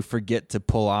shit that you forget to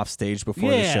pull off stage before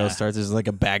the Yeah. show starts. There's like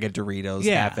a bag of Doritos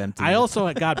half empty. I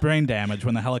also got brain damage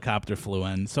when the helicopter flew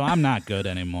in, so I'm not good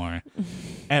anymore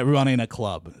at running a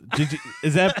club. Did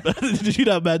you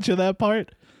not mention that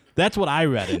part? That's what I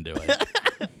read into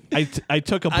it. I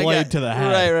took a blade to the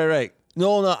head. Right.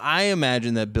 No. I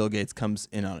imagine that Bill Gates comes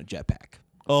in on a jetpack.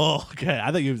 Oh, okay.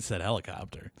 I thought you said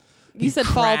helicopter. You He said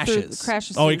crashes.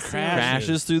 crashes. Oh, he through the ceiling.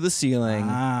 Crashes through the ceiling.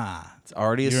 Ah, It's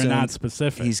already you're assumed. not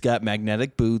specific. He's got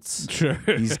magnetic boots. Sure.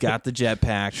 He's got the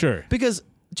jetpack. Sure. Because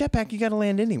jetpack, you got to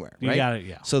land anywhere, You right? got it,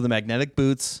 yeah. So the magnetic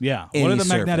boots. Yeah. any What are the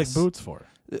magnetic surface. boots for?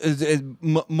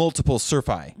 Multiple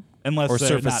surfi. Unless Or they're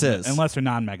surfaces. unless they're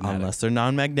non-magnetic. Unless they're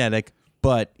non-magnetic,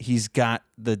 but he's got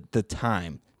the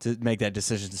time to make that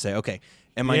decision to say, okay,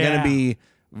 am I going to be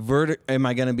am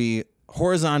I going to be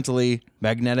horizontally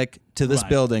magnetic to this Right.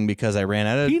 building because I ran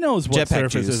out of He knows what jetpack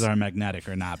surfaces juice? are magnetic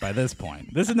or not by this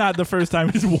point. This is not the first time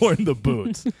he's worn the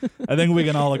boots. I think we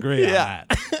can all agree on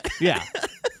that. Yeah.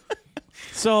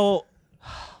 So,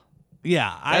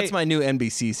 yeah. That's my new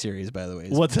NBC series, by the way.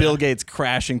 is What's Bill that? Gates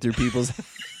crashing through people's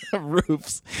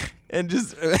roofs and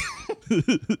just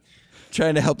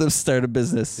trying to help them start a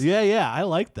business. Yeah. I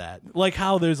like that. Like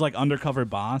how there's like Undercover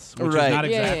Boss, which Right. is not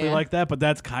Yeah, exactly yeah. like that, but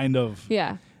that's kind of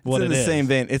Yeah. what it's in it the is. same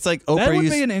vein. It's like Oprah That would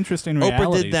used be an interesting Oprah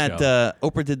reality did that. show.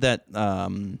 Oprah did that.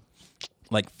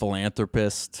 Like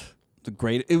philanthropist.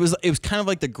 It was kind of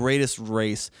like the greatest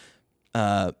race,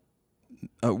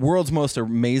 world's most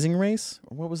amazing race.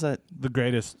 Or what was that? The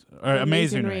greatest or Amazing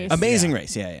amazing Race. race. Amazing Yeah.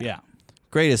 race. Yeah. Yeah.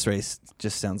 Greatest race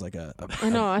just sounds like a I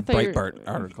know. I thought you were- Breitbart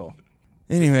article.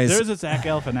 Anyways, There's a Zach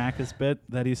Galifianakis bit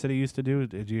that he said he used to do.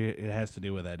 It has to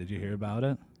do with that. Did you hear about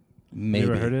it? maybe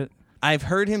You ever heard it? I've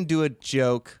heard him do a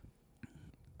joke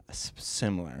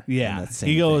similar. Yeah, in that same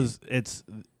he goes. vein. It's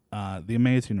The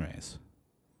Amazing Race.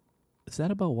 Is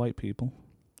that about white people?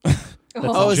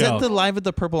 Oh, a is that joke. the Live at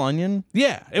the Purple Onion?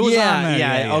 Yeah, it was yeah, on there.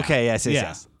 yeah, okay, yes, Yeah.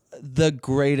 yes. The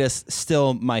greatest,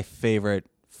 still my favorite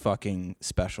fucking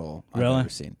special I've Really? ever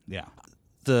seen. Yeah.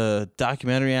 The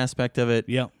documentary aspect of it,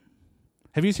 Yep.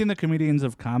 Have you seen the Comedians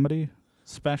of Comedy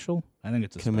special? I think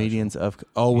it's a comedians special.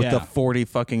 of with the Yeah. 40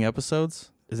 fucking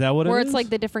episodes. Is that what it is? Where it's like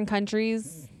the different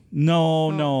countries.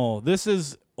 No. This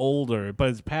is older, but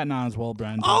it's Patton Oswalt,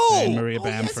 Brian Oh! and Maria Oh,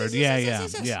 yes, Bamford. yes, Yeah.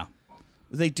 yes.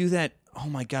 They do that. Oh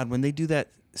my god, when they do that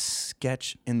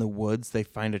sketch in the woods, they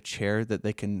find a chair that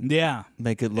they can Yeah.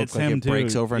 make it look It's like him it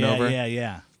breaks too. over and over.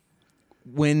 Yeah.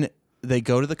 When they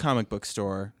go to the comic book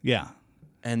store Yeah.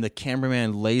 and the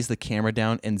cameraman lays the camera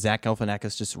down and Zach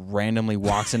Galifianakis just randomly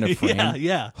walks into frame.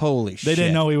 Yeah. Holy They shit.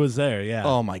 didn't know he was there. Yeah.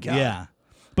 Oh, my God. Yeah.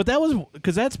 But that was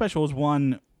because that special was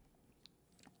one.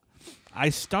 I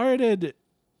started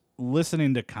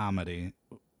listening to comedy.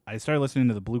 I started listening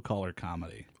to the Blue Collar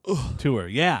Comedy tour.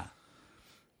 Yeah.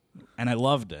 And I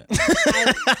loved it.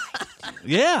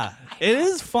 Yeah. It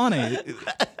is funny.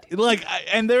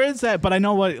 And there is that, but I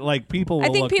know what, like, people will I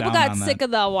think look people down got on sick that.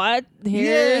 of the what?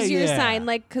 Here's your yeah. sign.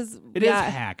 Like, because It is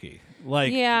hacky.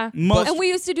 Like, Yeah. most, And we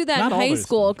used to do that in not all high their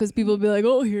school because people would be like,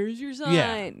 oh, here's your sign.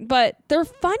 Yeah. But they're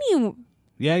funny.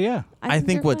 Yeah. I think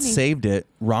they're what funny. saved it,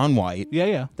 Ron White,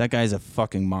 Yeah. that guy's a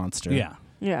fucking monster. Yeah.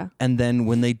 Yeah. And then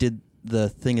when they did the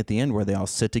thing at the end where they all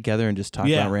sit together and just talk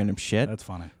Yeah. about random shit, That's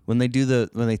funny. when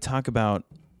they talk about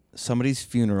somebody's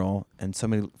funeral and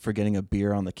somebody forgetting a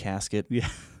beer on the casket, Yeah.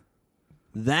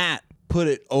 that put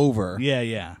it over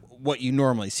Yeah. what you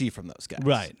normally see from those guys.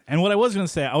 Right. And what I was going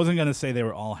to say, I wasn't going to say they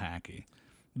were all hacky.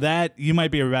 That you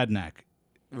might be a redneck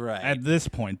Right. at this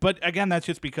point. But again, that's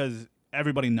just because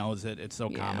everybody knows it. It's so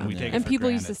common. We take it And for people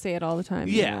granted. used to say it all the time.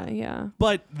 Yeah. Yeah.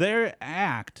 But their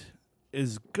act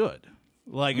is good.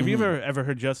 Like, if you've ever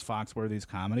heard Just Foxworthy's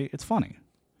comedy, it's funny.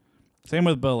 Same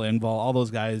with Bill Engvall, all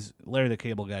those guys. Larry the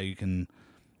Cable Guy,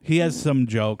 he has some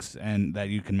jokes and that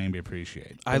you can maybe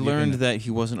appreciate. I But you learned can- that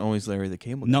he wasn't always Larry the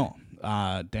Cable Guy. No.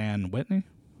 Dan Whitney,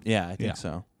 Yeah, I think Yeah.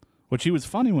 so. which he was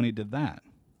funny when he did that.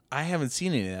 I haven't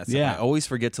seen any of that stuff. Yeah. I always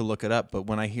forget to look it up, but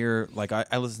when I hear, like, I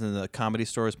listen to the Comedy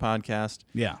Stores podcast.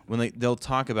 Yeah. When they'll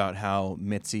talk about how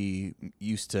Mitzi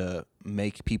used to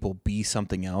make people be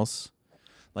something else,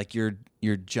 like you're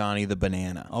Johnny the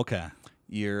Banana, Okay.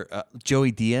 you're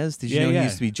Joey Diaz. Did you know he Yeah.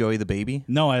 used to be Joey the Baby?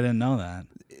 No, I didn't know that.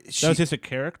 That was just a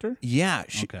character? Yeah.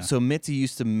 Okay. So Mitzi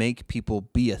used to make people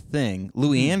be a thing.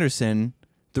 Louis Anderson,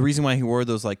 the reason why he wore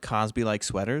those like Cosby-like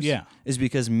sweaters, Yeah. is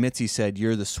because Mitzi said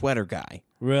you're the sweater guy.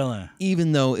 Really?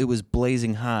 Even though it was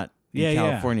blazing hot in Yeah, yeah.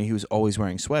 California, he was always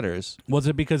wearing sweaters. Was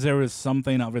it because there was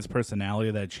something of his personality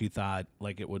that she thought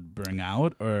like it would bring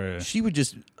out, or She would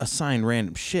just assign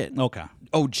random shit. okay?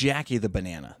 Oh, Jackie the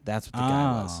Banana. That's what the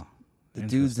guy was. Oh, The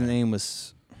dude's interesting. name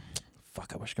was,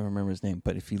 fuck, I wish I could remember his name.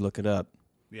 But if you look it up,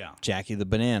 Yeah. Jackie the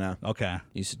Banana Okay.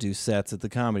 used to do sets at the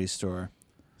Comedy Store.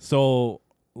 So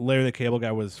Larry the Cable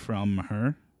Guy was from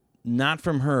her. Not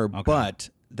from her, Okay. but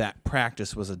that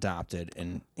practice was adopted,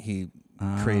 and he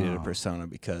created a Oh. persona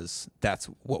because that's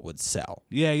what would sell.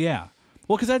 Yeah.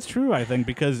 Well, because that's true, I think.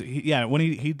 Because when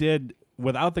he did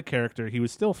without the character, he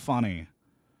was still funny.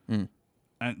 Mm.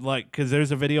 And because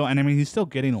there's a video, and I mean, he's still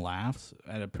getting laughs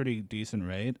at a pretty decent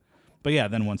rate. But yeah,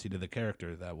 then once he did the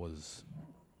character, that was,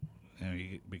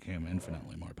 he became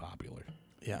infinitely more popular.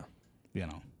 Yeah,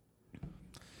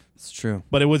 it's true.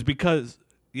 But it was because,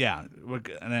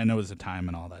 and I know it was a time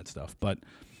and all that stuff. But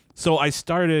so I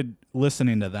started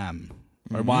listening to them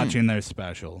or watching their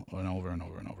special and over and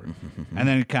over and over. And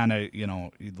then kind of,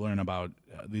 you'd learn about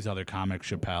these other comics,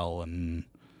 Chappelle, and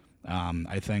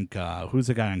I think, who's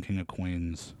the guy on King of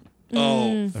Queens?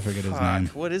 Oh, I forget his fuck. name.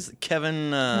 What is it?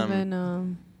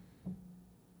 Kevin?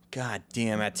 God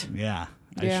damn it. Yeah,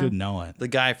 I Yeah. should know it. The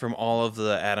guy from all of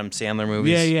the Adam Sandler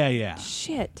movies. Yeah.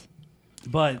 Shit.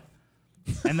 But,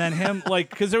 and then him,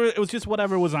 because it was just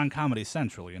whatever was on Comedy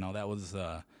Central, that was,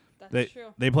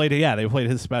 true. They played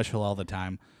his special all the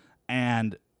time.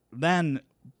 And then,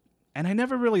 and I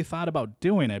never really thought about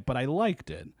doing it, but I liked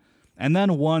it. And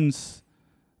then once,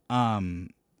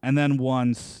 Kevin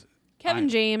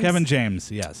James. Kevin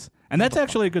James, yes. And that's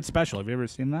actually a good special. Have you ever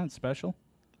seen that special?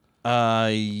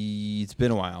 It's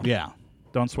been a while. Yeah.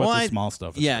 Don't sweat Well, the I- small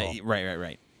stuff. It's Yeah, cool.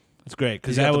 right. It's great.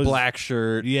 He's Because got that the was black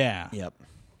shirt. Yeah. Yep.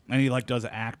 And he does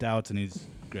act outs, and he's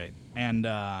great. And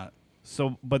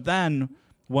but then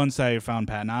once I found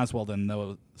Patton Oswalt and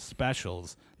those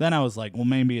specials, then I was like, well,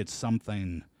 maybe it's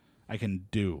something I can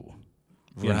do.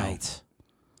 you know? Right.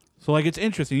 So it's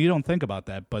interesting. You don't think about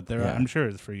that, but Yeah. I'm sure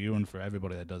it's for you and for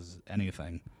everybody that does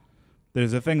anything.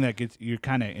 There's a thing that you're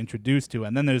kind of introduced to,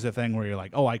 and then there's a thing where you're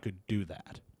like, oh, I could do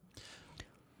that.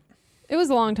 It was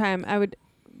a long time.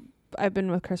 I've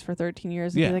been with Chris for 13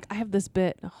 years, and Yeah. be like, I have this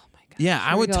bit. Oh my god. Yeah, I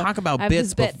here we would go. talk about I have bits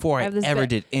this bit. before I have this ever bit.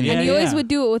 did Yeah, anything. And he always yeah. would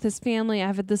do it with his family. I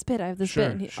have this bit. I have this Sure,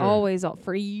 bit. And he sure. always,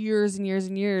 for years and years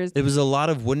and years. It was a lot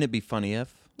of wouldn't it be funny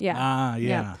if? Yeah. Ah,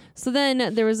 yeah. So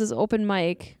then there was this open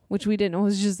mic, which we didn't know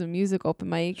was just a music open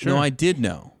mic. Sure. No, I did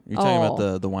know. You're talking about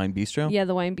Oh. the wine bistro? Yeah,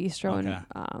 the Wine Bistro. Okay.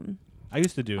 And I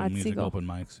used to do Odd music Seagull. open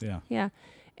mics. Yeah. yeah.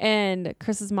 And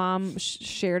Chris's mom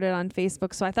shared it on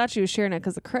Facebook. So I thought she was sharing it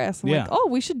because of Chris. I'm Yeah. like, oh,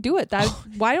 we should do it.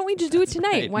 Why don't we just do it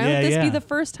tonight? right. Why Yeah, don't this yeah. be the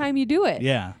first time you do it?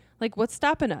 Yeah. Like, what's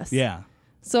stopping us? Yeah.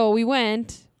 So we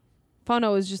went, found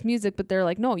out it was just music, but they're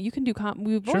like, no, you can do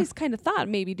we've Sure. always kind of thought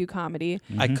maybe do comedy.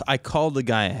 I called the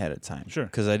guy ahead of time. Sure.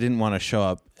 Because I didn't want to show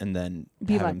up and then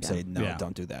Be have let him down. say, no, Yeah.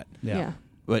 don't do that. Yeah.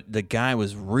 But the guy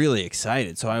was really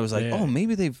excited. So I was like, Yeah. oh,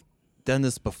 maybe they've done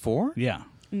this before? Yeah.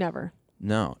 Never.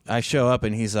 No. I show up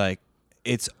and he's like,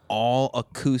 it's all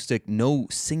acoustic, no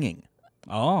singing,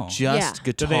 Oh. just Yeah. Did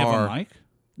guitar. they have a mic?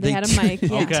 They had a mic.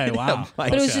 Yeah. Okay. Wow.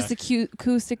 But it was Okay. just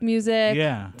acoustic music.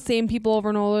 Yeah. Same people over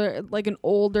and over, like an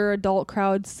older adult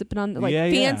crowd sipping on like Yeah,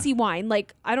 yeah. fancy wine.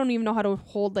 Like I don't even know how to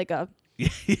hold like a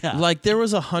Yeah. Like there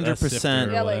was A 100%. sifter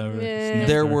or Yeah, like, whatever. eh. Snifter.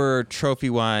 There were trophy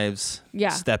wives, Yeah.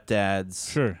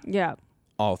 stepdads, Sure. yeah.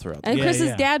 all throughout. And Yeah, Chris's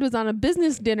yeah. dad was on a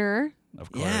business dinner. Of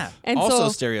course. Yeah. And also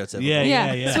so- stereotypical.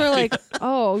 Yeah, yeah. So we're like,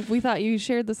 oh, we thought you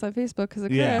shared this on Facebook because of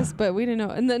Chris, Yeah. but we didn't know.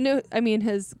 And then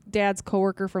his dad's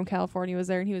coworker from California was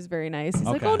there, and he was very nice. He's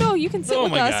like, Okay. oh no, you can sit Oh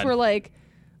with my us. God. We're like,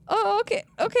 oh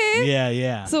okay. Yeah,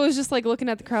 yeah. So it was just like looking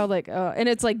at the crowd, like, and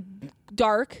it's like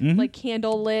dark, Mhm. like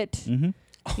candle lit. Mm-hmm.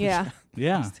 Yeah,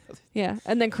 Yeah. yeah.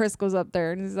 And then Chris goes up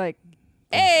there and he's like,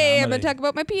 hey, I'm gonna Comedy. talk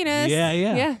about my penis. Yeah,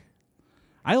 yeah. yeah.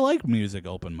 I like music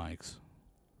open mics.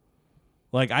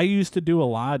 Like I used to do a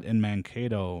lot in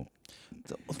Mankato.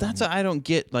 That's what I don't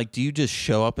get. Like, do you just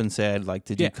show up and say, I'd like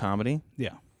to do Yeah. comedy? Yeah.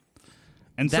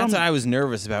 And That's some, what I was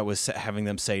nervous about, was having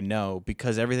them say no,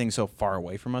 because everything's so far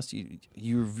away from us.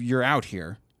 You're out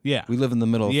here. yeah. We live in the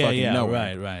middle of Yeah, fucking yeah,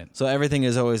 nowhere. right. So everything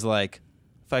is always like,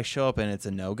 if I show up and it's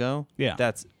a no-go, Yeah.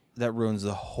 that ruins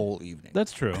the whole evening.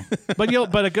 That's true. but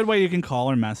a good way you can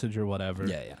call or message or whatever.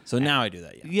 yeah. So now I do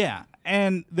that, yeah. Yeah,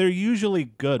 and they're usually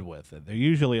good with it. They're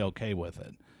usually okay with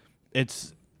it.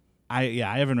 I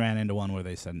haven't ran into one where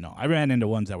they said no. I ran into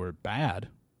ones that were bad,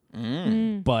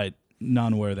 but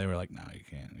none where they were like, no,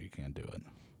 you can't do it.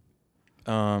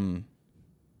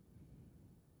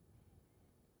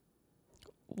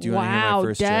 Do you wanna hear my Wow,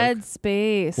 first dead joke?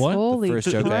 space. What? The Holy first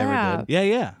joke I ever crap. did.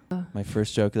 Yeah. My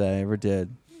first joke that I ever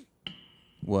did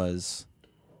was,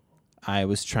 I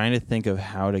was trying to think of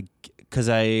how to, because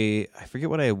I forget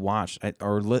what I watched,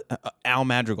 Al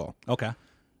Madrigal Okay.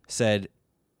 said,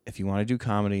 if you want to do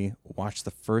comedy, watch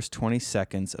the first 20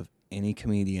 seconds of any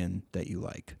comedian that you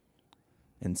like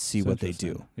and see That's what they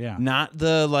interesting. do. Yeah. Not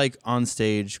the like on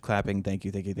stage clapping, thank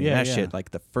you. Yeah, that yeah. shit.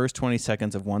 Like the first 20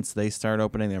 seconds of once they start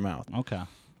opening their mouth. Okay.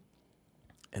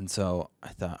 And so I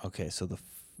thought, okay, so the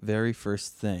very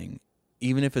first thing,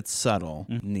 even if it's subtle,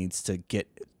 needs to get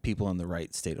people in the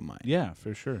right state of mind. Yeah,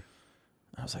 for sure.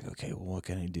 I was like, okay, well, what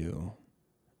can I do?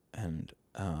 And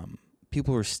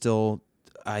people were still,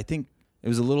 I think it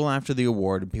was a little after the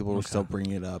award, and people were Okay. still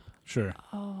bringing it up. Sure.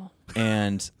 Oh.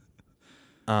 And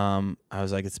I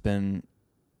was like, it's been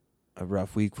a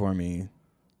rough week for me.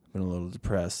 I've been a little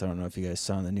depressed. I don't know if you guys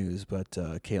saw in the news, but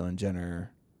Caitlyn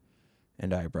Jenner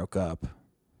and I broke up.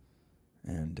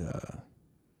 And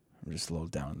I'm just a little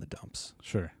down in the dumps.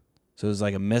 Sure. So it was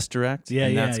like a misdirect. Yeah,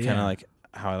 and yeah, that's kind of yeah. like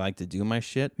how I like to do my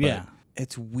shit. But Yeah.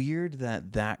 it's weird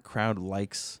that crowd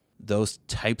likes those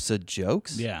types of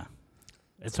jokes. Yeah.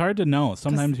 It's hard to know.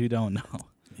 Sometimes you don't know.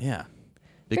 Yeah.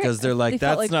 Because they're like, they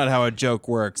felt that's like- not how a joke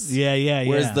works. Yeah, yeah,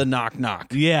 Where's yeah. the knock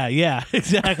knock? Yeah,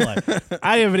 exactly.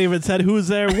 I haven't even said who's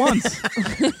there once.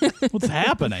 What's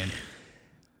happening?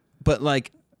 But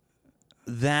like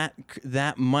that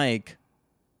mic,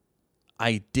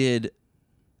 I did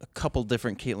a couple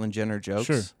different Caitlyn Jenner jokes.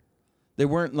 Sure. They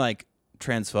weren't like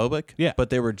transphobic. Yeah. But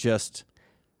they were just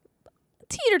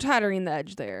Teeter-tottering the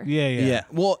edge there. Yeah.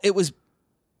 Well, it was,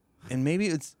 and maybe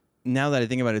it's, now that I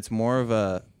think about it,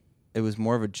 it was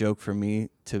more of a joke for me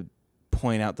to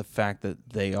point out the fact that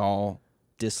they all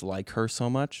dislike her so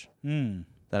much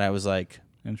that I was like,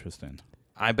 Interesting.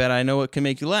 I bet I know what can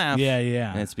make you laugh. Yeah.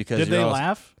 And it's because Did you're they all-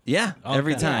 laugh? Yeah,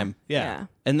 every Okay. time. Yeah.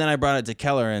 And then I brought it to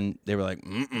Keller, and they were like,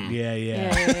 "Mm-mm,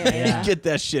 Yeah. get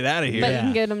that shit out of here." But you Yeah.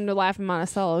 can get them to laugh in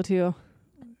Monticello too.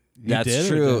 You That's did or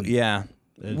true. didn't? Yeah,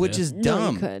 It which did. is No, you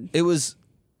dumb. could. It was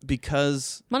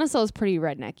because, Monticello's pretty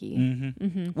rednecky.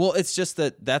 Mm-hmm. well, it's just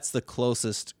that's the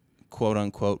closest quote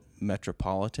unquote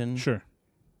metropolitan Sure.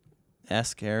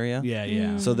 esque area. Yeah,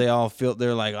 yeah. So they all feel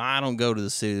they're like, I don't go to the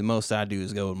city. The most I do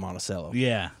is go to Monticello.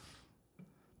 Yeah.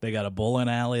 They got a bowling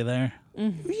alley there. You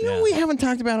know Yeah. what we haven't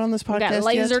talked about on this We podcast got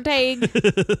laser yet?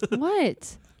 tag.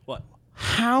 What? What?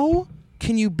 How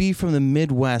can you be from the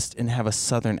Midwest and have a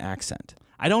Southern accent?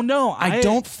 I don't know. I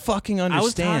don't fucking I was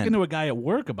understand. talking to a guy at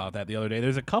work about that the other day.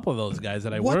 There's a couple of those guys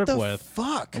that I what work the with.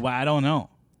 fuck? Well, I don't know.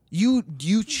 You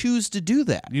choose to do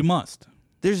that. You must.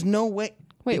 There's no way.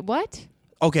 Wait, what?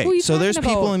 Okay, Who are you so there's talking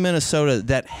people about? in Minnesota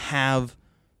that have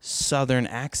Southern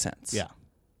accents. Yeah.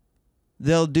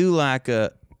 They'll do like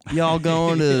a, y'all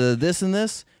going to this and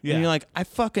this? Yeah. And you're like, I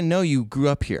fucking know you grew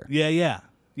up here. Yeah, yeah.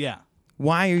 Yeah.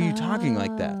 Why are you talking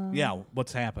like that? Yeah.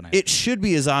 What's happening? It should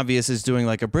be as obvious as doing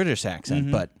like a British accent,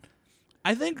 Mm-hmm. but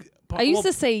I think I used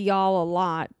to say y'all a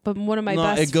lot, but one of my no,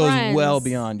 best it goes friends well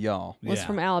beyond y'all. was Yeah.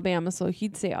 from Alabama, so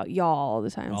he'd say y'all all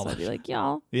the time. All So the I'd be like,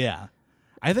 y'all. Yeah.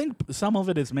 I think some of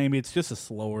it is maybe it's just a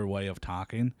slower way of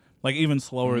talking. Like even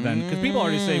slower than because people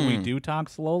already say we do talk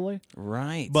slowly,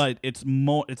 Right. but it's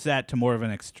that to more of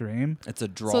an extreme. it's a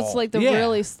draw. So it's like the Yeah.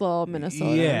 really slow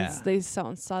Minnesotans. Yeah. They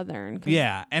sound southern. 'cause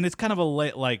Yeah, and it's kind of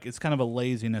it's kind of a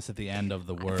laziness at the end of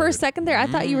the word. For a second there, I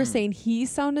thought you were saying he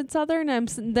sounded southern.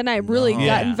 Then I really got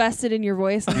Yeah. invested in your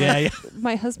voice. And Yeah, I'm yeah. like,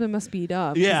 my husband must be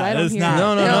dumb. 'cause Yeah, I don't it's hear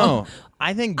not. it. No.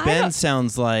 I think I Ben don't-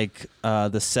 sounds like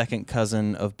the second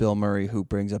cousin of Bill Murray, who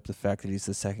brings up the fact that he's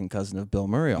the second cousin of Bill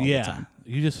Murray all the Yeah, time.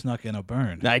 you just snuck in a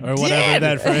burn I or whatever did!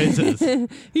 that phrase is.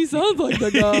 He sounds like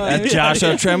the guy. That Josh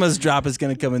Otrema's drop is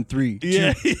going to come in 3.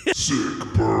 Yeah,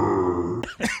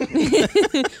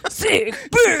 Sick.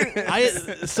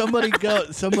 somebody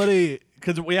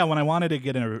because when I wanted to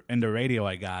get into radio,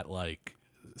 I got like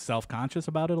self-conscious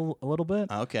about it a little bit.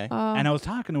 Okay. And I was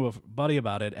talking to a buddy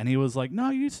about it, and he was like, "No,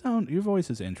 your voice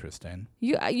is interesting."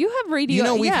 You have radio. You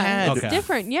know, we've yeah, had- it's Okay.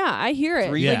 different. Yeah, I hear it.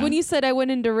 Three- Like Yeah. when you said I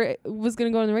went into was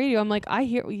going to go on the radio, I'm like, I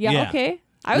hear. Yeah, Yeah. okay.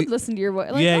 I would listen to your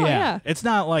voice. Like, yeah, oh, yeah, yeah. It's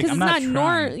not like Because I'm it's not not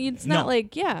trying. It's No. not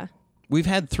like We've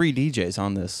had 3 DJs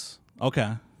on this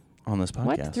Okay, podcast.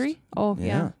 what 3? Oh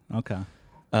yeah. okay,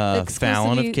 Fallon of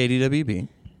Exclusivity- KDWB.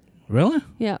 really?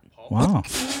 Yeah. Wow.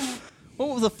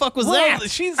 What the fuck was Well,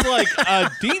 that? she's like a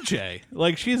DJ.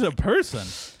 Like she's a person.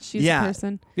 She's Yeah. a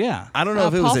person. Yeah. I don't know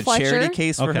if it Paul was a charity Fletcher?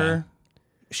 case for Okay. her.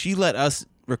 She let us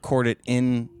record it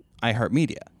in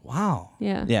iHeartMedia. Wow.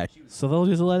 Yeah. Yeah. So they'll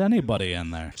just let anybody in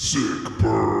there.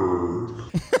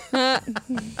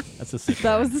 That's a sick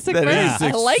That was the sick That burn. is I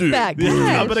sick like soup. that.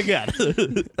 Yeah, Gosh. but again.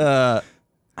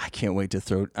 I can't wait to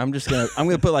throw. I'm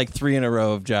gonna put like 3 in a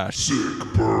row of Josh.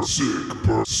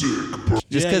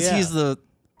 Just because yeah. he's the.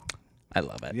 I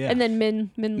love it. Yeah. And then Minley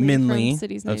Minley from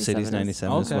Cities 97. of Cities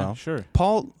 97 as Okay, well. sure.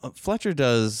 Paul Fletcher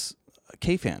does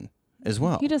K-Fan as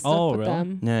well. He does stuff Oh, with really?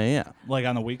 them. Yeah. Like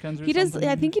on the weekends or He does. something?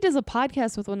 I think he does a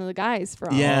podcast with one of the guys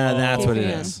from. Yeah, that's what it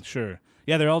KFan. is. Sure.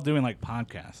 Yeah, they're all doing like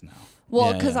podcasts now.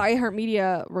 Well, Yeah, because yeah.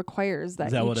 iHeartMedia requires that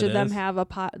Is that what each it of them is? have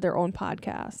their own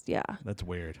podcast. Yeah, That's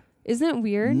weird. isn't it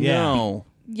weird? Yeah. No.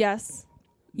 Yes.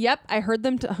 Yep. I heard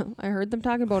them. I heard them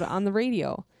talking about it on the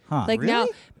radio. Huh. Like now,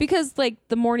 Really? because like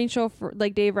the morning show for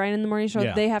like Dave Ryan in the morning show,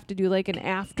 Yeah. they have to do like an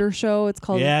after show. It's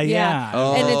called Yeah.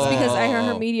 Oh. and it's because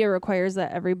iHeartMedia requires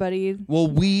that everybody. Well,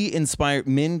 we inspired.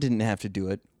 Min didn't have to do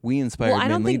it. We inspired Well, I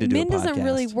don't Min Lee think to do Min a podcast. doesn't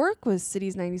really work with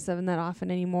Cities 97 that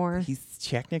often anymore. He's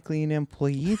technically an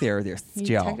employee there. He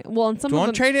Still. well, and some of Don't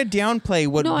them, try to downplay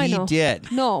what No, I we know.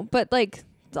 did. No, but like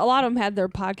a lot of them had their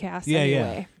podcasts Yeah, yeah,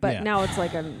 anyway. But yeah. now it's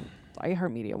like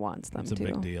iHeartMedia wants them It's a too.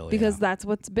 big deal, because yeah. that's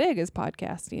what's big is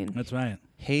podcasting. That's right.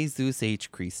 Jesus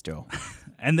H. Cristo.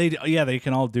 And they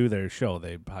can all do their show.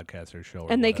 They podcast their show.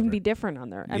 Or And they can whatever. be different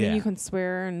on there. I Yeah. mean, you can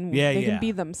swear and Yeah, they yeah. can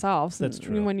be themselves. That's and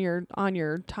true. When you're on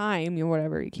your time,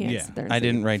 whatever, you can't Yeah. sit there and I say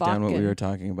didn't write down what we fucking- were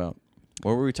talking about.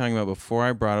 What were we talking about before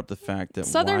I brought up the fact that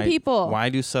Southern why- people. Why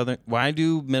do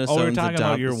Minnesotans Oh, we were talking about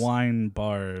adopt your this- wine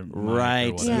bar. mic or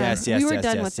Right. whatever. Yeah. Yes. We Yes. were yes.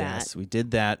 done yes. with yes. that. We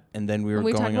did that, and then we were And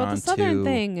we talked going about on the Southern to.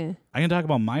 thing. I can talk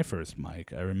about my first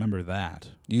mic. I remember that.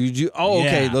 You do. Oh,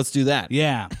 okay. Yeah. Let's do that.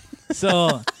 Yeah.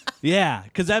 So, yeah,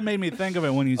 because that made me think of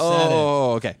it when you said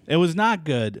Oh, okay. it. It was not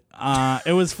good.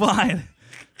 It was fine.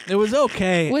 It was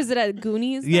okay. Was it at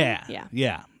Goonies? then? Yeah. Yeah.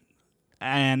 Yeah.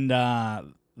 And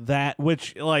that,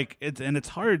 which, like, it's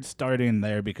hard starting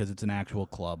there because it's an actual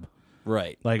club.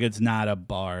 Right. Like, it's not a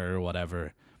bar or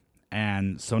whatever.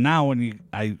 And so now when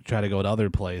I try to go to other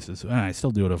places, and I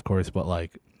still do it, of course, but,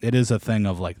 like, it is a thing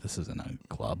of, like, this isn't a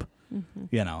club,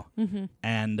 you know? Mm-hmm.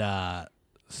 And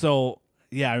so,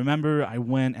 yeah, I remember I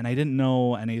went and I didn't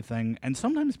know anything. And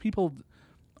sometimes people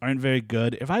aren't very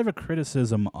good. If I have a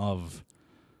criticism of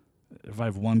if I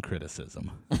have one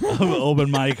criticism of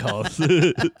open mic hosts,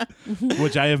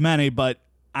 which I have many, but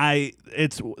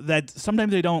it's that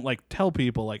sometimes they don't like tell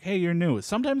people like, hey, you're new.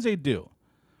 Sometimes they do.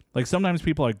 Like sometimes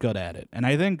people are good at it. And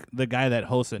I think the guy that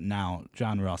hosts it now,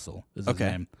 John Russell is his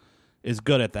name, is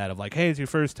good at that of like, hey, it's your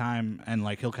first time, and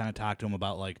like he'll kind of talk to him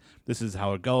about like this is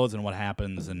how it goes and what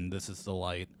happens and this is the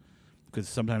light. Because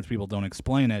sometimes people don't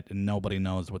explain it and nobody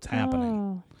knows what's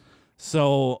happening. Oh.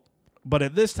 So, but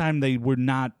at this time they were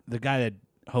not, the guy that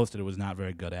hosted it was not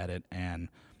very good at it, and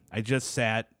I just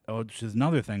sat, which is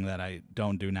another thing that I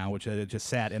don't do now, which I just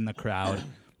sat in the crowd,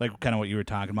 like kind of what you were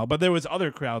talking about. But there was other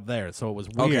crowd there, so it was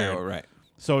weird. Okay, all right.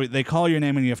 So they call your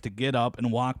name and you have to get up and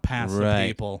walk past the Right.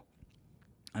 people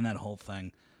and that whole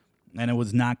thing. And it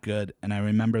was not good. And I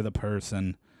remember the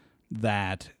person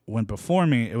that went before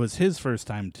me, it was his first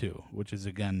time too, which is,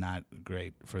 again, not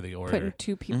great for the order. Putting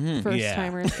two first Yeah,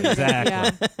 timers.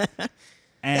 exactly.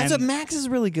 And That's what Max is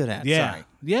really good at. yeah. Sorry.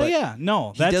 Yeah, But yeah.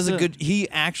 No, He that's does a good. He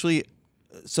actually.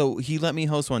 So he let me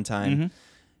host one time,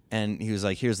 and he was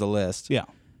like, "Here's the list." Yeah.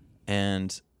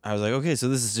 And I was like, "Okay, so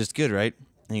this is just good, right?"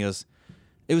 And he goes,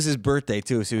 "It was his birthday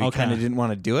too, so he Okay. kind of didn't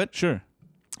want to do it." Sure.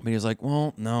 But he was like,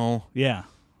 "Well, no, Yeah.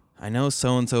 I know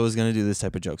so and so is going to do this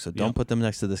type of joke, so don't Yep. put them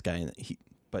next to this guy." And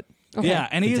but Okay. Yeah,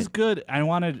 and he is good. I'm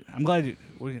glad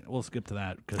we'll skip to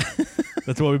that because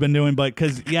that's what we've been doing. But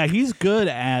because, yeah, he's good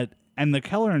at, and the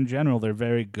Keller in general, they're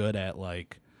very good at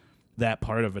like that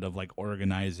part of it of like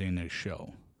organizing a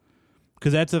show.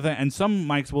 Because that's the thing. And some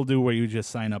mics will do where you just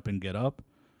sign up and get up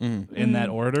in that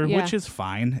order, Yeah. which is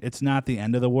fine. It's not the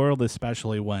end of the world,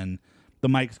 especially when the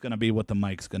mic's going to be what the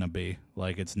mic's going to be.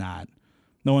 Like, it's not.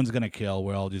 No one's going to kill.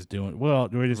 We're all just doing, well,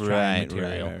 we're just trying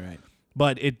material. right.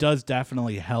 But it does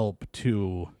definitely help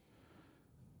to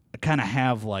kind of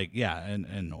have like, yeah,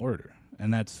 an order.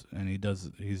 And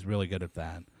he's really good at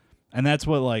that. And that's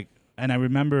what like, and I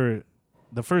remember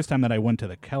the first time that I went to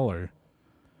the Keller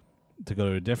to go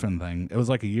to a different thing, it was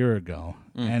like a year ago.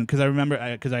 And because I remember,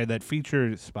 because I had that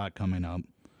feature spot coming up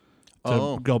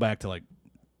to go back to like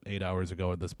 8 hours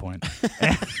ago at this point.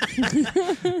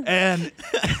 and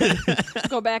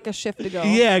Go back a shift ago.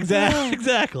 yeah,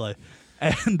 exactly.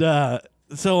 And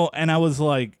and I was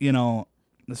like,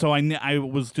 so I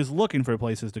was just looking for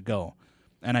places to go,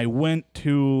 and I went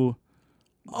to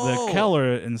the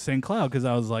Keller in St. Cloud because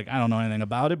I was like, I don't know anything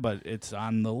about it, but it's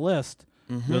on the list.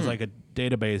 There's like a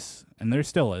database, and there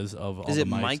still is of all Is the it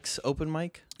mics. Mike's open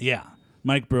mic? Yeah,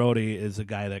 Mike Brody is a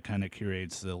guy that kind of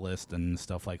curates the list and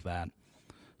stuff like that.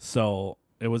 So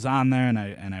it was on there,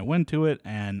 and I went to it,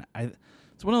 and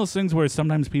it's one of those things where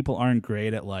sometimes people aren't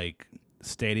great at like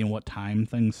stating what time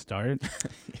things start.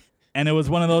 And it was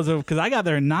one of those because I got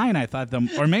there at 9. I thought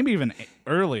or maybe even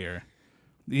earlier.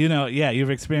 Yeah, you've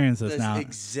experienced this now.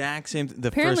 Exact same. The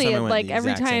Apparently, first time I went, like the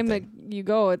every exact same time thing. you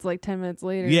go, it's like 10 minutes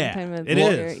later. Yeah, 10 minutes it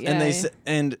later. is. Yeah, And yeah.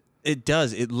 and it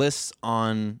does. It lists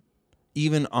on,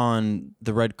 even on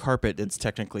the red carpet. It's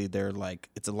technically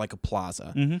it's like a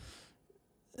plaza. Mm-hmm.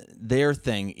 Their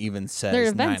thing even says Their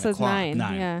 9 event says o'clock. 9.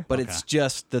 9. Yeah. But Okay. it's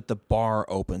just that the bar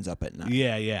opens up at 9.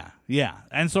 Yeah.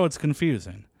 And so it's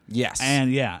confusing. Yes.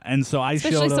 And so I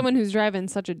Especially showed up. someone who's driving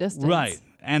such a distance. Right.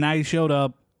 And I showed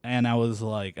up, and I was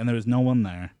like, and there was no one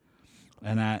there.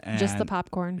 And Just the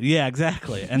popcorn. Yeah,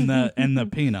 exactly. And the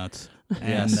peanuts.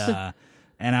 Yes.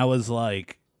 And I was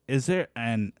like, is there,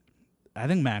 and I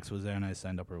think Max was there, and I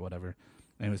signed up or whatever,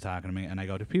 and he was talking to me, and I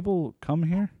go, do people come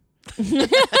here?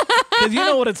 Because you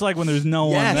know what it's like when there's no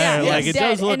one Yes, there. yes. Like it Dead,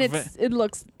 does look and it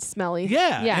looks smelly.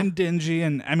 yeah, and dingy,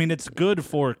 and I mean it's good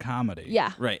for comedy.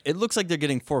 Yeah. right. It looks like they're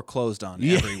getting foreclosed on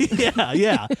Yeah, every week.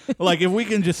 yeah. Like if we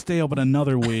can just stay open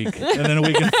another week, and then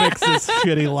we can fix this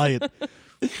shitty light.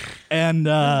 And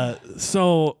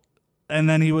so, and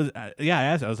then he was, I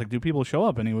asked, I was like, do people show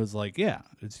up? And he was like, yeah,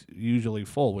 it's usually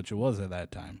full, which it was at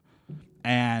that time.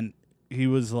 And he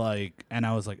was like, and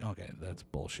I was like, okay, that's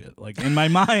bullshit. Like in my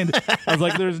mind, I was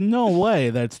like, there's no way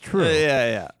that's true.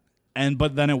 Yeah.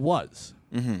 But then it was.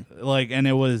 Mm-hmm. Like, and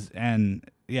it was, and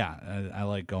yeah, I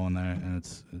like going there, and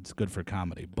it's good for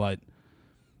comedy. But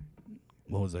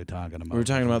what was I talking about? We were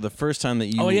talking about the first time that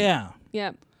you. Oh yeah.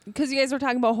 Yeah. Because you guys were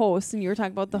talking about hosts, and you were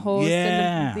talking about the host.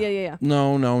 Yeah. And yeah.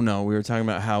 No. We were talking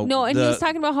about how. No, and he was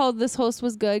talking about how this host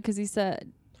was good because he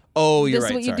said, Oh, you're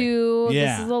this right. is what sorry. you do.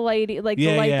 Yeah. This is the light, like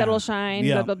Yeah, the light yeah. that'll shine.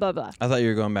 Yeah. Blah blah blah blah. I thought you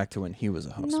were going back to when he was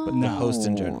a host, but the No. host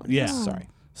in general. Yeah. No. Sorry.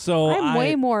 So I'm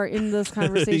way more in this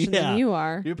conversation Yeah. than you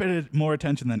are. You paid more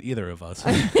attention than either of us.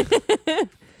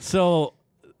 So,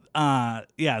 so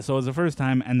it was the first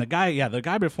time, and the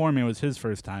guy before me was his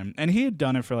first time, and he had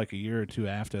done it for like a year or two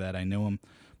after that. I knew him,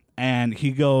 and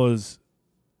he goes,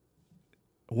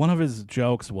 one of his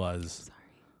jokes was,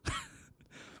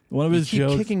 One of You his keep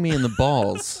jokes. kicking me in the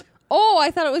balls. Oh,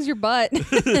 I thought it was your butt.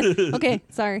 Okay,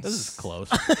 sorry. This is close.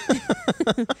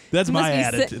 That's You my must be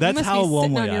attitude. sit- you That's must how be sitting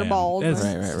lonely on I your am. balls.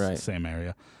 It's Right. Same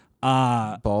area.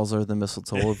 Balls are the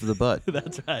mistletoe of the butt.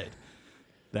 That's right.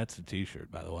 That's a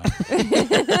T-shirt, by the way.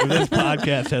 If this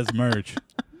podcast has merch.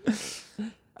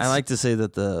 I like to say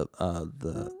that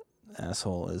the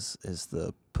asshole is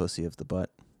the pussy of the butt.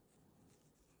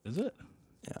 Is it?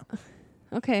 Yeah.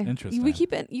 Okay. Interesting.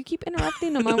 You keep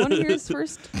interrupting him. I want to hear his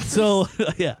first. So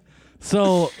yeah.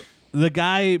 So the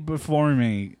guy before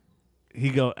me,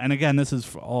 and again, this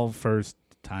is all first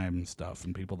time stuff,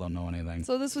 and people don't know anything.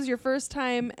 So this was your first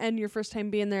time, and your first time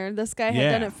being there. This guy had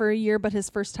Yeah. done it for a year, but his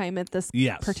first time at this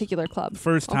Yes. particular club.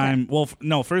 First Okay. time. Well,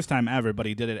 no, first time ever, but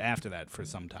he did it after that for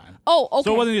some time. Oh, okay.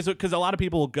 So it wasn't just because a lot of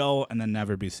people will go and then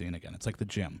never be seen again. It's like the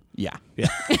gym. Yeah. Yeah.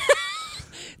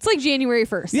 It's like January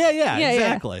 1st. Yeah,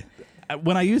 exactly.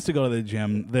 When I used to go to the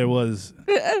gym, there was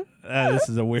this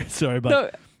is a weird story, but No.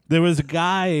 there was a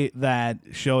guy that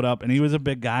showed up, and he was a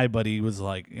big guy, but he was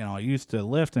like, I used to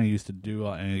lift, and I used to do,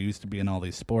 and I used to be in all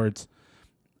these sports.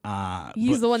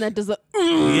 He's the one that does the.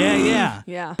 Yeah.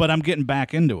 Yeah. But I'm getting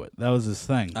back into it. That was his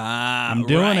thing. I'm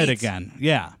doing it again.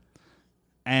 Yeah.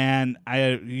 And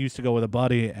I used to go with a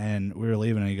buddy, and we were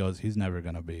leaving, and he goes, he's never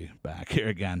going to be back here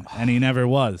again. And he never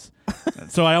was.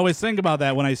 So I always think about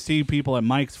that when I see people at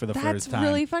Mike's for the That's first time.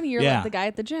 really funny. You're Yeah. like the guy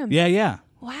at the gym. Yeah.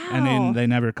 Wow. And then they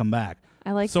never come back.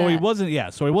 I like so that. he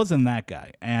wasn't that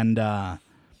guy. And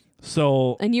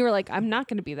so And you were like, I'm not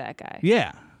going to be that guy.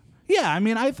 yeah. I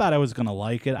mean, I thought I was gonna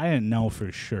like it. I didn't know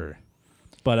for sure,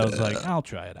 but I was like, I'll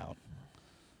try it out.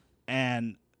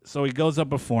 And so he goes up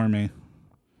before me,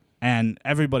 and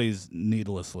everybody's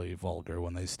needlessly vulgar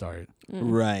when they start.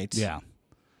 Right. Yeah.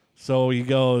 So he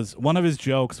goes. One of his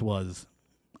jokes was,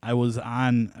 I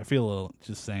feel a little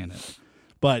just saying it,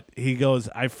 but he goes,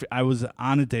 I was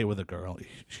on a date with a girl.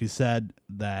 She said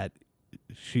that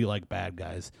she liked bad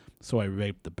guys, so I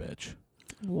raped the bitch.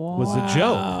 Was a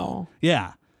joke.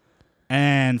 Yeah.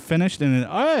 And finished and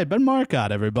all right, Ben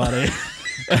Marcotte, everybody.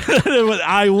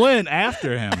 I went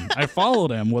after him. I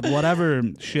followed him with whatever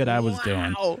shit I was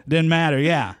doing. Didn't matter,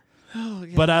 yeah.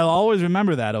 But I'll always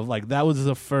remember that that was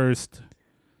the first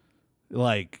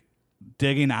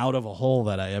digging out of a hole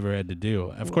that I ever had to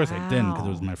do. Of course I didn't because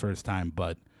it was my first time,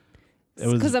 but it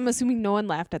was Because I'm assuming no one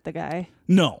laughed at the guy.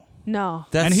 no. No.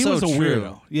 That's and he so was a true.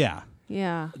 weirdo. Yeah.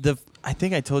 Yeah. I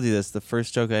think I told you this. The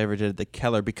first joke I ever did at the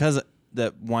Keller, because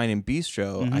that wine and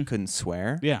bistro, I couldn't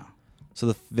swear. Yeah. So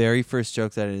the very first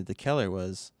joke that I did at the Keller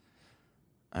was,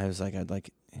 I was like, I'd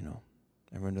like,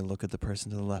 everyone to look at the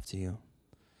person to the left of you,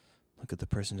 look at the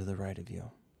person to the right of you,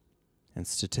 and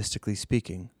statistically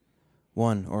speaking,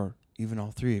 one or even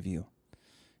all three of you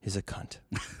is a cunt.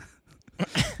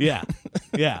 Yeah.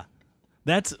 Yeah.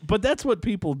 That's what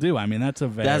people do. I mean, that's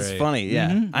funny. Yeah.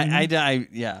 Mhm,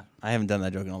 I haven't done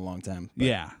that joke in a long time. But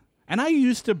yeah. And I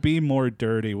used to be more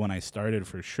dirty when I started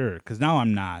for sure, because now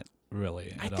I'm not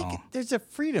really I at think all. there's a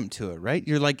freedom to it, right?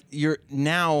 You're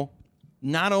now,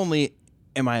 not only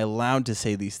am I allowed to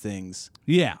say these things,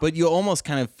 Yeah. but you almost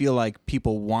kind of feel like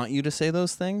people want you to say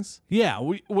those things. Yeah.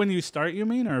 When you start, you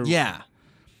mean? Or Yeah.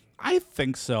 I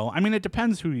think so. I mean, it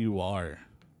depends who you are.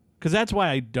 Because that's why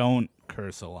I don't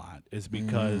curse a lot, is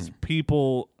because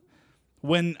people,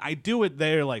 when I do it,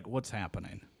 they're like, what's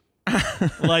happening?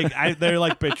 They're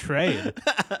like betrayed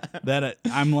that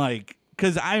I'm like,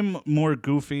 because I'm more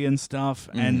goofy and stuff,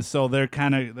 and so they're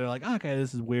like, okay,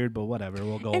 this is weird, but whatever,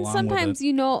 we'll go And along sometimes,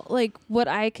 with it. what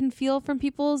I can feel from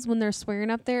people is when they're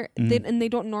swearing up there, and they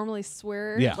don't normally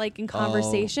swear, Yeah. in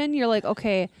conversation. You're like,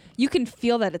 okay, you can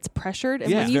feel that it's pressured,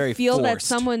 and Yeah. when It's you very feel that forced.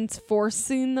 someone's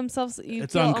forcing themselves, you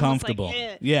It's feel almost uncomfortable. Like,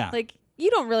 eh. Yeah. Like you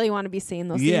don't really want to be saying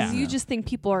those Yeah. things. You just think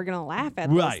people are gonna laugh at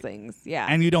those Right. things. Yeah.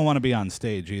 And you don't want to be on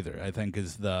stage either, I think,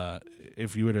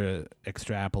 if you were to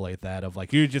extrapolate that of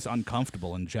you're just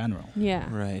uncomfortable in general. yeah.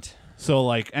 Right.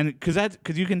 So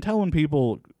because you can tell when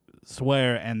people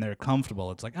swear and they're comfortable,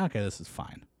 it's like, okay, this is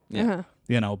fine. Yeah.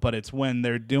 Uh-huh. But it's when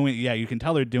they're doing, you can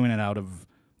tell they're doing it out of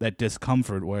that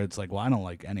discomfort where it's like, well, I don't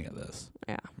like any of this.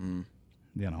 Yeah.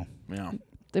 Yeah.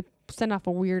 They send off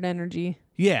a weird energy.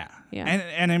 Yeah. Yeah.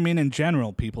 And I mean, in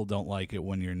general, people don't like it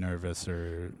when you're nervous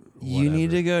or whatever. You need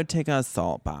to go take a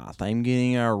salt bath. I'm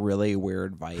getting a really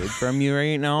weird vibe from you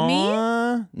right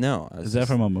now. No. I was Is that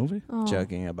just from a movie? Oh.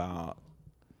 joking about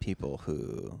people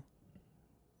who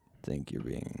think you're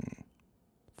being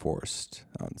forced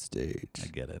on stage I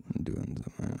get it. and doing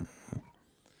something.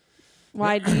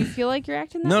 Why do you feel like you're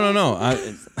acting that No, way?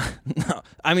 no. No.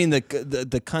 I mean the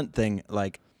cunt thing.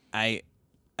 I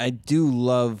do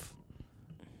love.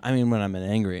 I mean, when I'm an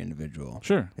angry individual,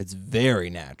 Sure. it's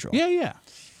very natural. Yeah.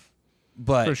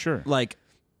 But For sure. like,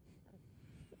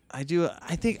 I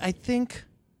think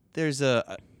there's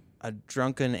a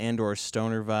drunken and/or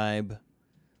stoner vibe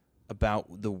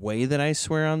about the way that I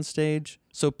swear on stage,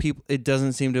 so it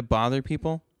doesn't seem to bother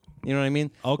people. You know what I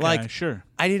mean? Okay, like, sure.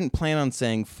 I didn't plan on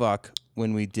saying fuck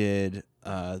when we did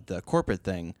the corporate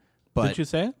thing, but Did you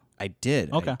say it? I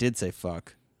did. Okay. I did say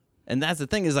fuck, and that's the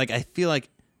thing is like I feel like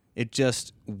it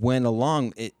just went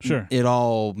along. Sure. It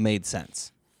all made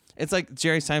sense. It's like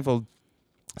Jerry Seinfeld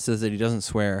says that he doesn't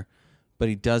swear, but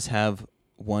he does have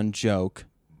one joke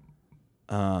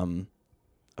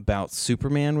about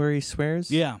Superman where he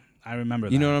swears. Yeah, I remember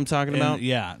that. You know what I'm talking And, about?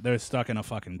 yeah, they're stuck in a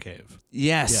fucking cave.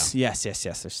 Yes.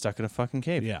 They're stuck in a fucking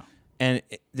cave. Yeah. And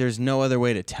there's no other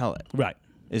way to tell it. Right.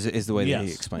 Is the way that he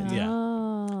Yes. explains it. Yeah.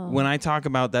 Oh. When I talk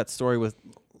about that story with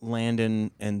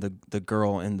Landon and the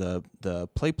girl in the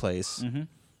play place, Mm-hmm.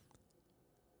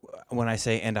 when I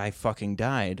say "and I fucking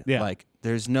died," Yeah. like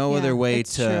there's no Yeah, other way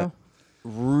it's to true.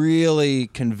 really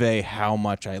convey how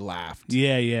much I laughed.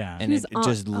 Yeah, yeah. And He was it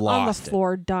just on lost the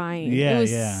floor dying. Yeah, it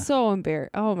was yeah. so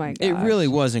embarrassing. Oh my god, it really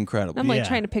was incredible. I'm like Yeah.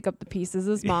 trying to pick up the pieces.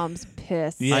 His mom's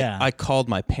pissed. Yeah. I called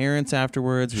my parents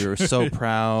afterwards. We were so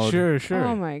proud. Sure, sure.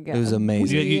 Oh my god, It was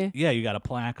amazing. You got a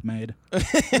plaque made.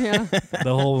 Yeah.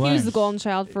 The whole thing. He was the golden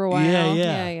child for a while. Yeah,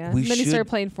 yeah. yeah. We Then he should- started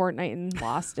playing Fortnite and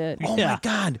lost it. Oh Yeah. my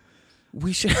god,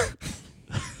 we should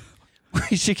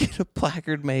we should get a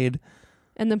placard made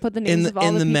And then put the names of all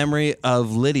in the people. memory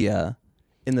of Lydia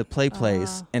in the play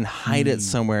place Ah. and hide it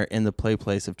somewhere in the play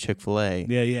place of Chick-fil-A.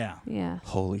 Yeah, yeah. Yeah.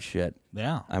 Holy shit.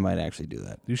 Yeah. I might actually do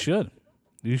that. You should.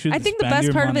 You should. I think the spend best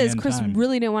your part of money it is and Chris time.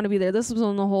 really didn't want to be there. This was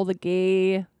when the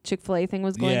gay Chick-fil-A thing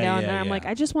was going Yeah, down, yeah, and I'm yeah. like,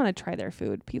 I just want to try their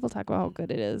food. People talk about how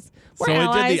good it is. We're So it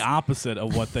allies. did the opposite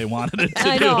of what they wanted it to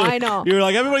I do. know, I know. You were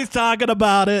like, everybody's talking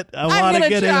about it. I I'm want to gonna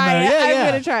get in try there. it. Yeah, I'm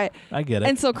yeah. gonna try it. I get it.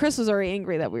 And so Chris was already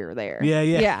angry that we were there. yeah,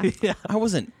 yeah, Yeah. yeah. I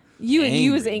wasn't You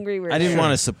was angry. angry. We were I didn't there.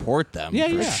 want to support them. Yeah,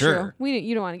 for yeah. sure.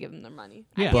 You don't want to give them their money.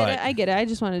 Yeah. But- I get it. I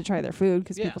just wanted to try their food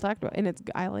because Yeah. people talked about it.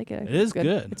 And I like it. It is good.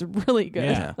 good. It's really good.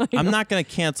 Yeah. I'm not going to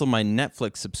cancel my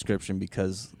Netflix subscription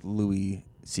because Louis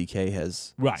C.K.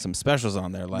 has Right. some specials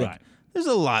on there. Like, Right. there's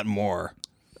a lot more.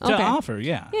 To Okay. offer,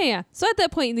 yeah. Yeah, yeah. So at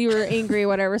that point, you were angry or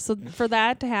whatever. So for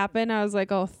that to happen, I was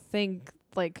like, oh, thank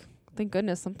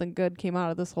goodness something good came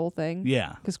out of this whole thing.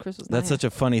 Yeah. Because Chris was That's such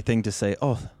a funny thing to say.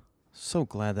 Oh, so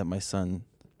glad that my son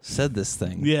said this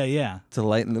thing Yeah, yeah. to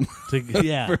lighten the mood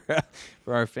Yeah.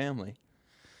 for our family.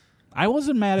 I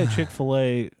wasn't mad at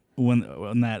Chick-fil-A when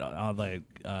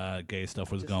that gay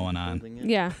stuff was going on.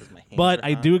 Yeah. But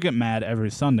I do get mad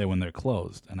every Sunday when they're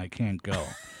closed and I can't go.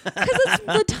 Because it's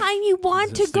the time you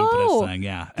want It's to the stupidest go. thing,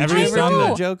 yeah. Did Every you ever Sunday.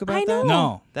 do a joke about I that? know.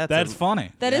 No, That's that's a-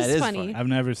 funny. That That is is funny. funny. I've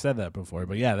never said that before,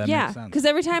 but yeah, that Yeah. makes sense. Because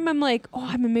every time I'm like, oh,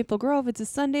 I'm in Maple Grove. It's a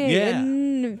Sunday. Yeah.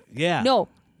 And Yeah. no,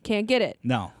 can't get it.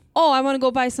 No. Oh, I want to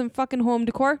go buy some fucking home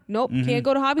decor. Nope, can't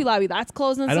go to Hobby Lobby. That's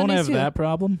closed on I don't Sundays have too. that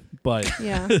problem, but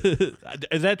Yeah.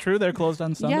 is that true? They're closed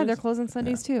on Sundays? Yeah, they're closed on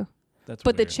Sundays too. That's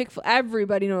But the weird.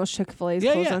 everybody knows Chick-fil-A is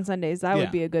Yeah, closed yeah. on Sundays. That Yeah.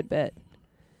 would be a good bit.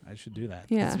 I should do that.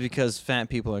 Yeah. It's because fat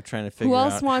people are trying to figure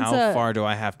else out wants how a- far do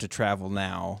I have to travel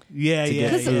now. Yeah, To yeah,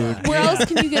 get yeah. food. Where yeah. else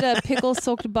can you get a pickle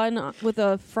soaked bun with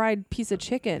a fried piece of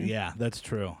chicken? Yeah, that's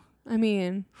true. I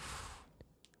mean,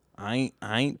 I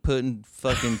ain't putting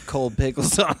fucking cold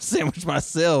pickles on a sandwich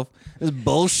myself. It's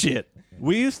bullshit.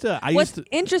 We used to. I what's used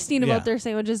to. interesting yeah. about their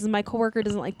sandwiches is my coworker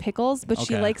doesn't like pickles, but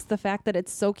she Okay. likes the fact that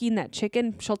it's soaking that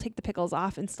chicken. She'll take the pickles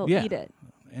off and still Yeah. eat it.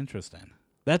 Interesting.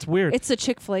 That's weird. It's a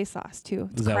Chick-fil-A sauce too.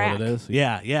 It's Is that crack. what it is?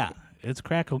 Yeah, yeah. It's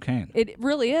crack cocaine. It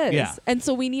really is. Yeah. And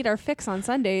so we need our fix on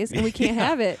Sundays, and we can't Yeah.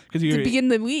 have it 'Cause to you're- begin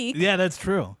the week. Yeah, that's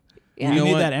true. Yeah. You know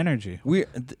need what? that energy.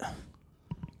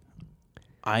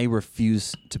 I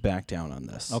refuse to back down on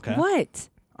this. Okay. What?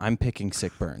 I'm picking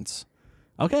sick burns.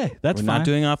 Okay, that's We're fine. not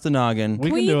doing off the noggin. We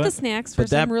Can we can do eat the it. snacks first?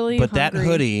 but that I'm really but that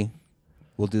hungry. hoodie,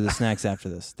 we'll do the snacks after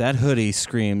this. That hoodie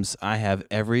screams I have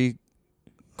every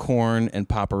Korn and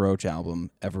Papa Roach album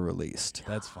ever released.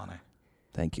 That's funny.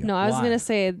 Thank you. No, I was Why? gonna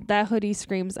say that hoodie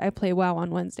screams. I play WoW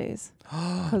on Wednesdays.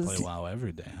 Play WoW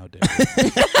every day. How dare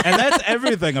you? And that's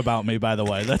everything about me, by the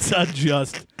way. That's not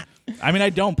just. I mean, I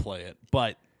don't play it,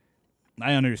 but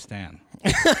I understand.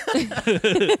 I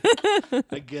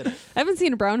get it. I haven't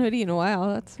seen a brown hoodie in a while.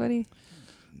 That's funny.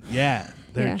 Yeah,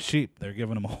 they're Yeah. cheap. They're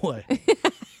giving them away.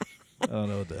 I don't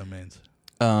know what that means.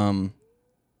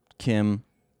 Kim,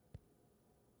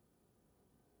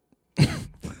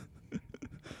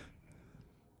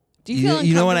 Do you feel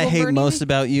you know what I uncomfortable hate burning most me?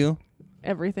 about you?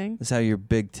 Everything. Is how your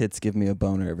big tits give me a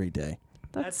boner every day.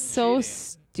 That's so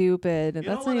stupid.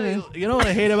 That's not even. You know what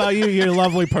I hate about you? You're a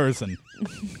lovely person. You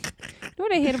know what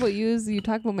what I hate about you is you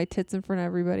talk about my tits in front of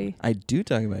everybody. I do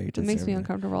talk about your tits. It makes me everybody.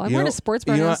 uncomfortable. I'm You wearing know- a sports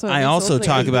bra you know now, what? so it I makes it also look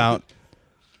talk like- about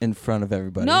in front of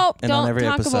everybody. Nope, and don't on every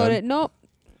talk episode. about it. Nope,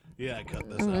 Yeah, I cut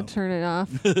this I'm gonna out. turn it off.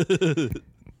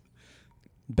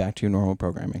 Back to your normal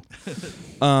programming.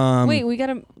 Wait, you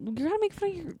gotta make fun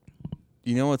of your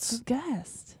You know what's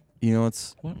guest.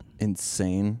 What?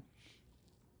 insane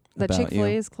The about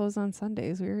Chick-fil-A you is closed on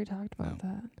Sundays. We already talked about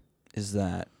that. is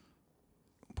that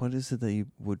what is it that you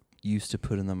would used to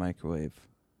put in the microwave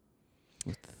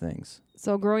with the things?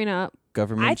 So growing up,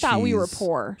 Government I thought we were cheese.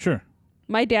 poor. Sure.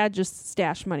 My dad just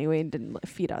stashed money away and didn't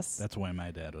feed us. That's why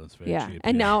my dad was very Yeah, cheap.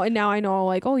 and now I know,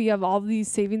 like, oh, you have all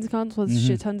these savings accounts with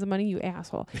shit tons of money, you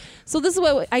asshole. So this is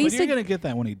what I But used you're to. gonna get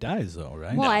that when he dies, though,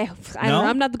 right? Well, I don't No? know.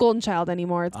 I'm not the golden child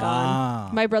anymore. It's gone. Ah.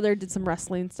 My brother did some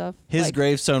wrestling stuff. His like-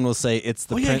 gravestone will say it's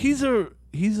the Oh yeah, prin-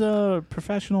 he's a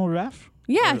professional ref.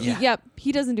 Yeah, Yeah. yep.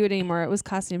 He doesn't do it anymore. It was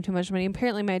costing him too much money.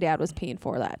 Apparently, my dad was paying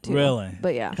for that too. Really?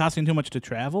 But yeah, Costing too much to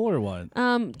travel or what?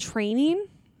 training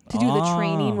to do the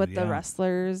training Oh, with the yeah.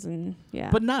 wrestlers and yeah.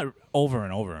 But not over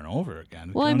and over and over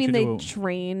again. well, I Don't mean, you they do-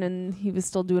 train, and he was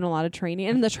still doing a lot of training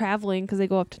and the traveling because they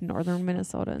go up to northern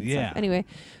Minnesota. And Yeah. Stuff. Anyway,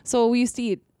 so we used to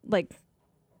eat like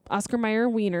Oscar Mayer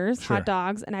wieners, Sure. hot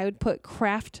dogs, and I would put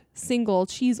Kraft single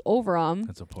cheese over them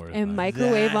That's a poor and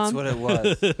microwave That's them, what it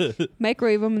was.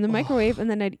 microwave them in the microwave, and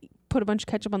then I'd put a bunch of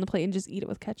ketchup on the plate and just eat it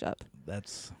with ketchup.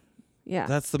 That's Yeah.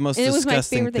 That's the most And it was my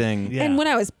disgusting favorite thing. thing. Yeah. And when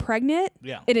I was pregnant,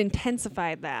 yeah. it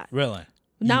intensified that. Really.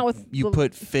 Not with You the-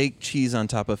 put fake cheese on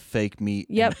top of fake meat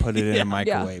Yep. and put it in Yeah. a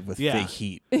microwave with Yeah. fake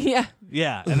heat. yeah,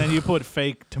 Yeah, and then you put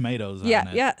fake tomatoes on yeah,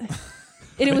 it. yeah.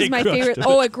 And it was They my crushed favorite. it.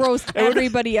 Oh, it grossed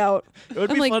everybody out. It would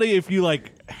I'm be like- funny if you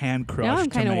like hand I'm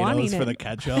crushed kinda wanting tomatoes for it. the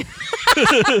ketchup.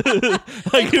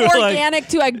 Like you were like Organic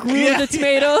too. I grew Yeah, the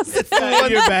tomatoes.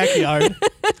 in your backyard.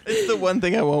 It's the one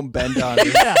thing I won't bend on.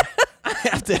 is Yeah. I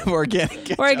have to have organic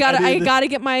ketchup. Or I I do gotta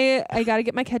get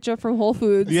my ketchup from Whole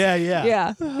Foods. Yeah, yeah.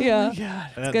 Yeah. Yeah. God.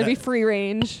 It's gonna be free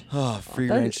range. Oh, free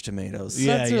That- range tomatoes.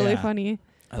 Yeah, That's really yeah. funny.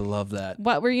 I love that.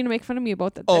 What were you gonna make fun of me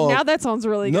about that? Oh, Now that sounds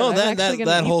really No, good. I'm that actually that,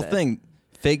 gonna that eat whole it. thing.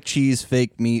 Fake cheese,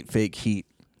 fake meat, fake heat.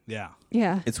 Yeah.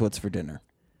 Yeah. It's what's for dinner.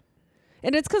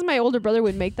 And it's because my older brother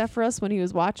would make that for us when he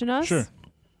was watching us. Sure.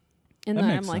 And That then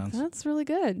I'm makes like, sense. that's really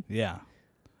good. Yeah.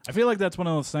 I feel like that's one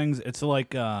of those things. It's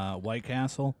like White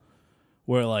Castle,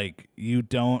 where like you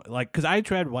don't like. Because I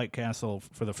tried White Castle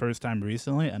for the first time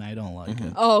recently, and I don't like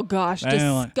it. Oh gosh, I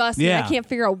know, like- disgusting. yeah. I can't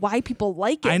figure out why people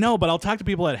like it. I know, but I'll talk to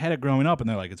people that had it growing up, and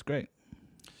they're like, "It's great."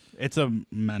 It's a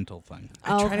mental thing. I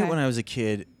tried Okay. it when I was a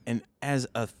kid, and as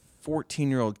a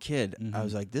 14-year-old kid, I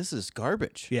was like, "This is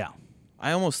garbage." Yeah.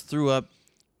 I almost threw up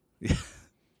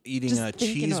eating Just a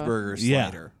thinking of- cheeseburger Yeah,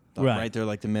 slider. right. They're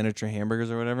like the miniature hamburgers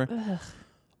or whatever.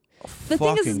 The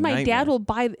thing is Fucking my dad nightmare. will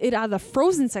buy it out of the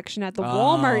frozen section at the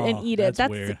Walmart and Oh, eat it. that's That's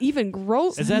weird. even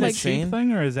gross. Is that like, a cheap chain?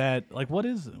 thing, or is that like what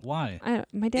is it? Why?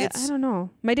 my dad? I It's- don't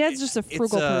know. My dad's just a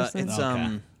frugal person. It's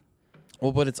Okay.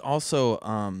 well, but it's also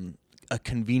a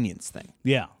convenience thing.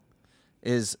 Yeah,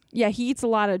 Is Yeah, he eats a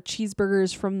lot of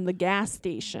cheeseburgers from the gas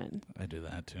station, I do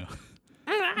that too.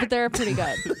 but they're pretty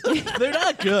good. They're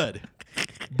not good,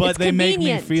 but It's they make me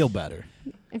convenient. feel better,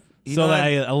 you so know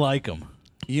that what I like them.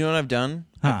 you know what I've done?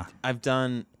 Huh? I've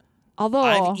done. Although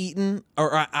I've eaten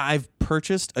or I've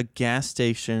purchased a gas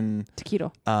station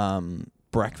taquito.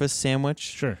 breakfast sandwich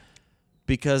Sure.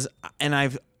 because, and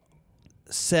I've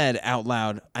said out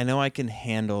loud, I know I can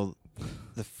handle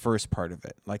the first part of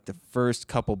it, like the first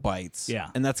couple bites. Yeah.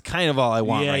 And that's kind of all I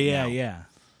want yeah, right yeah, now. yeah.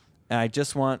 And I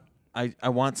just want, I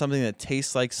want something that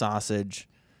tastes like sausage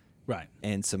Right.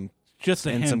 and some Just a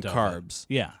and hint some of it. carbs.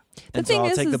 Yeah. And thing so I'll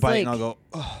is, take the is bite and like- I'll go,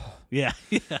 oh, Yeah.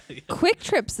 Yeah. Quick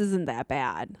Trips isn't that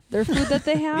bad. Their food that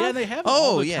they have. Yeah, they have it Oh,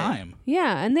 all the yeah. time.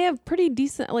 Yeah, and they have pretty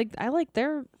decent. Like I like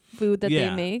their food that Yeah.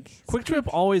 they make. Quick Trip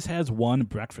always has one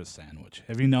breakfast sandwich.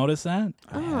 Have you noticed that?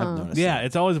 I have Oh. noticed. Yeah,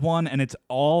 it's always one, and it's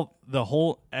all the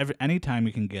whole. Anytime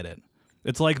you can get it.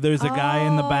 It's like there's a guy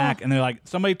in the back, and they're like,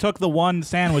 somebody took the one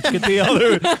sandwich, get the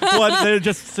other one. They're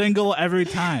just single every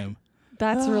time.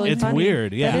 That's really It's funny.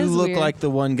 weird, yeah. That You is look weird. like the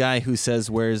one guy who says,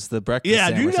 "Where's the breakfast Yeah,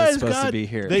 you sandwich guys that's supposed got. to be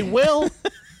here?" They will.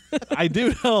 I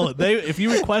do know. If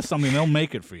you request something, they'll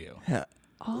make it for you.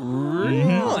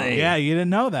 Really? Yeah, you didn't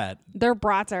know that. Their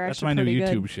brats are That's my actually new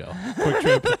pretty YouTube good. show. Quick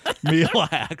Trip Meal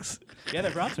Hacks. Yeah,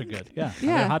 their brats are good. Yeah, and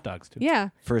Yeah. their hot dogs too. Yeah.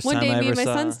 First One time day, I me and ever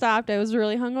my son saw- stopped. I was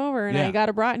really hungover, and Yeah. I got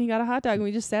a brat and he got a hot dog, and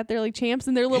we just sat there like champs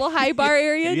in their little high bar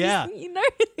area. Yeah.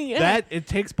 Just, yeah. That it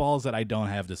takes balls that I don't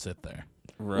have to sit there.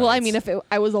 Well, I mean, if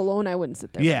I was alone, I wouldn't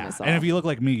sit there. by Yeah, myself. and if you look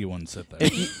like me, you wouldn't sit there.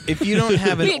 if you don't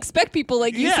have we it, expect people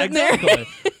like you yeah, sitting there. exactly.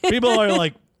 People are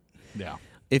like, yeah.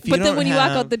 If you But then don't when you walk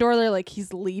have- out the door, they're like,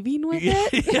 he's leaving with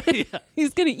it? yeah,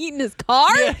 He's going to eat in his car?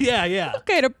 yeah. What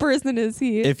kind of person is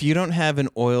he? if you don't have an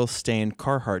oil-stained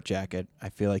Carhartt jacket, I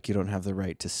feel like you don't have the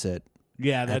right to sit.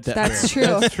 Yeah, that's That's true.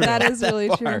 That's true. That is really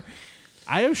true. bar.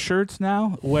 I have shirts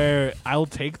now where I'll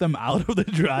take them out of the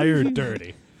dryer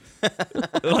dirty.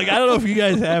 Like, I don't know if you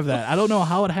guys have that. I don't know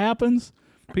how it happens.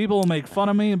 People will make fun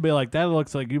of me and be like, that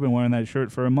looks like you've been wearing that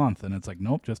shirt for a month. And it's like,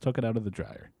 nope, just took it out of the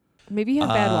dryer. Maybe you have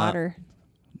bad water.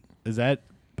 Is that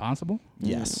possible?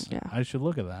 Yes. Yeah. I should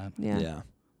look at that. Yeah.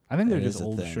 I think they're That just is a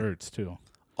old thing. shirts, too.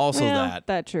 Also, Well,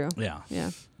 that true. Yeah.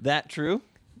 Yeah. that true.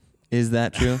 Is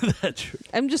that true? That's true.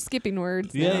 I'm just skipping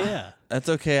words. Yeah, now. yeah. That's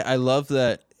okay. I love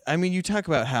that. I mean, you talk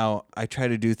about how I try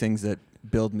to do things that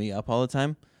build me up all the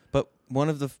time, but one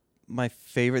of my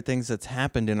favorite things that's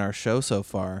happened in our show so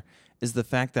far is the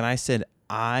fact that I said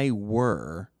I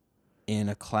were in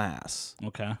a class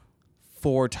Okay.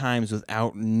 4 times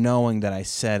without knowing that I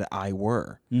said I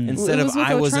were. Mm. Instead It of was with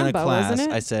I was in a Otremba, class,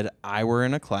 wasn't it? I said I were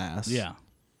in a class. Yeah.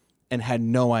 And had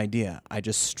no idea. I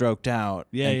just stroked out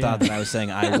Yeah, and yeah. thought that I was saying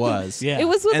I was. Yeah. It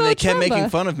was with And they kept Otremba. making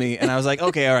fun of me, and I was like,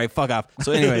 okay, all right, fuck off.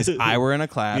 So, anyways, I were in a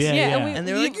class. Yeah, Yeah, yeah. and And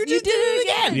they were like, you just did it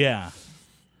again. Yeah.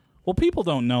 Well, people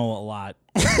don't know a lot.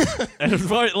 As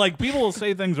far, like, people will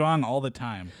say things wrong all the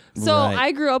time. So Right.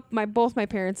 I grew up, both my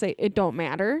parents say it don't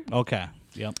matter. Okay.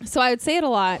 Yep. So I would say it a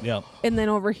lot. Yep. And then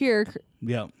over here,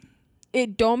 Yep.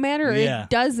 it don't matter or Yeah. it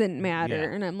doesn't matter.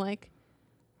 Yeah. And I'm like,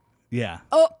 Yeah.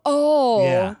 oh,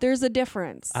 Yeah. there's a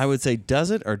difference. I would say,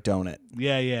 does it or don't it?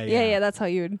 Yeah. Yeah. yeah, that's how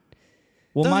you would.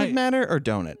 Well, Does my it matter or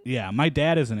don't it? yeah, my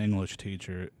dad is an English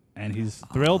teacher, and he's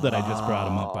thrilled that I just brought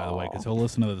him up. By the way, because he'll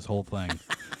listen to this whole thing.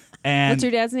 And What's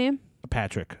your dad's name?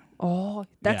 Patrick. Oh,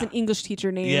 that's Yeah. an English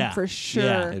teacher name Yeah. for sure.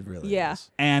 Yeah, It really Yeah. is.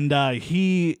 And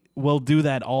he will do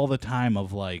that all the time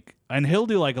of like, and he'll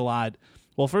do like a lot.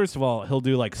 Well, first of all, he'll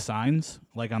do like signs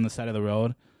like on the side of the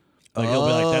road. Like he'll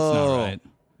be like, that's not Oh, right.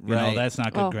 You know, right. that's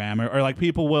not good Oh. grammar. Or like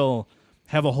people will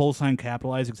have a whole sign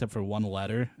capitalized except for one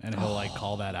letter, and he'll like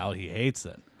call that out. He hates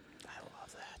it.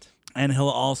 And he'll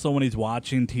also, when he's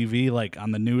watching TV, like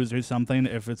on the news or something,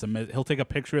 if it's he'll take a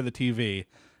picture of the TV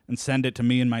and send it to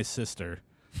me and my sister.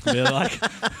 Be like,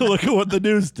 look at what the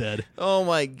news did. Oh,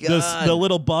 my God. The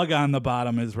little bug on the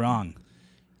bottom is wrong.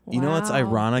 You know what's Wow.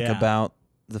 ironic Yeah. about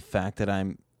the fact that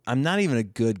I'm not even a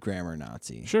good grammar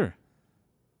Nazi. Sure.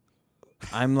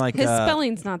 I'm like His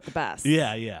spelling's not the best.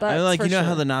 Yeah, yeah. But- I like for you know how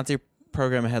sure. the Nazi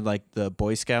program had like the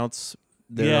Boy Scouts,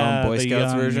 their Yeah, own Boy the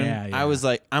Scouts young- version. yeah, yeah. I was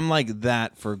like, I'm like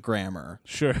that for grammar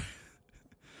Sure.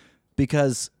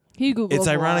 because He Googles it's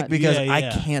a ironic lot. because Yeah, I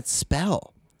yeah. can't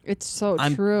spell. It's so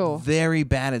I'm true. very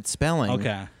bad at spelling.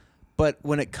 Okay. But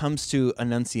when it comes to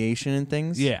enunciation and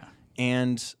things, Yeah.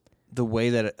 and the way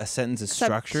that a sentence is Except-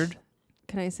 structured,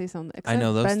 Can I say something? I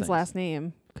know Except those Ben's things. last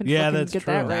name. Couldn't Yeah, fucking that's get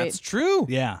true. that right. that's true.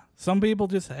 Yeah. Some people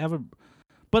just have a.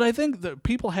 But I think that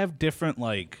people have different,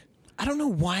 like. I don't know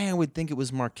why I would think it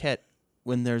was Marquette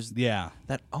when there's Yeah.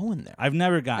 that O in there. I've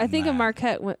never gotten I think that. of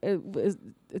Marquette.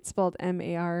 It's spelled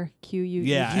Marquue.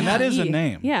 Yeah, and that is a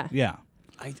name. Yeah. Yeah.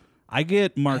 I I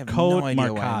get I have Marcotte, no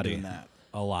idea why I'm doing Marcotti that.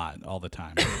 a lot, all the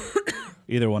time.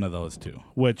 Either one of those two,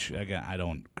 which, again, I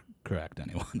don't correct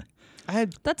anyone. I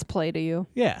had That's play to you.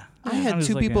 Yeah. I had was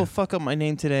two like, people yeah. fuck up my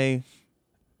name today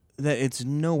that it's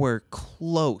nowhere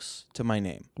close to my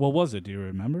name. What was it? Do you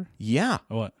remember? Yeah,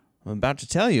 What? I'm about to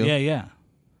tell you. Yeah, yeah.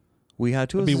 We had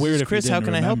two. It'd be This is weird if Chris, you how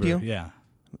didn't can I help remember. you? Yeah.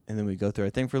 And then we go through our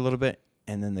thing for a little bit,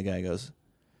 and then the guy goes,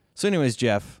 so anyways,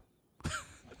 Jeff. He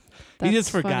That's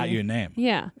just forgot funny. your name.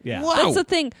 Yeah. Yeah. Wow. That's the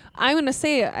thing. I'm gonna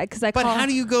say it because I But call. how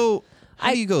do you go? How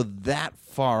I- do you go that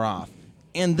far off?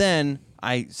 And then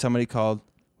somebody called.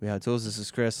 We had tools. This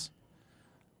is Chris.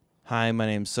 Hi, my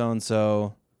name's so and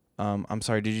so. I'm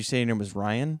sorry. Did you say your name was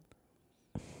Ryan?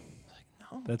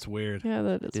 That's weird. Yeah,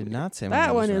 that is. Did weird. not say my That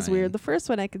name was one is Ryan. weird. The first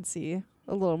one I could see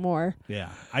a little more. Yeah.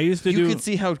 I used to You do. could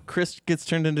see how Chris gets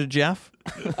turned into Jeff.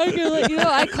 I feel like,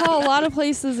 I call a lot of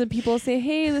places and people say,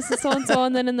 "Hey, this is so and so,"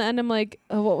 and then in the end, I'm like,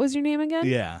 "What was your name again?"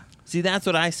 Yeah. See, that's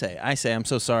what I say. I say, I'm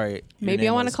so sorry. your Maybe I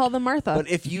name want to was-" call them Martha. But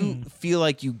if you feel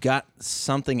like you got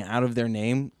something out of their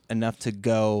name enough to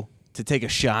go to take a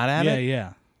shot at Yeah, it,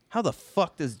 yeah. how the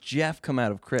fuck does Jeff come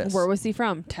out of Chris? Where was he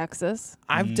from? Texas.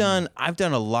 I've done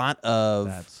a lot of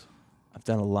That's. I've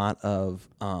done a lot of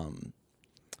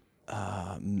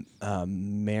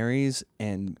Marys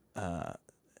and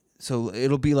so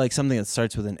it'll be like something that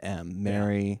starts with an M.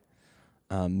 Mary,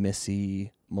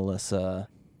 Missy, Melissa.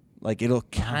 Like it'll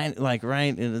kind of like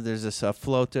right. There's this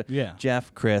flow to Yeah.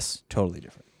 Jeff, Chris, totally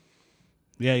different.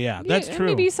 Yeah, yeah. That's true.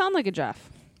 Maybe you sound like a Jeff.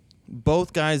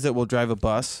 both guys that will drive a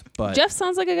bus, but Jeff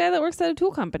sounds like a guy that works at a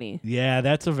tool company. Yeah,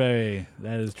 that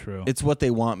is true. it's what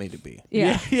they want me to be.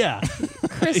 Yeah. Yeah.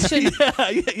 Christian.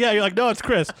 Yeah, you're like, no, it's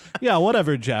Chris. Yeah,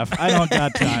 whatever, Jeff. I don't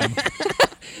got time.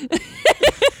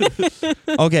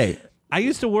 Okay, I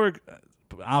used to work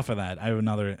off of that. I have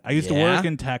another. I used to Yeah? work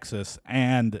in Texas,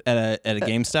 and at a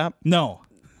GameStop. no,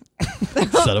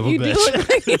 son of a You do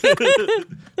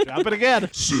bitch. Drop it again.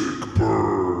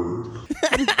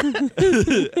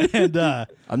 And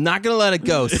I'm not gonna let it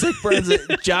go. Sick burns.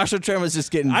 Joshua Trem was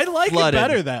just getting. I like flooded. it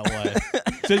better that way.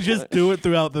 To just do it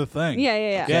throughout the thing.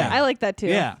 Yeah. Yeah. I like that too.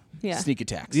 Yeah. Yeah. Sneak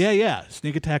attacks. Yeah.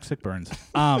 Sneak attack, sick burns.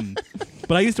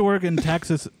 But I used to work in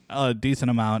Texas a decent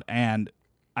amount, and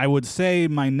I would say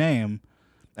my name,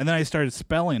 and then I started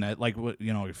spelling it like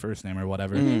your first name or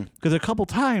whatever. Because a couple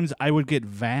times I would get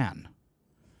Van,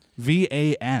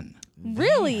 VAN.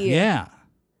 Really? Yeah,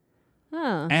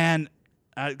 Huh. and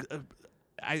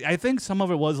I think some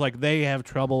of it was like they have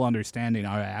trouble understanding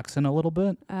our accent a little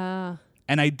bit.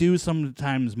 And I do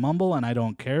sometimes mumble, and I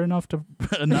don't care enough to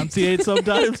enunciate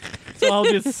sometimes. So I'll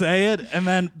just say it, and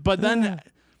then,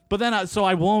 so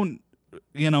I won't,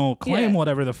 claim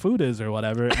whatever the food is or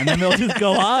whatever, and then they'll just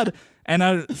go on.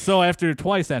 And so after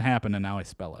twice that happened, and now I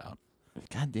spell it out.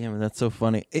 God damn it, that's so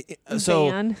funny. So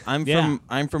Van.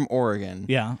 I'm from Oregon.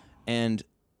 Yeah. And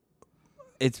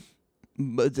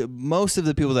most of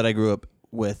the people that I grew up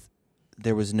with,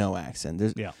 there was no accent.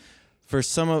 Yeah. For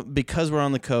because we're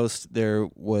on the coast, there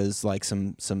was like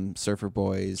some surfer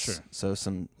boys. Sure. So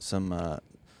some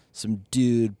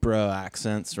dude bro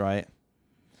accents, right?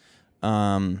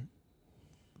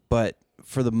 But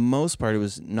for the most part, it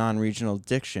was non-regional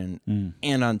diction,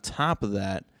 and on top of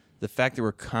that, the fact that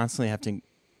we're constantly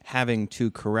having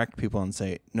to correct people and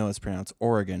say no, it's pronounced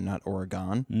Oregon, not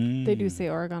Oregon. They do say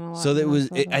Oregon a lot. So that was.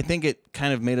 I I think it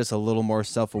kind of made us a little more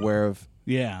self-aware of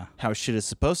Yeah. how shit is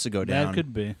supposed to go down. That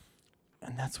could be.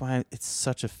 And that's why it's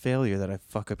such a failure that I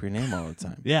fuck up your name all the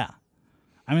time. Yeah.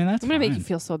 I mean, that's I'm gonna make fine. you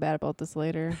feel so bad about this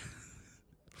later.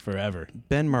 Forever.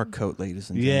 Ben Marcotte, ladies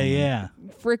and Yeah, gentlemen. yeah.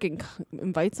 Freaking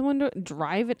invite someone to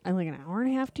drive it like an hour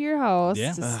and a half to your house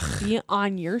Yeah. to be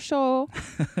on your show.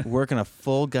 Working a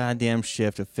full goddamn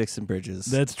shift of fixing bridges.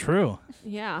 That's true.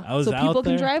 Yeah, I was so people out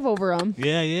can there. drive over them,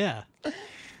 Yeah,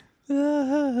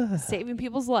 yeah. saving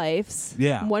people's lives.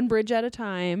 Yeah. one bridge at a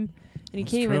time, and you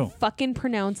That's can't even true. fucking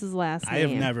pronounce his last I name.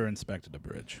 have never inspected a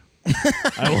bridge.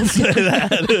 I will say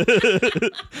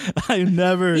that. I've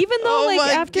never. Even though, Oh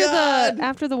my God.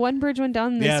 after the one bridge went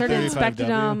down, and they Yeah, started 35W.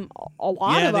 inspecting a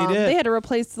lot Yeah, of they them. did. They had to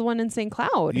replace the one in St.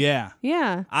 Cloud. Yeah.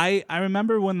 Yeah. I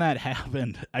remember when that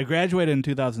happened. I graduated in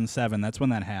 2007. That's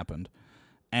when that happened.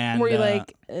 And Were you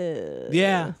like,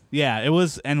 yeah, it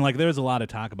was, and like there was a lot of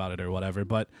talk about it or whatever.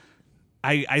 But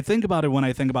I think about it when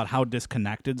I think about how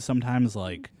disconnected sometimes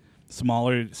like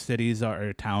smaller cities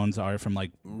or towns are from like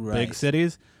Right. big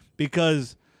cities,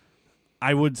 because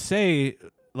I would say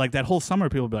like that whole summer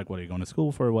people would be like, "What are you going to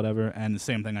school for?" or whatever. And the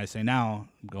same thing I say now,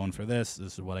 I'm going for this.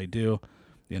 This is what I do.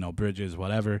 Bridges,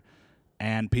 whatever.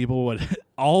 And people would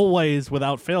always,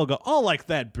 without fail, go, "Oh, like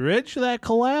that bridge that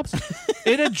collapsed?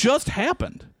 It had just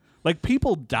happened. Like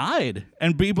people died,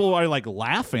 and people are like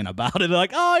laughing about it. They're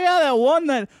like, oh yeah, that one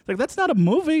that like that's not a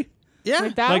movie. Yeah.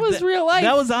 Like, that Like, was real life.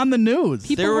 That was on the news.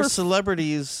 People There were were-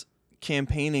 celebrities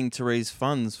campaigning to raise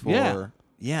funds for.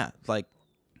 Yeah. Like,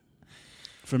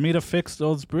 For me to fix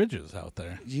those bridges out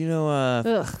there. do you know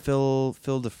Ugh. Phil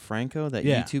DeFranco, that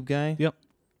Yeah. YouTube guy? Yep.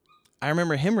 I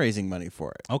remember him raising money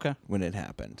for it Okay. when it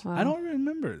happened. Wow. I don't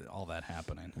remember all that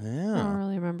happening. I don't Yeah.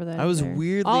 really remember that. I was either.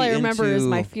 weirdly All I remember is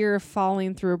my into- fear of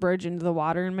falling through a bridge into the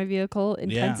water in my vehicle, Yeah.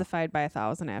 intensified by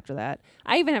 1,000 after that.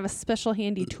 I even have a special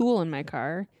handy tool in my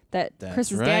car that That's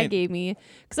Chris's right. dad gave me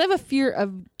because I have a fear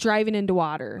of driving into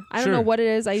water. I don't know Sure. what it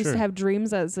is. I used Sure. to have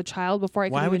dreams as a child before I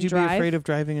could Why even would you drive. be afraid of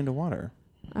driving into water?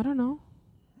 I don't know.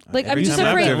 Like, I'm Every just time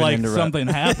I've afraid. driven like into something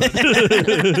happened.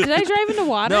 Did I drive into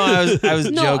water? No, I was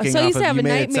No, joking. so I off used to of, have you a made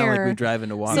it sound like nightmare. we drive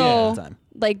into water So- all the time.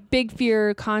 Like big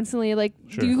fear constantly. Like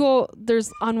Sure. you go,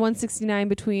 there's on 169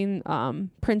 between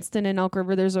Princeton and Elk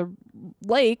River, there's a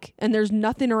lake and there's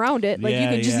nothing around it. Like you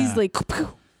Yeah, could just yeah. easily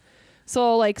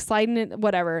so like sliding it,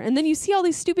 whatever. And then you see all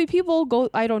these stupid people go,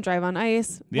 I don't drive on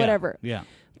ice, Yeah. whatever. Yeah.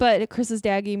 But Chris's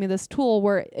dad gave me this tool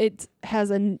where it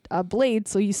has a blade,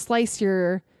 so you slice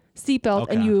your seatbelt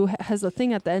and Okay. you has a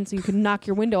thing at the end so you can knock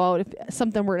your window out if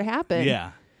something were to happen.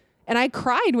 Yeah. And I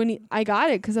cried when I got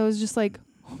it because I was just like,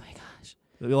 oh my gosh.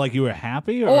 Like you were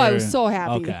happy? Or? Oh, I was so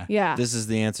happy. Okay. Yeah. This is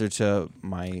the answer to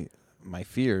my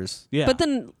fears. Yeah. But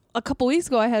then a couple weeks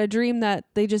ago, I had a dream that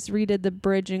they just redid the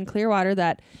bridge in Clearwater,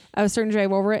 that I was starting to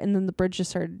drive over it, and then the bridge just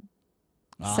started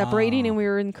separating, and we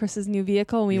were in Chris's new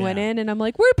vehicle, and we went Yeah. in, and I'm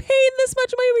like, we're paying this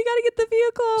much money, we got to get the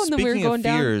vehicle, and Speaking then we were going of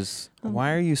down. fears,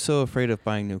 why are you so afraid of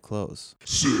buying new clothes?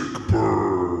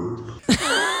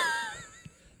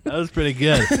 That was pretty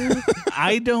good.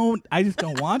 I just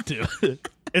don't want to.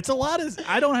 It's a lot of,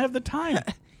 I don't have the time.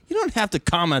 You don't have to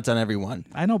comment on everyone.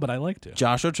 I know, but I like to.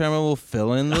 Joshua Tremor will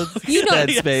fill in the You know- dead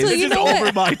space. so It's you just know what?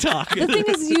 over my talk. The thing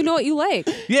is, you know what you like,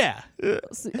 Yeah.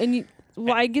 and you.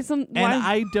 Why get some? Why,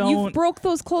 I don't- You've broke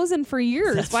those clothes in for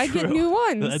years. That's Why get true. new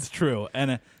ones? That's true.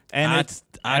 And it's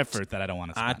effort that I don't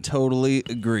want to I spend. totally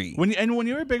agree. When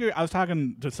you're bigger, I was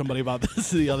talking to somebody about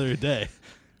this the other day.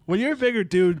 When you're a bigger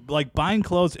dude, like buying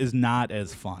clothes is not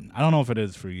as fun. I don't know if it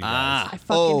is for you guys. I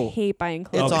fucking hate buying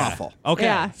clothes. It's awful. Okay.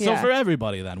 Yeah, So yeah. for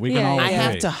everybody then, we can Yeah, all I agree.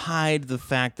 have to hide the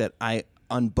fact that I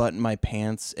unbutton my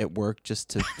pants at work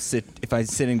just to sit if I'm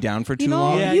sitting down for too You know,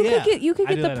 long. Yeah, you yeah. could I get do that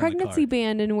the in the pregnancy car.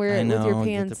 band and wear I it know, with your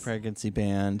get pants. the pregnancy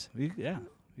band. Yeah.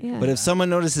 Yeah. But if someone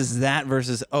notices that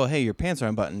versus, oh, hey, your pants are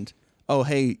unbuttoned. Oh,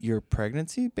 hey, your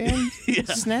pregnancy band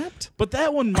snapped? But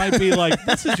that one might be like,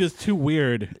 this is just too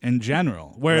weird in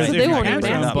general. Whereas Right. if They your won't pants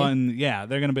even are ask you. unbuttoned, yeah,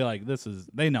 they're gonna be like,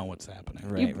 they know what's happening.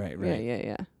 Right, right, right.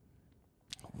 Yeah.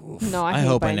 No, I I hate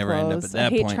hope I buying never end up clothes. at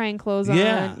that I hate point. trying clothes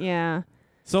Yeah. on. Yeah.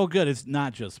 So good, it's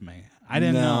not just me. I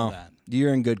didn't know that.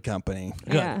 You're in good company.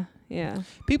 Good. Yeah. Yeah.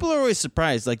 People are always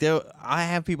surprised. Like, I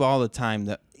have people all the time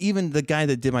that, even the guy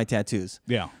that did my tattoos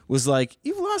Yeah. was like,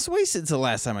 you've lost weight since the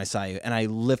last time I saw you. And I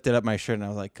lifted up my shirt and I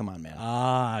was like, come on, man.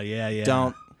 Yeah.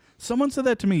 Don't. Someone said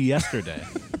that to me yesterday,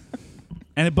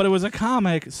 but it was a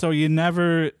comic, so you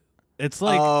never. It's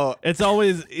like Oh. it's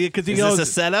always because he Is goes this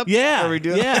a setup? Yeah, Are we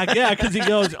doing yeah. Because he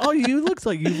goes, oh, you looks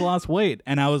like you've lost weight,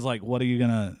 and I was like, what are you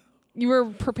gonna? You were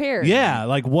prepared. Yeah,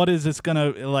 like what is this gonna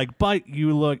like? But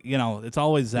you look, it's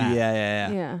always that. Yeah.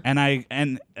 Yeah. And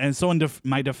I so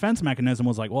my defense mechanism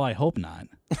was like, well, I hope not.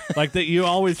 Like that you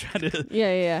always try to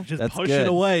Yeah. just That's push good. it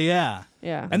away. Yeah.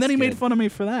 Yeah. And then he made good. fun of me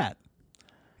for that.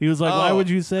 He was like, why Oh. would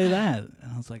you say that?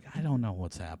 And I was like, I don't know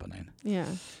what's happening. Yeah.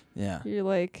 Yeah. You're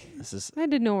like, This is. I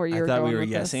didn't know where you I were thought going we were with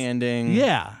yes this. anding.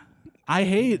 Yeah. I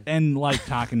hate and like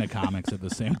talking to comics at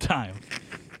the same time,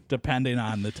 depending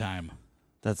on the time.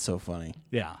 That's so funny.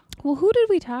 Yeah. Well, who did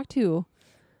we talk to?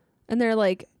 And they're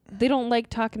like, they don't like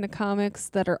talking to comics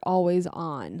that are always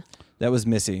on. That was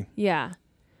Missy. Yeah.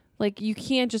 Like you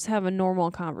can't just have a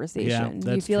normal conversation. You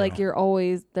that's feel like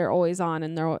true. they're always on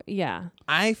and yeah.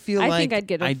 I feel I like think I'd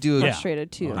get I do.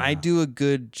 frustrated too. I do a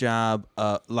good job.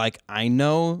 Like I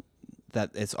know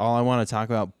that it's all I want to talk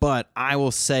about, but I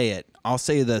will say it. I'll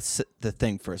say the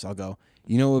thing first. I'll go.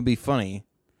 You know what would be funny,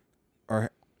 or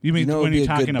You mean know what when would be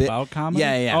you're a good talking bit? about comedy?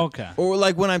 Yeah. Okay. Or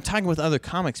like when I'm talking with other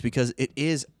comics, because it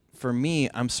is for me.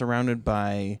 I'm surrounded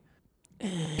by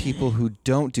people who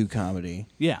don't do comedy.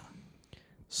 Yeah.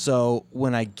 So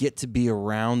when I get to be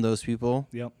around those people,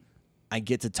 Yep. I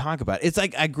get to talk about it. It's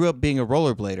like I grew up being a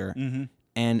rollerblader, Mm-hmm.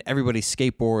 and everybody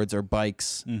skateboards or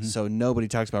bikes, so nobody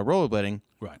talks about rollerblading.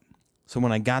 Right. So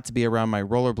when I got to be around my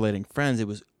rollerblading friends, it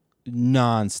was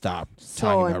nonstop so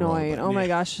talking about annoying. rollerblading. Oh my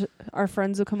gosh. Our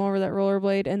friends would come over that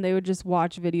rollerblade and they would just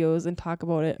watch videos and talk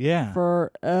about it Yeah.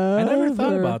 forever. I never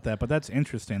thought about that, but that's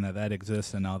interesting that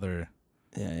exists in other.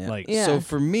 Yeah. Like- Yeah. So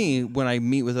for me, when I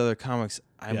meet with other comics,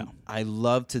 Yeah. I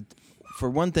love to. For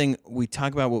one thing, we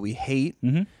talk about what we hate,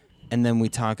 Mm-hmm. and then we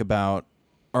talk about,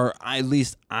 or at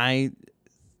least I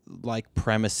like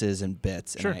premises and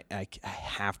bits, Sure. and I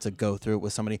have to go through it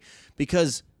with somebody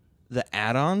because the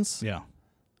add-ons. Yeah.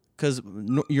 Because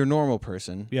you're a normal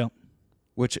person, Yeah.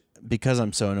 which because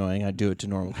I'm so annoying, I do it to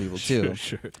normal people too.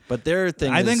 Sure. But there are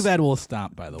things. I think that will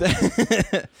stop, by the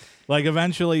way. Like,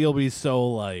 eventually you'll be so,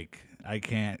 like, I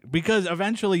can't. Because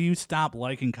eventually you stop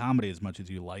liking comedy as much as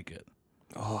you like it.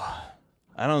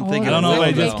 I don't think. Oh, I don't know if Will I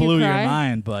it just make you blew your cry?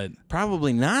 mind, but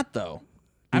Probably not though.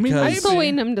 I mean, Because- I'm still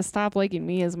waiting him to stop liking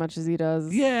me as much as he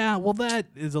does. yeah, well, that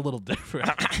is a little different.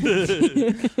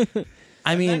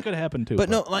 I mean, that could happen too. but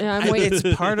no, like Yeah, I'm waiting.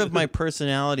 it's part of my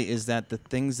personality is that the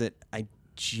things that I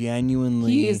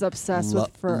genuinely He is obsessed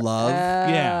with forever. love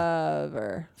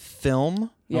Yeah. film,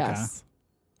 Yes.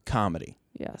 comedy.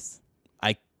 Yes.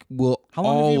 I will how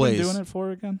long always have you been doing it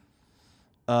for again?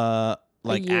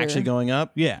 like year. actually going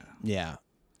up. Yeah. Yeah.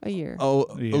 A year.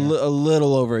 Oh, Yeah. a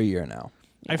little over a year now.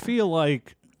 I feel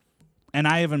like, and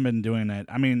I haven't been doing it.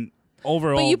 I mean,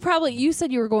 overall. But you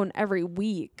said you were going every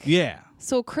week. Yeah.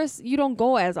 So Chris, you don't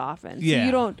go as often. So Yeah.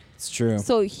 you don't. It's true.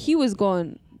 So he was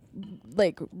going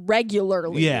like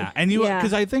regularly. Yeah. And you, Yeah.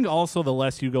 because I think also the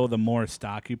less you go, the more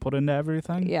stock you put into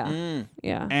everything. Yeah.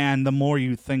 Yeah. And the more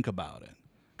you think about it.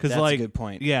 Because, That's a like, good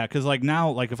point. Yeah. Because, like, now,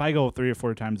 like, if I go 3 or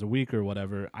 4 times a week or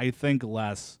whatever, I think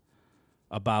less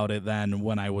about it than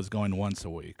when I was going once a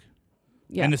week.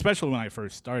 Yeah. And especially when I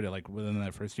first started, like within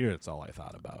that first year, it's all I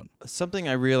thought about. Something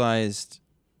I realized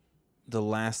the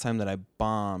last time that I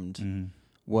bombed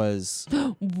was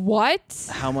What?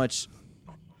 how much,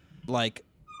 like,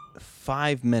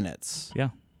 5 minutes Yeah.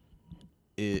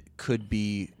 it could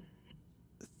be,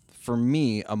 for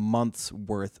me, a month's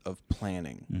worth of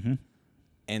planning. Mm-hmm.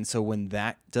 And so when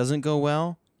that doesn't go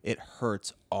well, it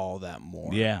hurts all that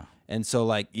more. Yeah. And so,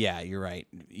 like, yeah, you're right.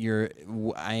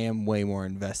 I am way more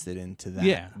invested into that.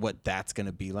 Yeah. What that's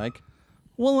gonna be like.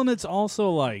 Well, and it's also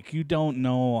like you don't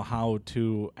know how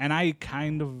to, and I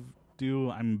kind of do.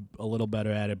 I'm a little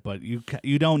better at it, but you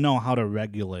don't know how to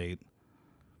regulate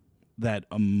that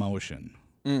emotion.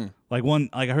 Like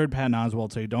I heard Patton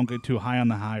Oswalt say, "Don't get too high on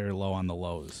the high or low on the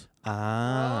lows."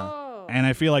 Ah. And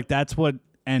I feel like that's what.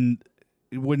 And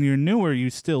when you're newer, you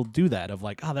still do that. Of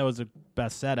like, oh, that was the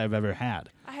best set I've ever had.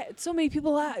 I had so many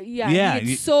people. Yeah. Yeah, He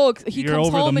gets so he you're comes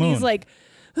over the home and he's moon. like,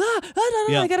 no,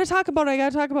 Yeah. I gotta talk about it.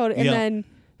 And Yeah. then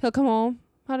he'll come home.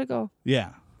 How'd it go?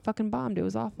 Yeah, Fucking bombed. It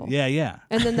was awful. yeah.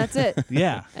 And then that's it.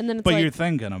 Yeah. And then it's But like, you're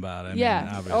thinking about it. I yeah. mean,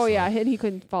 Oh obviously. yeah. And he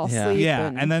couldn't fall Yeah. asleep. Yeah,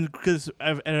 And, and then because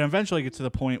and eventually get to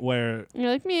the point where you're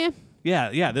like, meh.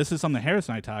 yeah, this is something Harris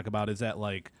and I talk about is that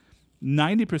like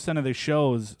 90% of the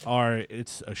shows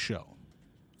it's a show,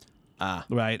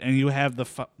 right? And you have the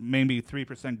maybe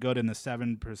 3% good and the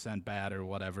 7% bad or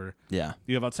whatever Yeah.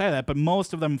 you have outside of that, but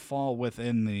most of them fall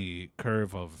within the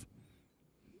curve of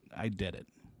I did it,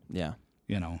 Yeah.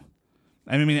 you know.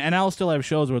 I mean, and I'll still have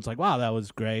shows where it's like, wow, that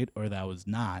was great or that was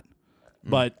not,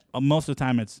 but most of the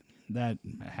time it's that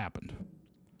happened.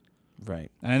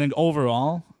 Right. And I think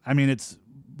overall, I mean, it's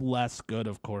less good,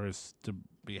 of course, to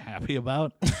be happy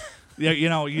about. Yeah, you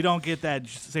know, you don't get that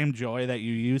same joy that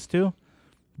you used to,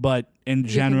 but in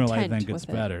general, I content think it's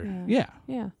with it. better. Yeah.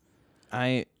 Yeah.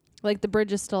 Yeah. Like the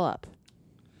bridge is still up.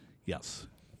 Yes.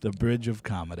 The bridge of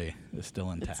comedy is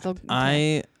still intact. It's still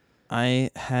I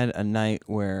had a night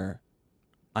where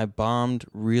I bombed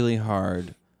really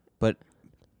hard, but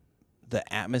the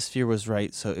atmosphere was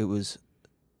right, so it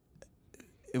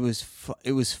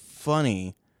was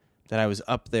funny that I was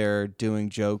up there doing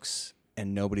jokes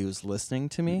and nobody was listening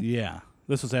to me. Yeah.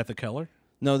 This was at the Keller?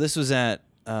 No, this was at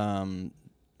the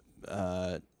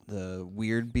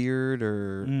Weird Beard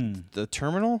or the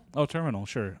Terminal. Oh, Terminal,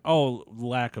 sure. Oh,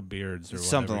 lack of beards or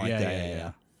Something whatever. like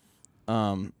that,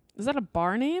 yeah. Is that a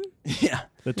bar name? Yeah.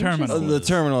 The Terminal. The is-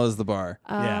 Terminal is the bar.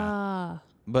 Yeah.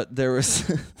 But there was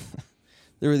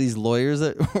there were these lawyers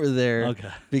that were there Okay.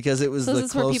 because it was So the is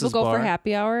this where closest people go bar. for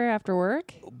happy hour after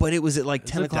work? But it was at like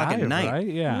It's 10 a o'clock at dive, night. right?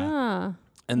 Yeah. Ah.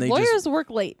 And they Lawyers just work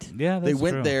late. Yeah, that's they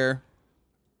went true. there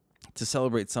to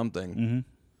celebrate something. Mm-hmm.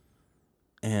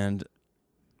 And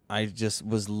I just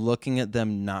was looking at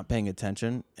them not paying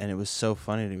attention, and it was so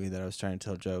funny to me that I was trying to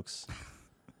tell jokes.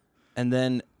 And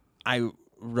then I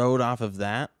rode off of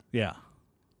that, Yeah,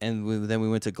 and then we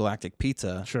went to Galactic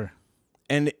Pizza. sure.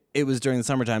 And it was during the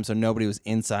summertime, so nobody was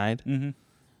inside. Mm-hmm.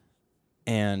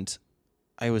 And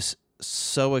I was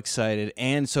so excited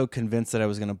and so convinced that I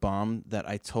was going to bomb that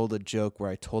I told a joke where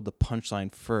I told the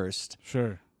punchline first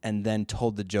Sure. and then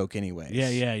told the joke anyways.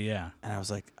 Yeah. And I was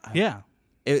like, Yeah.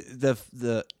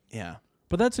 Yeah.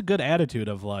 But that's a good attitude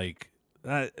of like,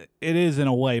 it is in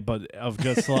a way, but of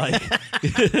just like,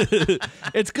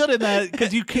 it's good in that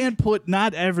because you can't put,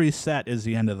 not every set is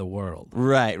the end of the world,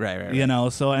 Right. you know?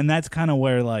 So, and that's kind of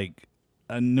where like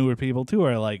newer people too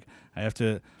are like, I have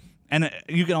to, and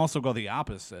you can also go the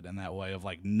opposite in that way of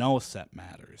like, no set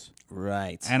matters.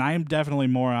 Right. And I'm definitely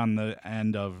more on the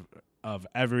end of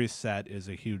every set is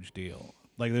a huge deal.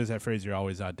 Like there's that phrase, you're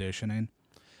always auditioning.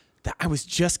 I was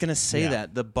just going to say Yeah.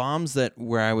 that. The bombs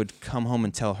where I would come home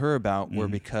and tell her about were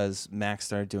because Max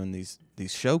started doing these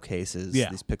showcases,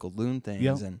 Yeah. these pickled loon things.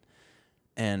 Yep.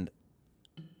 And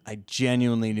I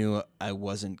genuinely knew I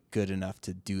wasn't good enough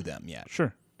to do them yet.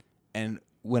 Sure. And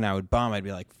when I would bomb, I'd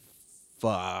be like,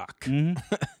 fuck. Mm-hmm.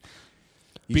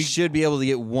 You should be able to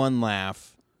get one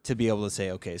laugh to be able to say,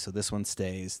 okay, so this one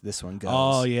stays, this one goes.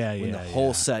 Oh, yeah, When yeah, the whole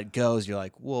yeah. set goes, you're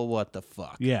like, well, what the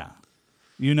fuck? Yeah.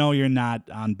 You know you're not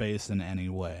on base in any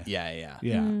way. Yeah.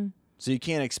 Yeah. So you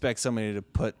can't expect somebody to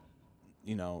put,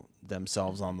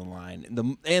 themselves on the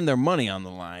line and their money on the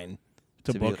line.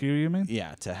 To book you mean?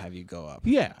 Yeah, to have you go up.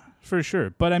 Yeah, for sure.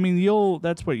 But I mean,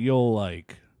 that's what you'll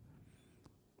like.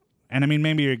 And I mean,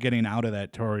 maybe you're getting out of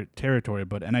that territory,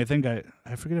 and I think I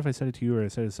forget if I said it to you or I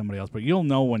said it to somebody else, but you'll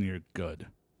know when you're good.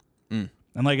 And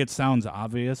like, it sounds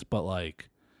obvious, but like,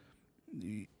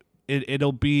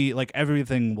 it'll be like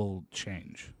everything will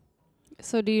change.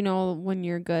 So do you know when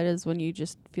you're good is when you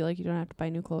just feel like you don't have to buy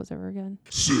new clothes ever again?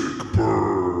 Sick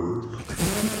burn.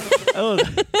 Oh,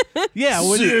 yeah.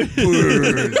 When you're,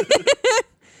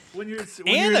 when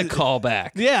And you're, a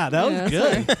callback. Yeah, that Yeah, was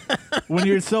good. When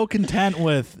you're so content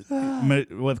with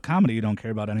comedy, you don't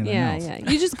care about anything Yeah, else. yeah.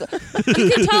 You just go,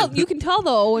 you can tell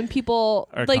though when people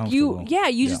Are like you. comfortable. Yeah,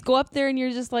 you Yeah. just go up there and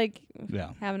you're just like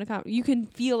Yeah. having a you can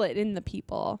feel it in the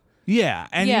people. Yeah,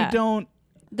 and Yeah. you don't.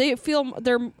 They feel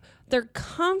they're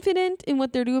confident in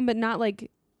what they're doing, but not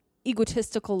like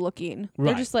egotistical looking. Right.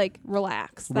 They're just like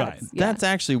relaxed. Right. That's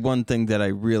actually one thing that I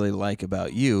really like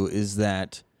about you is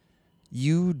that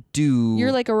you do.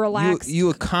 You're like a relaxed, You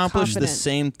accomplish the confident.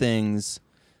 same things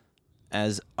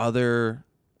as other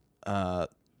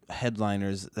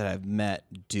headliners that I've met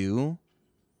do,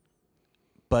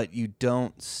 but you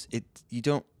don't. You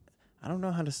don't. I don't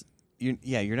know how to.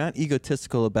 You're not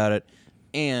egotistical about it,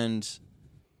 and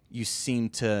you seem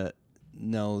to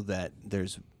know that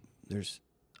there's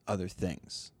other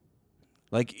things.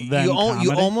 Like Than you comedy?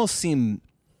 almost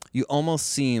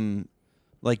seem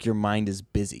like your mind is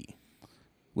busy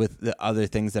with the other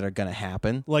things that are going to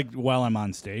happen Like while I'm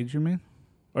on stage, you mean?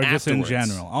 Or just in Afterwards.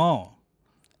 general? Oh,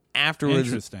 afterwards.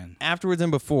 interesting. Afterwards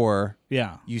and before,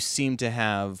 Yeah. you seem to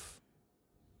have.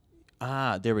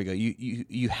 There we go.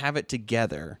 You have it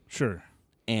together, Sure.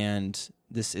 and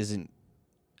this isn't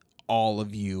all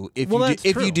of you. If Well, you that's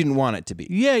if true. you didn't want it to be.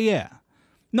 Yeah, yeah.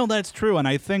 No, that's true, and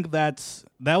I think that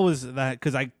was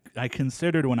because I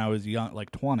considered when I was young,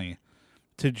 like 20,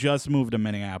 to just move to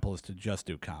Minneapolis to just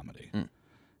do comedy,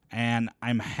 and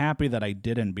I'm happy that I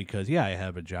didn't because I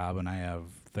have a job and I have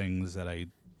things that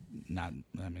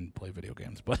play video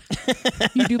games, but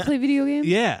You do play video games?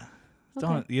 yeah,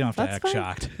 Okay. you don't have to That's act fine.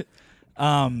 shocked.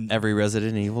 Every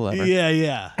Resident Evil ever.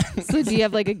 Yeah. So do you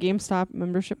have like a GameStop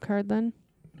membership card then?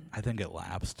 I think it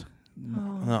lapsed.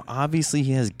 No, obviously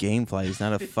he has GameFly. He's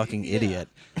not a fucking idiot.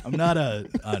 I'm not a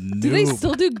noob. Do they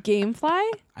still do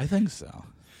GameFly? I think so.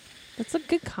 That's a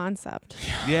good concept.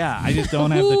 Yeah, I just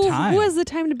don't have the time. Who has the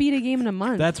time to beat a game in a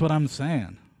month? That's what I'm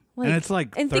saying. And it's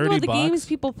like and 30 think about the bucks. games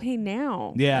people pay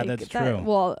now. Yeah, Like, that's true.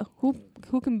 Well, who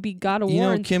can beat God of You War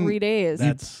know, in Kim, 3 days?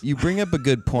 That's You bring up a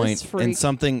good point This freak. and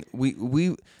something we He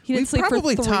didn't we've sleep for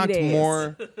probably 3 talked days.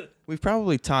 more. We've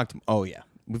probably talked. Oh yeah,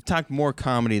 we've talked more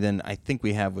comedy than I think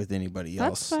we have with anybody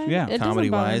That's else. fine. Yeah. It doesn't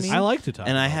Comedy-wise. bother me. I like to talk.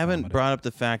 And I about haven't comedy. brought up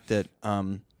the fact that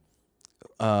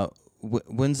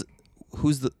when's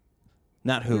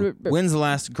the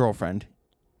last girlfriend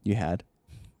you had?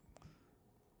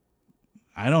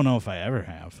 I don't know if I ever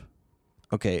have.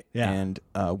 Okay, Yeah. and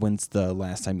when's the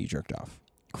last time you jerked off?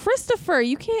 Christopher,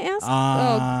 you can't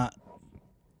ask.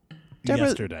 Deborah,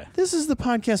 Yesterday. This is the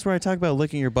podcast where I talk about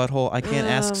licking your butthole. I can't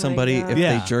Oh ask my somebody God. if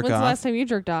Yeah. they jerk When's off. the last time you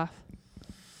jerked off?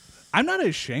 I'm not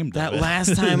ashamed That of it.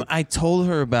 last time I told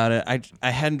her about it, I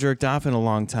hadn't jerked off in a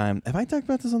long time. Have I talked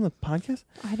about this on the podcast?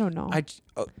 I don't know.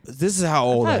 This is how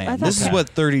old I, thought- am. I This is thought- what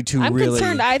 32 I'm really.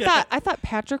 concerned. I thought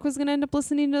Patrick was gonna end up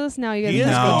listening to this. Now you guys He is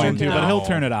No, going to, but no. he'll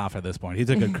turn it off at this point. He's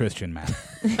a good Christian man.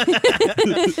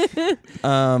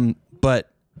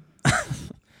 But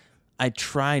I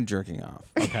tried jerking off.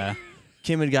 Okay.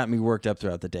 Kim had got me worked up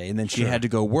throughout the day, and then she had to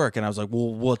go work, and I was like,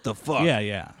 "Well, what the fuck?"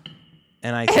 Yeah.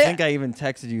 And I think I even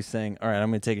texted you saying, "All right, I'm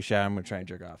gonna take a shower. I'm gonna try and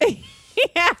jerk off."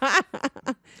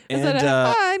 And said,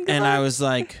 "Have fun, good and luck." I was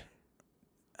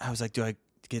like, "Do I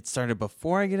get started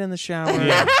before I get in the shower?"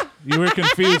 Yeah. You were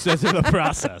confused as to the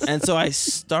process. And so I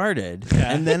started,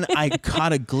 and then I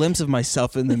caught a glimpse of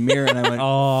myself in the mirror, and I went,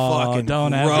 Oh, "Fucking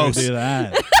don't gross." ever do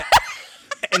that.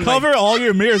 Cover all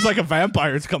your mirrors like a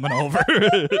vampire's coming over.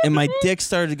 And my dick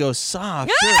started to go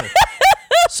soft.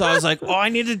 So I was like, "Oh, I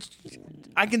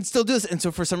can still do this." And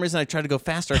so for some reason, I tried to go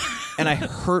faster, and I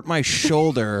hurt my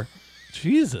shoulder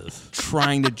Jesus.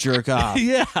 trying to jerk off.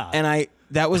 Yeah. And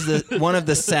that was one of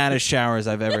the saddest showers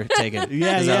I've ever taken.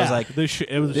 Yeah, 'Cause yeah. I was like,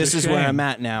 it was "This a is where shame. I'm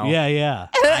at now." Yeah.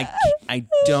 I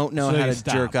don't know So how you to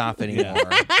stop. jerk off anymore.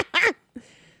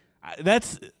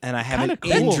 That's And I have an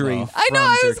Kinda cool, injury. though. I know. from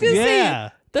I was jerking gonna off. say yeah.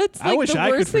 that's like I wish the I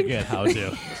could worst thing. forget how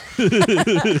to.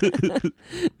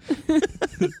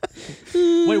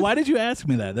 Wait, why did you ask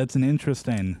me that? That's an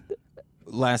interesting.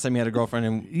 Last time you had a girlfriend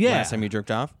and Yeah. last time you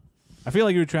jerked off? I feel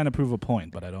like you were trying to prove a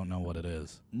point, but I don't know what it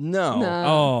is. No. No.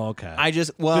 Oh, okay. I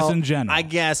just in general. I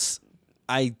guess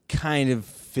I kind of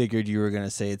figured you were going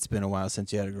to say it's been a while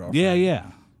since you had a girlfriend.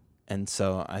 Yeah. And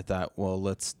so I thought, well,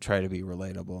 let's try to be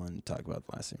relatable and talk about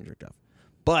the last time you jerked off.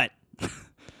 But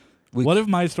What if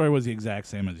my story was the exact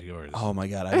same as yours? oh my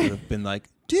God, I would have been like,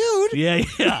 dude. Yeah.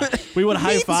 We would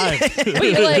high five.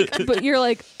 But you're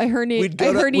like, I herniated. We'd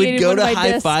go to one of my high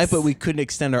discs. five, but we couldn't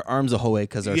extend our arms the whole way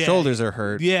because our Yeah. shoulders are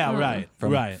hurt Yeah, right.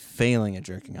 from Right. failing at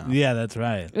jerking off. Yeah, that's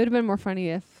right. It would have been more funny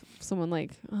if someone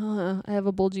like, I have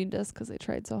a bulging disc because I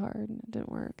tried so hard and it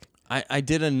didn't work. I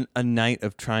did a night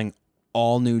of trying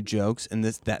all new jokes, and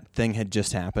that thing had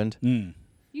just happened. Mm.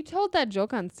 You told that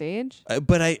joke on stage.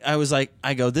 But I was like,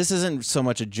 this isn't so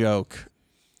much a joke,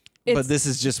 but It's- this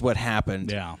is just what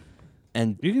happened. Yeah.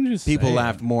 And You can just people say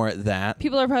laughed it. more at that.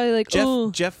 People are probably like,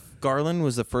 oh. Jeff Garland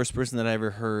was the first person that I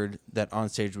ever heard that on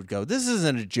stage would go, "This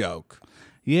isn't a joke.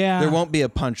 Yeah. There won't be a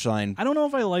punchline." I don't know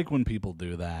if I like when people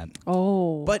do that.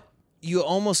 Oh. But you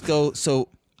almost go, so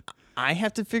I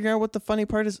have to figure out what the funny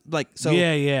part is. Like, so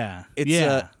Yeah.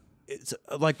 it's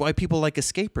like why people like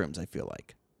escape rooms. I feel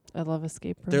like I love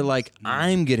escape rooms. they're like,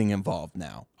 I'm getting involved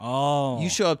now. Oh. You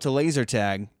show up to laser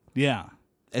tag, Yeah.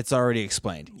 it's already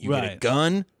explained. You get a Right.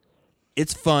 gun.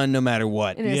 It's fun no matter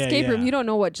what. In an Yeah, escape room, yeah. you don't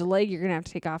know what leg you're gonna have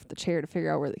to take off the chair to figure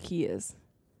out where the key is.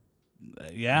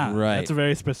 Yeah. Right. That's a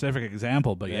very specific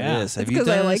example, but yeah. It is. Have It's you 'cause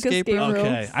I done an like escape escape room? rooms.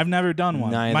 Okay, I've never done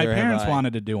one. Neither My have parents I.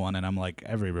 wanted to do one, and I'm like,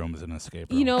 every room is an escape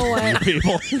room. You know what?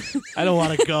 People, I don't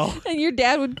want to go. And your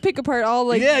dad would pick apart all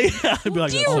like, yeah. I'd be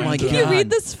like, do you, Oh my can you God. read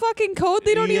this fucking code?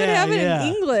 They don't even Yeah, have it yeah.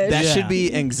 in English. That Yeah. should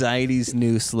be anxiety's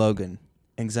new slogan.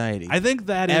 Anxiety. I think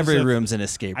that is Every a- room's an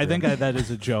escape room. I think that is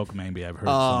a joke. Maybe I've heard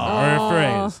Oh. somewhere, or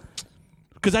a phrase.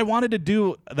 Because I wanted to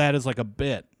do that as like a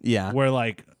bit. Yeah. Where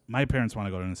like my parents want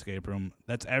to go to an escape room.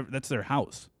 That's their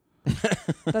house.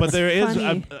 That's But there is,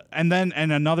 funny.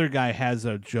 and another guy has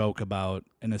a joke about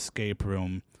an escape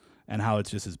room and how it's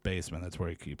just his basement. That's where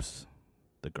he keeps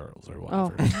the girls or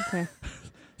whatever. Oh, okay.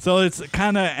 So it's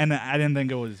kind of, and I didn't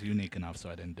think it was unique enough, so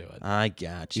I didn't do it. I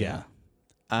gotcha.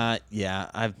 Yeah. Yeah,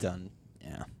 I've done.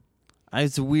 Yeah.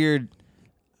 It's weird.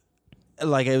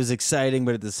 Like, it was exciting,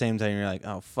 but at the same time, you're like,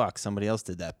 oh, fuck, somebody else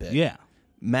did that bit. Yeah.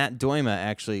 Matt Doima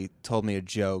actually told me a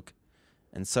joke,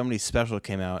 and somebody special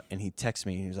came out, and he texted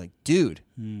me, and he was like, dude,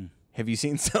 have you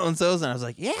seen so-and-so's? And I was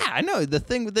like, yeah, I know, the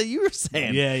thing that you were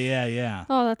saying. Yeah.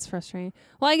 Oh, that's frustrating.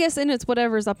 Well, I guess, and it's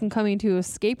whatever's up and coming to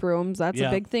escape rooms. That's Yeah.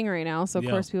 a big thing right now. So, of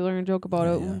Yeah. course, people are going to joke about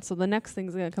it. Yeah. So, the next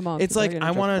thing's going to come out. It's like, I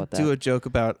want to do a joke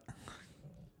about...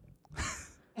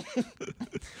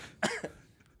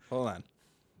 Hold on.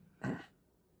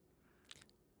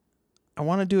 I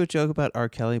want to do a joke about R.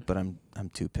 Kelly, but I'm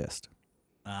too pissed.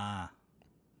 Are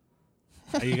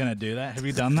you going to do that? Have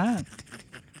you done that?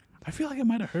 I feel like I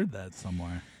might have heard that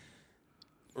somewhere.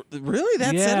 Really?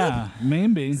 That's yeah,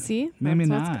 maybe. See? Maybe That's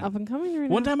not. what's up and coming right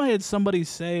One now. time I had somebody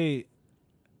say,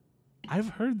 I've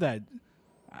heard that.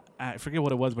 I forget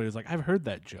what it was, but he was like, I've heard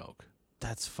that joke.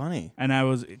 That's funny. And I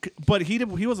was, but he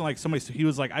wasn't like somebody, he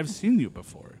was like, I've seen you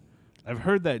before. I've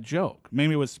heard that joke.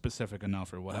 Maybe it was specific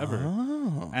enough or whatever.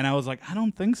 Oh. And I was like, I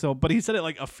don't think so. But he said it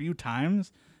like a few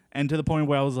times. And to the point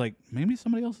where I was like, maybe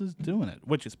somebody else is doing it,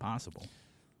 which is possible.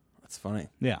 That's funny.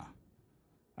 Yeah.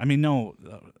 I mean, no,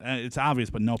 it's obvious,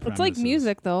 but no It's like premises.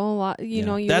 music, though. A lot, you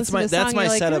know, you that's listen my to a song, that's my you're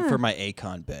like, setup "Ah." for my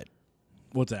Akon bit.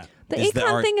 What's that? The is the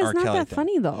Akon R- thing is R. not Kelly that thing.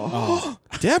 funny, though. Oh,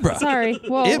 Deborah. Sorry.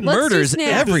 Well, It let's murders do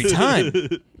snacks. every time.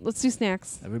 Let's do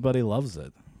snacks. Everybody loves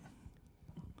it.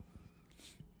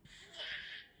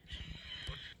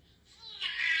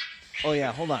 Oh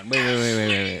yeah, hold on.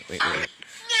 Wait.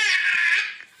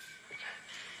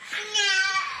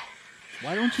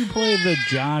 Why don't you play the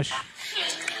Josh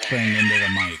thing into the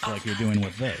mic like you're doing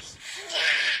with this?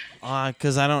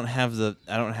 Because I don't have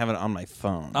it on my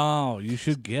phone. Oh, you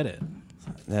should get it.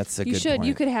 That's a You good should. point.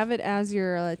 You could have it as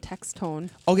your text tone.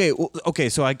 Okay,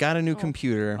 so I got a new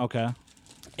computer, Okay.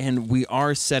 and we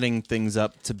are setting things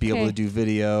up to be able Okay. to do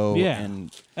video. Yeah.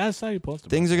 And That's how you post it.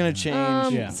 things are gonna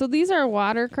change. Yeah. So these are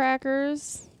water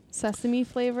crackers, sesame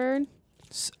flavored.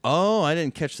 Oh, I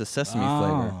didn't catch the sesame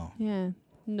flavor. Oh. Yeah.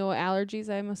 No allergies,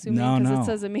 I'm assuming, No, because no. it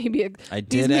says it may be. I these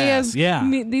did may ask. Yeah.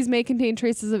 these may contain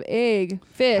traces of egg,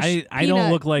 fish. I don't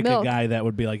peanut, look like milk. a guy that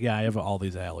would be like, yeah, I have all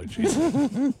these allergies.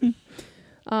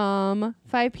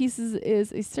 5 pieces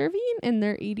is a serving, and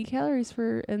they're 80 calories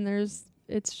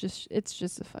it's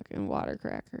just a fucking water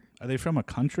cracker. Are they from a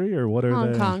country or what are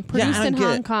Hong they? Kong, Yeah, I produced don't in get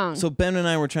Hong it. Kong. So Ben and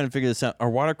I were trying to figure this out. Are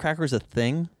water crackers a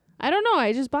thing? I don't know.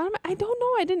 I just bought them. I don't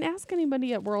know. I didn't ask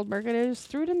anybody at World Market. I just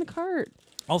threw it in the cart.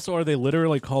 Also, are they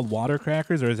literally called water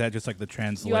crackers or is that just like the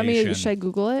translation? You want me to? Should I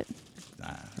Google it?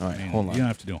 All right, hold on. You don't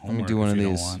have to do homework. Let me do one if of you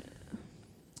don't these. want.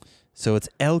 So it's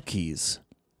Elky's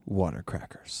water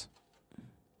crackers.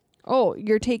 Oh,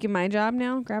 you're taking my job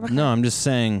now? Grab a. No, I'm just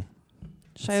saying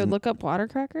Should I look up water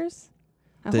crackers?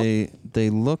 they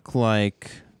look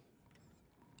like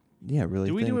really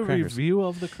Do we thin do a crackers. review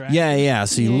of the crackers? Yeah.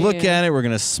 So you Yeah, look yeah. at it, we're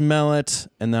gonna smell it,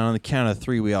 and then on the count of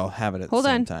 3, we all have it at Hold the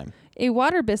same on. time. A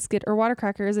water biscuit or water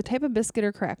cracker is a type of biscuit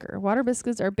or cracker. Water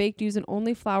biscuits are baked using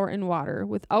only flour and water,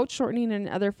 without shortening and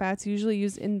other fats usually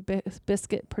used in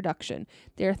biscuit production.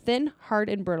 They are thin, hard,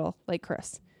 and brittle, like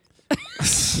Chris.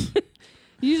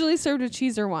 Usually served with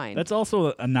cheese or wine. That's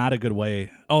also not a good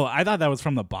way. Oh, I thought that was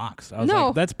from the box. I was No.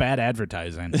 like, that's bad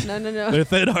advertising. no. They're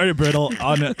thin, hard, brittle,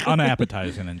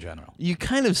 unappetizing in general. You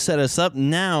kind of set us up.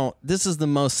 Now, this is the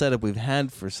most setup we've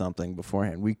had for something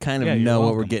beforehand. We kind of Yeah, you're know what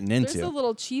we're welcome. getting There's into. a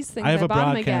little cheese thing I have at a the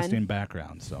bottom broadcasting again.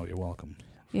 background, so you're welcome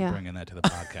for Yeah. bringing that to the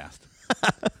podcast.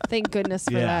 Thank goodness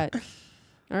for Yeah. that.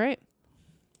 All right.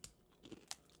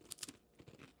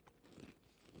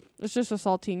 It's just a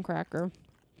saltine cracker,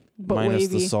 but Minus wavy.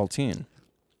 the saltine.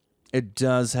 It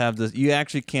does have the. You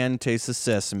actually can taste the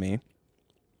sesame.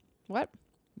 What?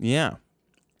 Yeah.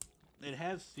 It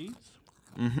has seeds.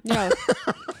 Yeah.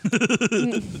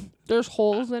 There's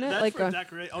holes in it, like a.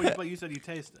 decoration. Oh, but you said you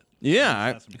taste it.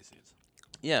 Yeah. Sesame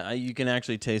seeds. You can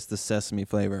actually taste the sesame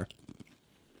flavor.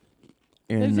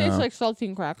 It In, tastes like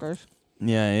saltine crackers.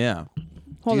 Yeah.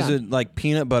 Hold These on. are like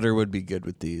peanut butter would be good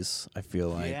with these. I feel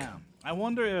like. Yeah. I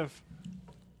wonder if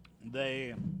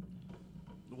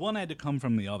one had to come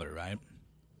from the other, right?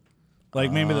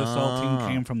 Like maybe the saltine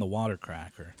came from the water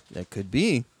cracker. That could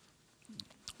be.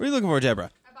 What are you looking for, Deborah?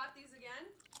 I bought these again.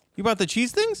 You bought the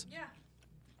cheese things? Yeah.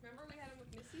 Remember we had them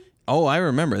with Missy? Oh, I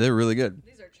remember. They're really good.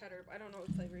 These are cheddar. I don't know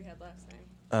what flavor you had last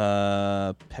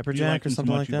time. Pepper You jack liked or them so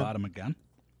something much like you that. bought them again?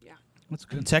 Yeah. That's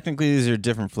good. Technically, these are a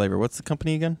different flavor. What's the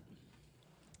company again?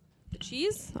 The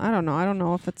cheese? I don't know. I don't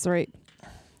know if it's the right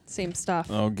same stuff,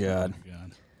 Oh God,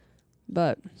 God.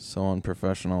 but so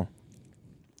unprofessional.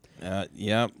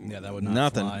 Yep. Yeah, that would not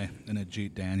Nothing. fly in a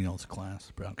Jeet Daniels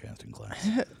class, broadcasting class.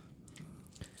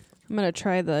 I'm gonna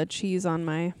try the cheese on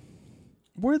my.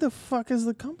 Where the fuck is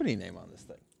the company name on this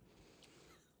thing?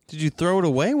 Did you throw it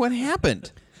away? What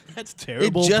happened? That's It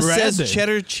terrible. just branding. says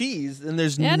cheddar cheese, and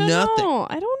there's I don't nothing. know.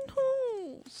 I don't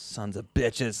know. Sons of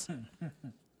bitches.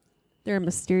 They're a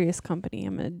mysterious company.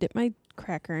 I'm gonna dip my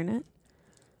cracker in it.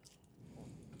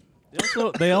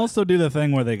 They also do the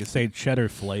thing where they say cheddar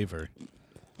flavor.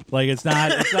 Like it's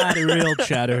not a real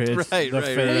cheddar. It's Right, the right,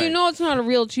 fake. right. Well, you know it's not a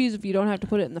real cheese if you don't have to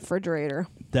put it in the refrigerator.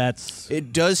 That's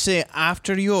It does say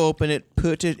after you open it,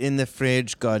 put it in the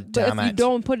fridge. God But damn if it, you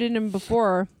don't put it in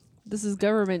before, this is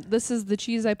government. This is the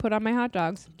cheese I put on my hot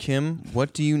dogs. Kim.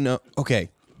 What do you know? Okay,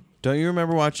 don't you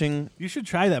remember watching? you should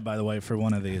try that by the way for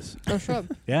one of these. Oh, sure.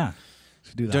 Yeah,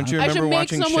 should do that. Don't you I should remember make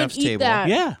watching someone Chef's eat Table? that.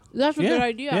 Yeah, That's a yeah. good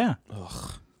idea. Yeah,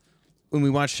 When we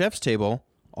watch Chef's Table,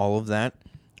 all of that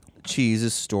cheese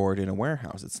is stored in a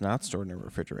warehouse. It's not stored in a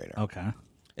refrigerator. okay.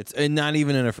 It's not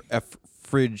even in a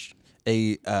fridge,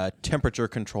 a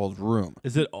temperature-controlled room.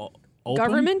 Is it open?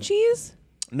 Government cheese?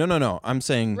 No. I'm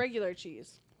saying, Regular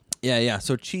cheese. yeah.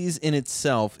 So cheese in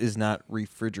itself is not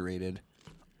refrigerated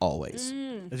always.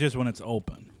 It's just when it's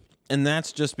open. And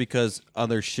that's just because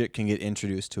other shit can get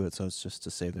introduced to it, so it's just to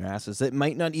save their asses. It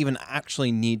might not even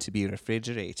actually need to be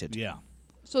refrigerated. Yeah.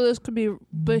 So this could be,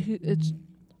 but it's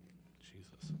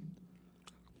Jesus.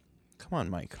 Come on,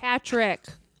 Mike. Patrick.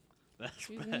 That's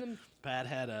Using bad. them- Pat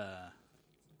had a.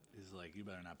 He's like, you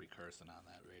better not be cursing on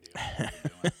that radio.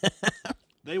 What are you doing?"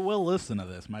 They will listen to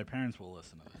this. My parents will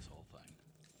listen to this whole thing.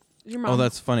 Is your mom? Oh,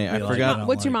 that's funny. I Be like, forgot. I don't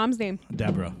What's your like- mom's name?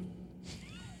 Deborah.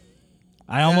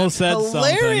 I almost said something.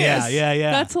 hilarious.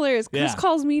 Yeah. That's hilarious. Chris Yeah.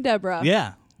 calls me Deborah.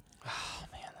 Yeah.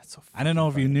 Man, that's so. I didn't know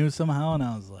if you knew somehow, and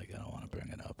I was like, I don't want to bring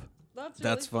it up.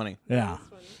 That's funny. Yeah.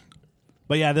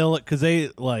 But yeah, they'll because they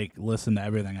like listen to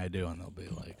everything I do, and they'll be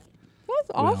like, That's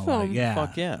we don't awesome. like- yeah,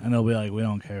 Fuck yeah. and they'll be like, we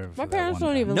don't care. My for that parents one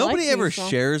don't time." even Nobody like ever me, so-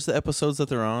 shares the episodes that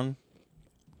they're on.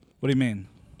 What do you mean?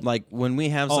 Like when we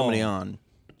have somebody Oh. on.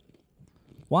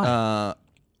 Why?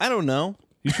 I don't know.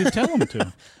 You should tell them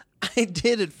to. I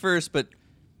did at first, but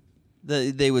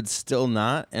they would still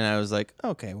not, and I was like,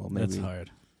 okay, well maybe That's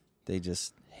hard. they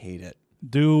just hate it.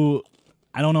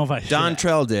 I don't know if I Don should.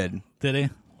 Trell did. Did he?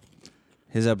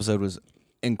 His episode was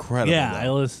incredible. Yeah, I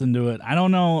though. listened to it. I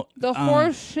don't know. The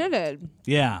horse shitted.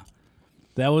 Yeah,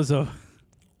 that was a.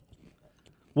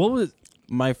 What was?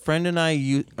 My friend and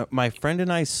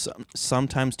I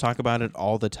sometimes talk about it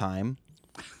all the time.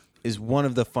 Is one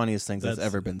of the funniest things that's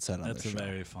ever been said on That's this show.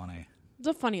 very funny. It's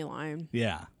a funny line.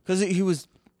 Yeah, Because he was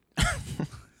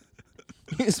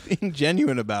he was being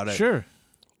genuine about it. sure.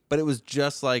 But it was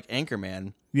just like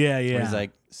Anchorman. Yeah, Where yeah. he's like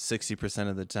 60%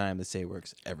 of the time they say it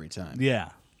works every time. yeah.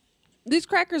 These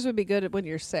crackers would be good when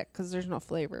you're sick because there's no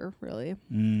flavor, really.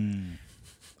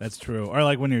 That's true. Or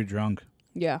like when you're drunk,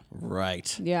 Yeah.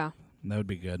 Right. Yeah. that would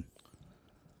be good.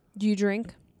 Do you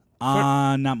drink?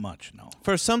 Not much. No.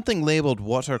 For something labeled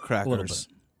water little crackers,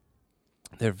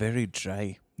 they're very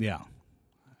dry. Yeah,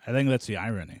 I think that's the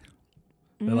irony.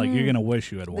 They're like, you're gonna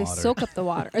wish you had They water. soak up the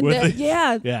water. With They- the-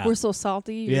 yeah. Yeah. We're so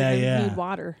salty. You're Yeah, gonna yeah. need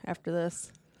water after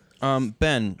this.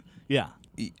 Ben, Yeah.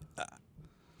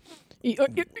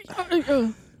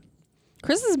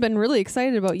 Chris has been really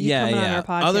excited about you coming on our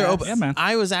podcast. Yeah, man.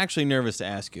 I was actually nervous to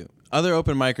ask you. Other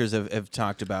open micers have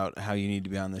talked about how you need to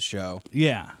be on the show.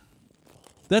 Yeah.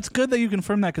 That's good that you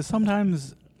confirm that, because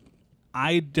sometimes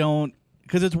I don't,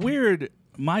 because it's weird.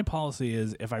 My policy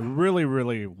is if I really,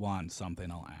 really want something,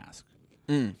 I'll ask.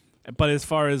 But as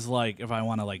far as like if I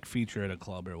want to like feature at a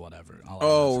club or whatever,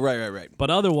 I'll ask. Right. But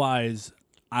otherwise,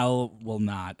 will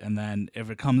not. And then if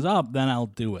it comes up, then I'll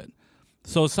do it.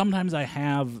 So sometimes I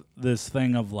have this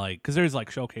thing of like, because there's like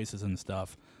showcases and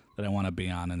stuff that I want to be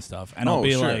on and stuff, and I'll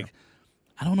be like,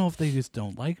 I don't know if they just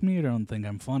don't like me or don't think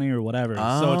I'm funny or whatever.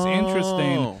 So it's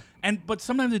interesting. But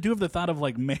sometimes I do have the thought of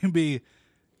like maybe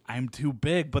I'm too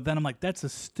big, but then I'm like, that's a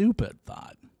stupid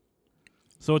thought.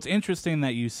 So it's interesting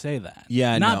that you say that.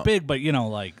 Yeah, not big, but you know,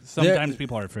 like sometimes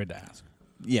people are afraid to ask.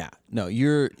 Yeah, no,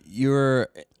 you're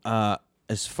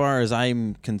as far as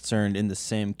I'm concerned in the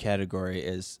same category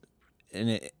as,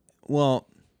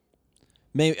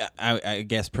 maybe I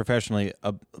guess professionally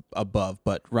above,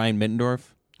 but Ryan Mittendorf.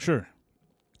 Sure.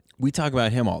 We talk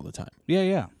about him all the time.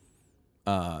 Yeah.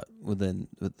 Within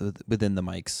the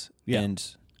mics. Yeah.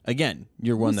 And again,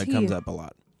 you're one Who's that comes he? up a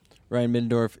lot. Ryan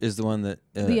Middendorf is the one that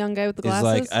The young guy with the is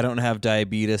glasses? like, I don't have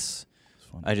diabetes.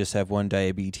 I just have one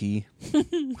diabetes.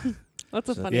 That's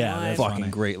a funny yeah, line. that's Fucking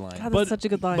funny. great line. God, that's such a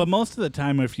good line. But most of the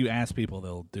time, if you ask people,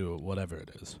 they'll do whatever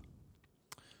it is.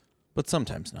 But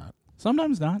sometimes not.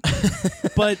 Sometimes not.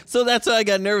 But So that's why I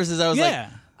got nervous. Is I was yeah. like,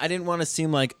 I didn't want to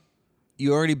seem like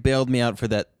you already bailed me out for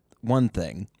that one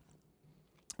thing,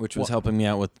 which was helping me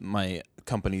out with my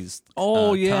company's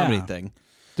comedy thing.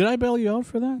 Did I bail you out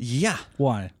for that? Yeah,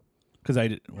 Why? Because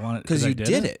I wanted. because you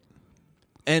did it.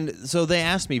 And so they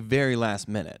asked me very last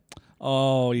minute.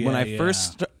 Oh yeah. When I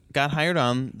first got hired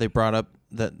on, they brought up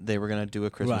that they were going to do a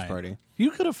Christmas Right. party.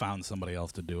 You could have found somebody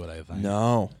else to do it. I think.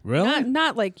 No. Really?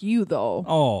 Not like you though.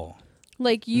 Oh.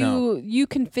 Like you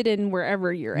can fit in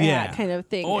wherever you're Yeah. at, kind of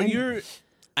thing. Oh, And, you're.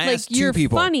 I like asked two you're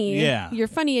people. funny. Yeah. You're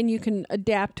funny, and you can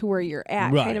adapt to where you're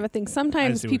at, Right. kind of a thing. I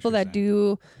Sometimes see what people you're that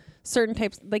do certain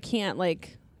types, they can't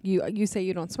like. You say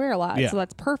you don't swear a lot, Yeah. so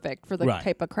that's perfect for the Right.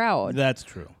 type of crowd. That's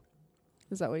true.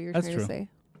 Is that what you're That's trying true. to say?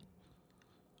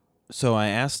 So I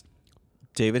asked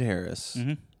David Harris.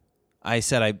 Mm-hmm. I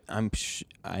said, I'm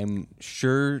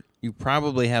sure you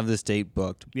probably have this date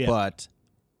booked, Yeah. but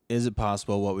is it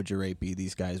possible? What would your rate be?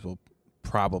 These guys will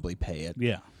probably pay it.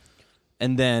 Yeah.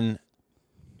 And then,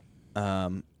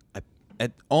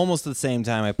 at almost the same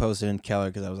time, I posted in Keller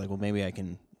because I was like, well, maybe I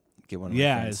can get one of my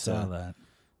Yeah, I friends saw that.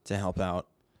 to help out.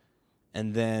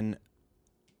 And then,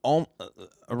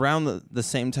 around the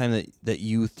same time that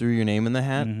you threw your name in the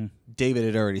hat, Mm-hmm. David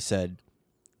had already said,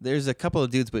 "There's a couple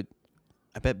of dudes, but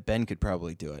I bet Ben could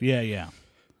probably do it." Yeah. Yeah.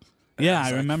 Yeah, I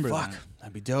was like, remember Fuck, that.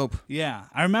 that'd be dope. Yeah,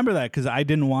 I remember that because I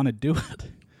didn't want to do it.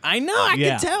 I know. I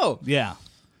Yeah. can tell. Yeah.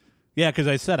 Yeah, because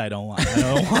I said I don't want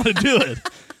to do it.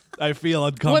 I feel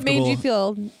uncomfortable. What made you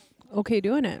feel okay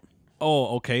doing it?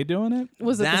 Oh, okay doing it?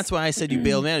 Was it That's why I said you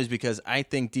bailed me out, is because I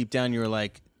think deep down you were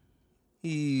like,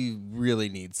 he really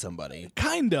needs somebody.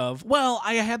 Kind of. Well,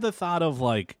 I had the thought of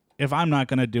like, if I'm not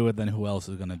going to do it, then who else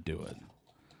is going to do it?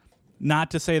 Not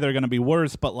to say they're going to be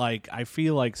worse, but like, I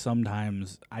feel like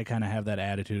sometimes I kind of have that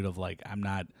attitude of like, I'm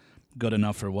not good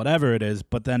enough for whatever it is.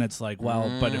 But then it's like,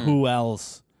 well, but who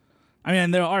else? I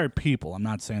mean, there are people. I'm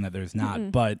not saying that there's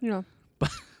not, but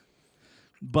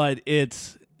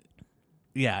it's,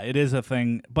 yeah, it is a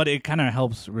thing. But it kind of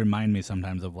helps remind me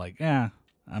sometimes of like, yeah,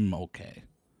 I'm okay.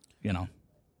 You know?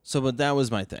 So, but that was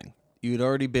my thing. You'd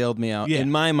already bailed me out. Yeah. In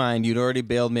my mind, you'd already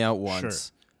bailed me out once. Sure.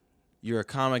 You're a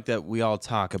comic that we all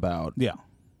talk about. Yeah.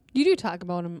 You do talk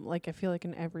about him, like I feel like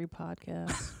in every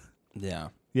podcast. Yeah.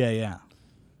 Yeah, yeah.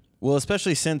 Well,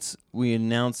 especially since we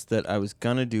announced that I was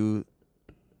gonna do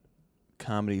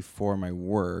comedy for my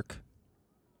work,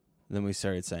 then we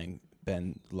started saying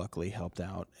Ben luckily helped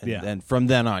out, and Yeah. then from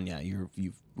then on,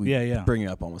 we Yeah. bring it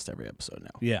up almost every episode now.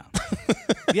 Yeah.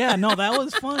 Yeah, no, that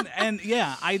was fun. And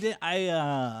yeah, and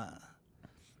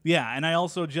I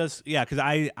also just, because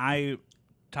I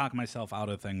talk myself out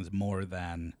of things more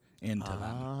than into them.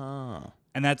 Ah.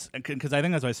 And that's because I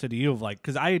think that's what I said to you of like,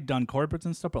 because I had done corporates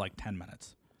and stuff for like 10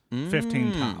 minutes,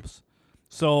 15 tops.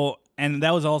 So, and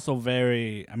that was also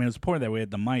very, I mean, it was important that we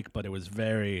had the mic, but it was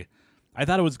I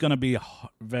thought it was going to be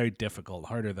very difficult,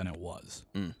 harder than it was.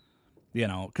 You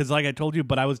know, because like I told you,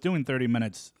 but I was doing 30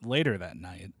 minutes later that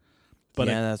night. But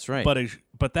Yeah, that's right.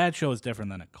 But that show is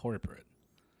different than a corporate.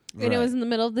 And it was in the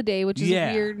middle of the day, which is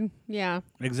Yeah. weird. Yeah.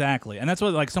 Exactly. And that's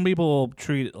what, like, some people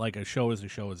treat like a show is a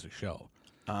show is a show.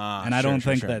 And I don't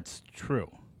think that's true.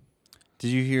 Did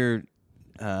you hear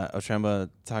Otremba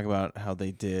talk about how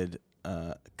they did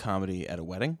comedy at a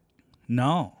wedding?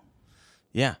 No.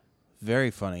 Yeah,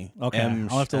 very funny. Okay,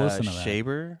 I'll have to listen to that.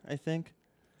 Shaber, I think.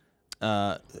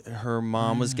 Her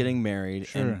mom was getting married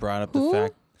Sure. and brought up Who?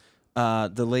 the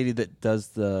fact. The lady that does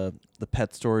the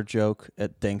pet store joke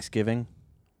at Thanksgiving.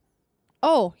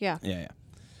 Oh, yeah. Yeah.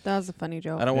 That was a funny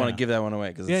joke. I don't want Yeah. to give that one away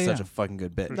because Yeah, it's such yeah. a fucking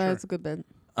good bit. For That sure. was a good bit.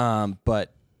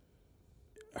 But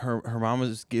her mom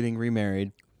was getting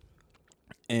remarried,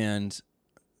 and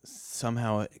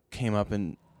somehow it came up,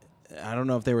 and I don't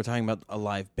know if they were talking about a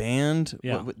live band,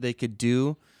 Yeah. what they could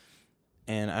do,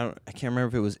 and I can't remember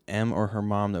if it was M or her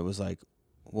mom that was like,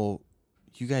 "Well,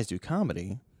 you guys do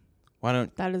comedy, why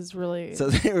don't?" That is really. So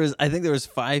I think there was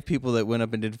 5 people that went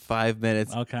up and did 5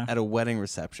 minutes Okay. at a wedding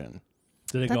reception.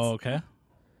 Did it go okay?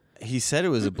 He said it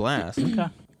was a blast. Okay.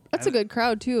 That's a good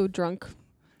crowd, too. Drunk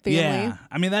family. Yeah,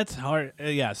 I mean that's hard.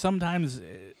 Yeah, sometimes,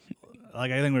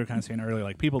 like I think we were kind of saying earlier,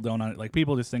 like people don't like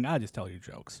people just think, I just tell you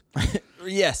jokes.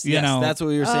 Yes, You know. that's what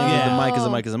we were saying. Yeah. The mic is a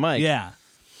mic is a mic. Yeah,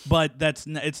 but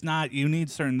it's not. You need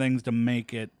certain things to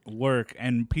make it work,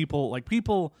 and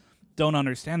people don't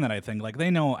understand that. I think like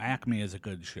they know Acme is a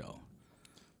good show,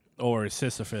 or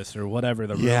Sisyphus, or whatever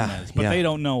the room is, but yeah. they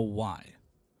don't know why.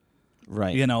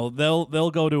 Right. You know,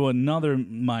 they'll go to another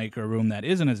mic or room that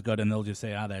isn't as good, and they'll just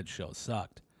say, that show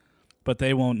sucked. But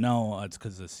they won't know it's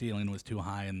because the ceiling was too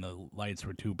high and the lights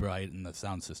were too bright and the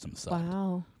sound system sucked.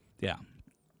 Wow. Yeah.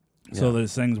 So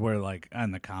there's things where like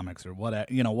in the comics or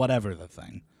whatever the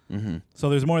thing. Mm-hmm. So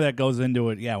there's more that goes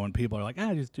into it. Yeah, when people are like,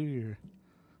 just do your.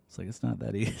 It's like it's not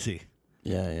that easy.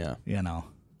 Yeah. You know,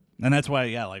 and that's why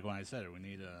like when I said it, we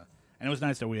need a. And it was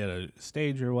nice that we had a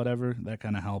stage or whatever that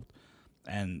kind of helped.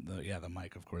 And the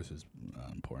mic, of course, is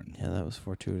important. Yeah, that was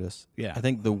fortuitous. Yeah. I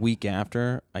think the week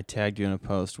after, I tagged you in a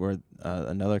post where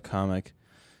another comic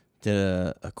did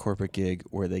a corporate gig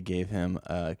where they gave him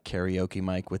a karaoke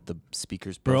mic with the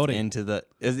speakers built Brody. into the.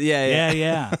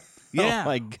 Yeah. Oh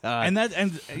my god.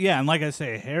 And like I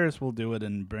say, Harris will do it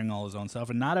and bring all his own stuff,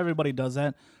 and not everybody does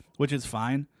that, which is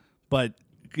fine. But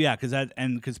yeah,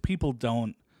 because people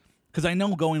don't. Because I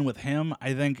know going with him,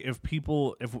 I think if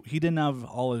he didn't have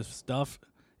all his stuff,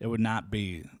 it would not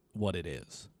be what it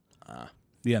is.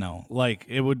 You know, like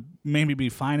it would maybe be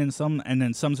fine in some, and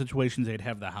in some situations they'd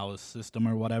have the house system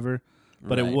or whatever,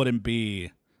 but Right. it wouldn't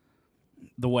be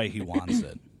the way he wants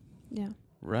it. Yeah.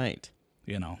 right.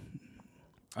 You know,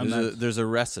 There's a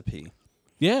recipe.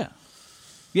 yeah,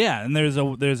 and there's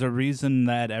a reason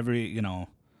that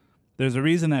there's a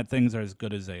reason that things are as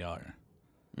good as they are.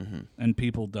 Mm-hmm. And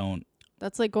people don't.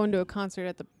 That's like going to a concert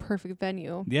at the perfect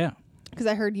venue. Yeah. Because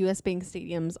I heard U.S. Bank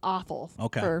Stadium's awful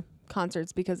for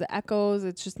concerts because it echoes.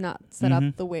 It's just not set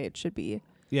up the way it should be.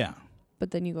 Yeah.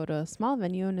 But then you go to a small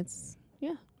venue and it's,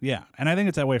 Yeah. And I think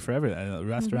it's that way for everything.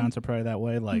 Restaurants are probably that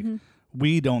way. Like,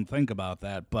 we don't think about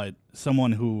that, but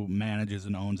someone who manages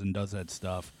and owns and does that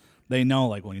stuff, they know,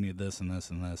 like, well, you need this and this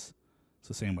and this. It's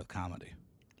the same with comedy.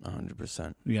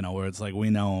 100%. You know, where it's like, we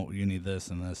know you need this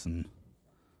and this and,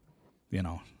 you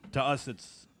know, to us,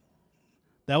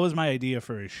 that was my idea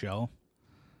for a show.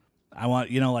 I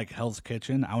want, like Hell's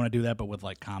Kitchen. I want to do that, but with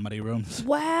like comedy rooms.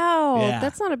 wow, Yeah.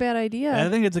 that's not a bad idea. I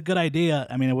think it's a good idea.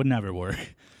 I mean, it would never work,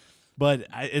 but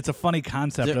it's a funny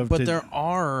concept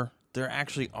There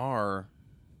actually are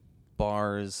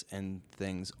bars and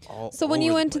things all So when over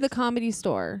you the went to the place. comedy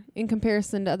store, in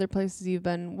comparison to other places you've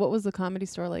been, what was the comedy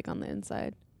store like on the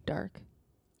inside? Dark.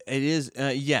 It is,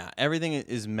 everything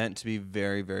is meant to be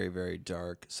very, very, very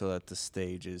dark so that the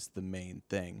stage is the main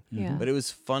thing. Yeah. But it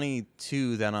was funny,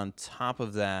 too, that on top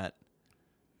of that,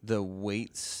 the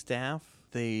wait staff,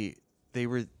 they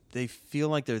feel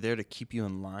like they're there to keep you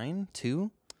in line, too.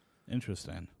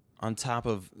 Interesting. On top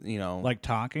of, Like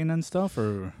talking and stuff,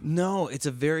 or No, it's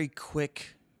a very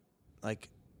quick, like,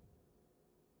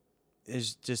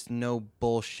 there's just no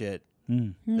bullshit.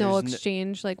 No There's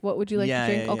exchange. Like, what would you like Yeah,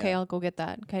 to drink? yeah, Okay, yeah. I'll go get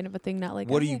that kind of a thing. Not like,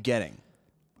 What are okay. you getting?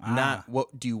 Ah. Not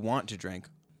what do you want to drink.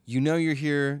 You know you're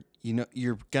here. You know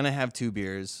you're gonna have 2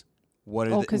 beers. What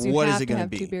Oh, because you what have is it to gonna have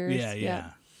be? 2 beers. yeah.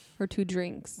 Or 2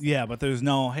 drinks. Yeah, but there's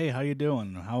no, hey, how you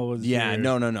doing? How was Yeah,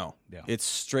 your... no. Yeah. It's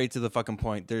straight to the fucking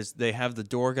point. They have the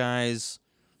door guys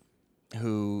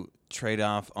who trade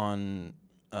off on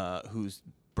who's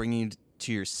bringing you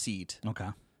to your seat, Okay.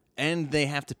 and they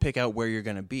have to pick out where you're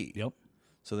gonna be. Yep.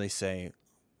 So they say,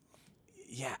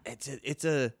 yeah, it's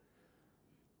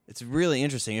really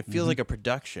interesting. It feels like a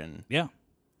production. Yeah.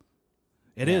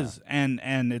 It Yeah. is. And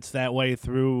it's that way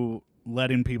through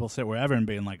letting people sit wherever and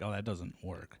being like, oh, that doesn't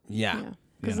work. Yeah. Yeah.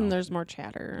 Because You then know. there's more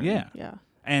chatter. Yeah. Yeah.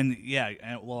 And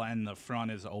and the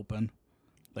front is open.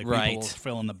 Like Right. people will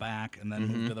fill in the back and then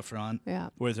move to the front. Yeah.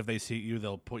 Whereas if they seat you,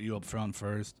 they'll put you up front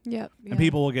first. Yep. And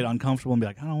people will get uncomfortable and be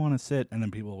like, I don't want to sit. And then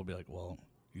people will be like, well,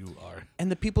 you are.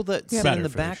 And the people that sit Better in the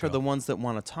for the back are show. the ones that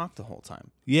want to talk the whole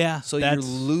time. Yeah. So you're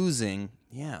losing.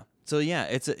 Yeah. So yeah,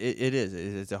 it is.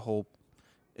 It's a whole.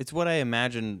 It's what I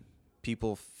imagine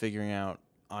people figuring out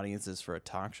audiences for a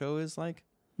talk show is like.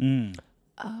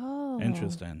 Oh.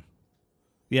 Interesting.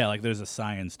 Yeah, like there's a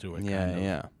science to it. Yeah, kind of.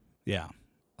 yeah. Yeah.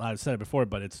 I've said it before,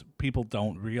 but it's people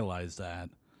don't realize that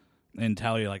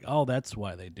until you're like, oh, that's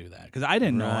why they do that. Because I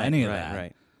didn't know any of that.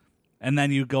 Right. And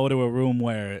then you go to a room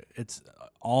where it's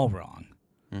all wrong.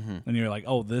 Mm-hmm. And you're like,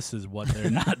 oh, this is what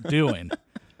they're not doing.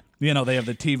 You know, they have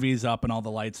the TVs up and all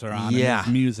the lights are on Yeah. and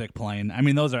there's music playing. I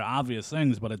mean, those are obvious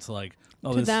things, but it's like,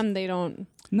 oh, To this. them, they don't.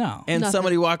 No. And Nothing.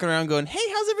 somebody walking around going, "Hey,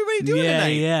 how's everybody doing yeah,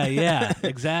 tonight? yeah,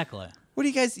 exactly. What do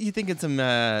you guys? You thinking some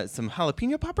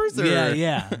jalapeno poppers? Or?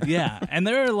 Yeah. And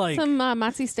there are like. Some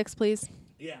mozzie sticks, please.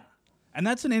 Yeah. And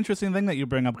that's an interesting thing that you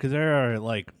bring up because there are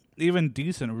like even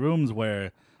decent rooms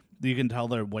where you can tell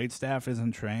their wait staff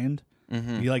isn't trained.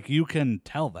 Mm-hmm. You can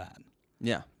tell that,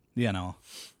 Yeah. you know.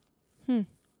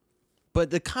 But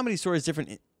the Comedy Store is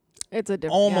different. It's a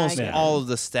different. Almost yeah, I get all of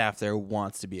the staff there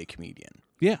wants to be a comedian.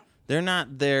 Yeah. They're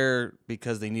not there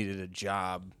because they needed a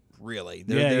job, really.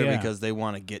 They're Yeah, there yeah. because they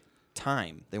want to get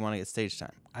time. They want to get stage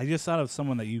time. I just thought of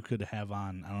someone that you could have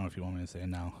on. I don't know if you want me to say it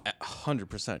now.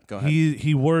 100%. Go ahead.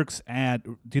 He works at,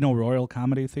 do you know Royal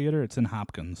Comedy Theater? It's in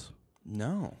Hopkins.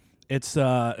 No. It's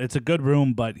a good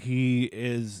room, but I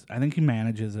think he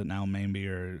manages it now maybe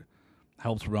or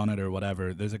helps run it or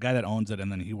whatever. There's a guy that owns it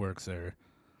and then he works there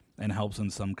and helps in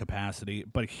some capacity.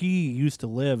 But he used to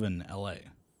live in LA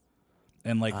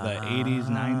in like the 80s,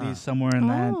 90s, somewhere in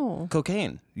that. Oh.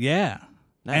 Cocaine. Yeah.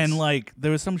 Nice. And like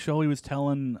there was some show he was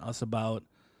telling us about.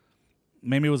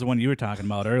 Maybe it was the one you were talking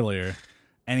about earlier.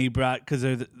 And he brought, because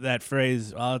there's that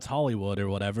phrase, oh, it's Hollywood or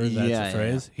whatever. That's Yeah, a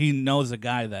phrase. He knows a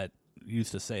guy that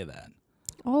used to say that.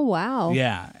 Oh wow.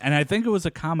 Yeah, and I think it was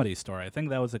a Comedy Store. I think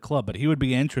that was a club, but he would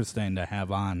be interesting to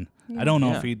have on. I don't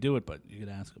know Yeah. if he'd do it, but you could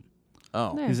ask him.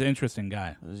 Oh. Yeah. He's an interesting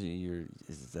guy.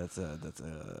 That's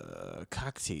a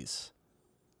cock tease.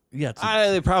 Yeah,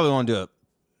 They probably won't do it.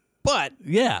 But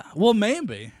yeah. Well,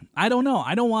 maybe. I don't know.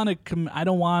 I don't want to. I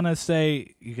don't want to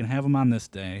say you can have him on this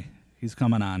day. He's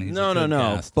coming on. He's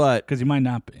no. But because he might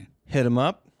not be. hit him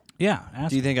up. Yeah. Ask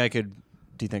Do you him. think I could?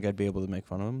 Do you think I'd be able to make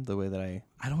fun of him the way that I?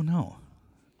 I don't know.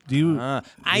 Do you? I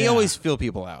Yeah. always feel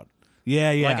people out. Yeah.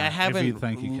 Like I If haven't you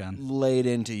think you can, laid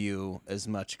into you as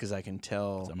much because I can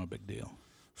tell. I'm a big deal.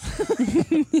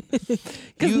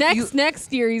 Because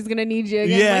next year he's gonna need you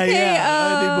again. Yeah, like, hey,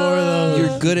 yeah, I need more of those.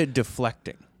 You're good at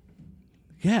deflecting.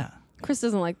 Yeah. Chris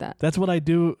doesn't like that. That's what I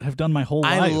do. Have done my whole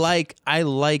life. I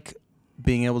like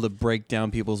being able to break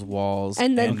down people's walls.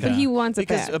 And then Okay. he wants it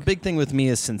because back. a big thing with me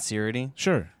is sincerity.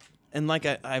 Sure. And like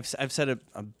I've said it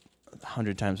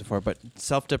 100 times before, but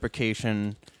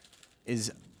self-deprecation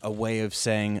is a way of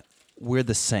saying we're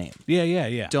the same.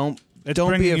 Yeah. Don't It's be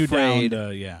bringing you afraid. down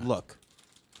to, yeah. Look,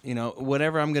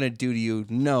 whatever I'm gonna do to you,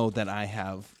 know that I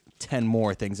have 10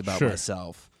 more things about Sure.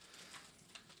 myself.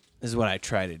 This is what I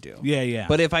try to do. Yeah.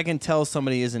 But if I can tell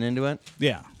somebody isn't into it,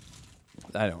 yeah.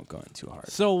 I don't go in too hard.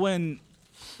 So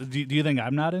do you think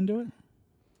I'm not into it?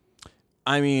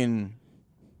 I mean,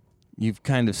 you've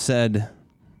kind of said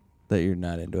that you're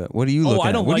not into it. What are you looking I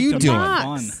at? don't What like are you to doing? make Box.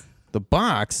 fun. The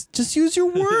box? Just use your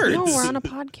words. No, we're on a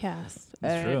podcast.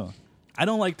 That's true. I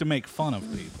don't like to make fun of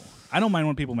people. I don't mind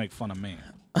when people make fun of me.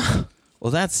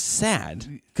 Well, that's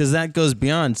sad because that goes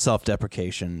beyond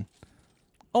self-deprecation.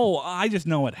 Oh, I just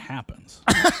know it happens.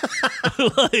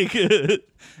 Like,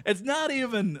 it's not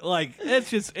even like it's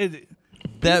just it.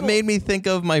 That made me think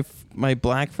of my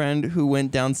black friend who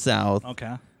went down south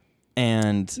Okay.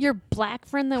 and Your black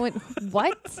friend that went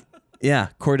what? yeah,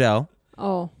 Cordell.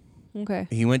 Oh, okay.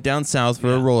 He went down south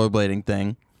for a rollerblading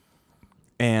thing,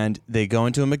 and they go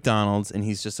into a McDonald's, and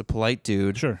he's just a polite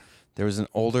dude. Sure. There was an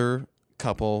older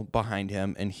couple behind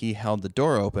him, and he held the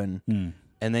door open,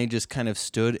 and they just kind of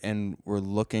stood and were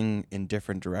looking in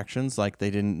different directions, like they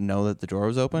didn't know that the door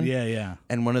was open. Yeah.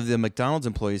 And one of the McDonald's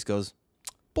employees goes,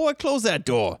 "Boy, close that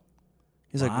door."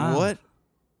 He's Wow. like, "What?"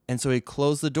 And so he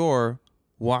closed the door,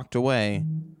 walked away.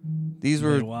 These They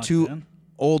were walked two in?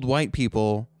 old white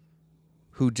people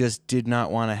who just did not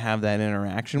want to have that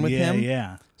interaction with him.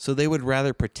 Yeah. So they would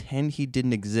rather pretend he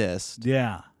didn't exist.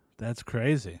 Yeah. That's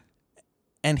crazy.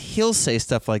 And he'll say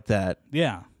stuff like that,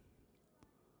 Yeah.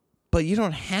 but you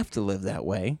don't have to live that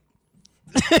way.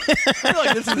 I feel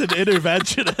like this is an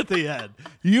intervention at the end.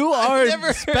 You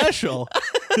are special.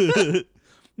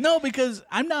 No, because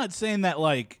I'm not saying that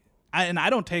and I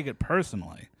don't take it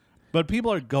personally, but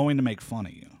people are going to make fun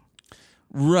of you.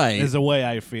 Right. Is the way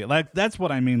I feel. Like that's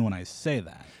what I mean when I say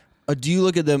that. Do you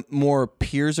look at the more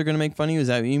peers are going to make fun of you? Is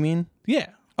that what you mean? Yeah.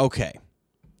 Okay.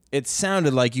 It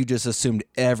sounded like you just assumed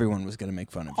everyone was going to make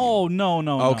fun of you. Oh, no.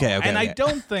 Okay. And I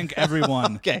don't think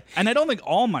everyone. Okay. And I don't think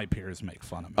all my peers make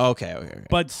fun of me. Okay.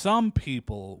 But some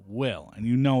people will, and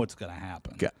you know it's going to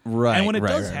happen. Right. And when it right,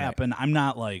 does right, happen, I'm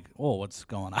not like, oh, what's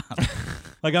going on?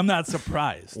 Like, I'm not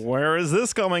surprised. Where is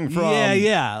this coming from?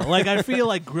 Yeah. Like, I feel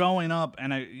like growing up,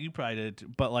 and you probably did,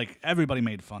 too, but like everybody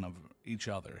made fun of each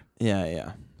other.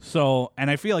 Yeah. So,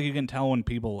 and I feel like you can tell when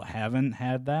people haven't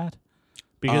had that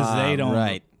because they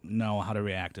don't know how to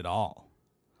react at all.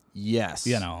 Yes.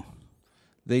 You know.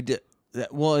 They did.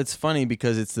 Well, it's funny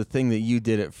because it's the thing that you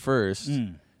did at first,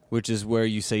 which is where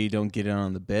you say you don't get in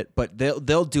on the bit, but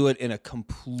they'll do it in a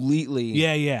completely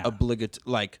obligatory,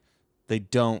 like they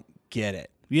don't get it.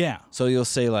 Yeah. So you'll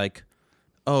say like,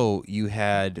 "Oh, you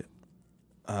had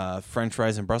French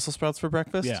fries and Brussels sprouts for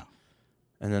breakfast?" Yeah.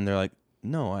 And then they're like,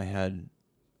 "No, I had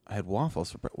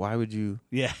waffles for breakfast." Why would you?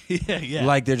 Yeah.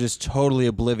 Like they're just totally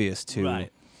oblivious to.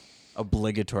 Right.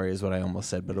 Obligatory is what I almost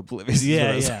said, but oblivious.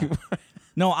 Yeah. is what I was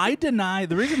No, I deny.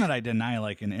 The reason that I deny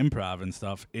like in improv and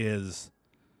stuff is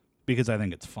because I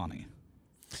think it's funny.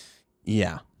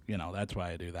 Yeah. You know, that's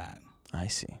why I do that. I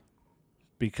see.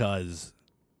 Because.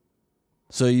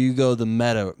 So you go the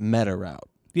meta route.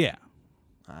 Yeah.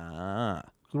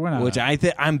 Which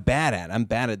I'm bad at. I'm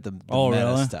bad at the meta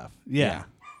really? stuff. Yeah.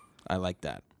 I like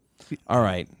that. All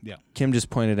right. Yeah. Kim just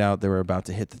pointed out they were about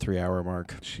to hit the 3-hour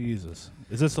mark. Jesus.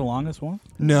 Is this the longest one?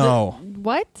 No.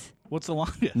 What? What's the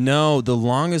longest? No, the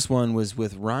longest one was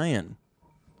with Ryan.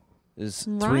 It was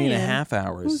 3.5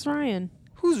 hours. Who's Ryan?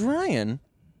 Who's Ryan?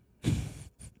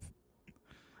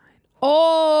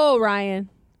 Oh, Ryan.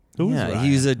 Who's yeah, Ryan?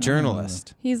 he's a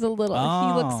journalist. He's a little.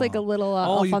 He looks like a little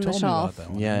off you on the told me shelf. about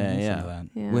that one. I Yeah. listened to that.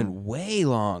 Yeah. Went way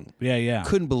long. Yeah.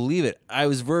 Couldn't believe it. I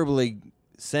was verbally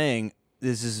saying,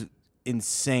 "This is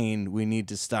insane. We need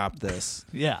to stop this."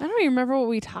 Yeah. I don't even remember what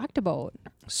we talked about.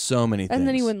 So many things. And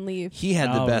then he wouldn't leave. He had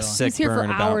the Oh, best really? sick He's here for burn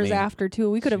about hours me. after too.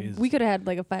 We could have Jeez. had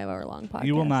like a 5-hour long podcast.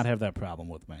 You will not have that problem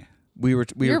with me. We were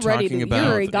You're ready talking to- about.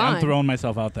 you're already gone. I'm throwing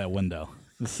myself out that window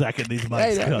the second these I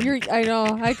mics know. come. I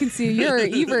know. I can see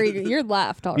you're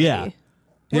left already. Yeah.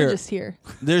 We're Here. just here.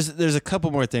 There's a couple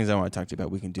more things I want to talk to you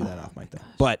about. We can do that off mic though.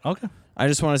 But Okay. I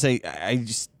just want to say I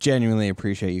just genuinely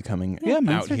appreciate you coming Yeah, out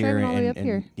thanks for here driving all the way and, up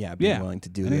here. being Yeah, willing to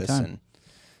do anytime. this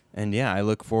and yeah, I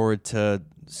look forward to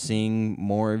seeing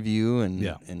more of you and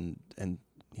Yeah. and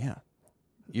yeah.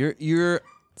 You're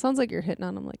Sounds like you're hitting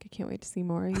on him. Like I can't wait to see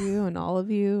more of you and all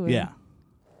of you. And Yeah.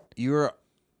 you're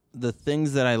the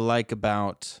things that I like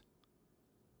about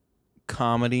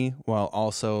comedy while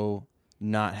also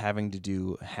not having to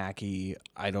do hacky,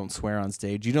 I don't swear on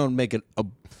stage. You don't make it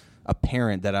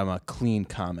apparent that I'm a clean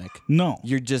comic. No.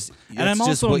 You're just And I'm that's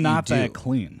just also what not you do. that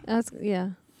clean. yeah.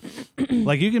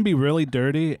 Like you can be really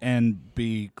dirty and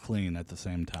be clean at the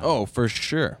same time. Oh, for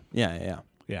sure. Yeah.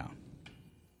 Yeah.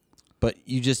 But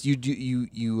you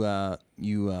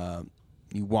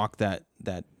walk that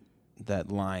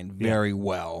line very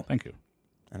well, Thank you.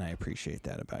 and I appreciate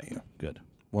that about you. Good.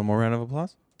 One more round of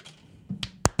applause.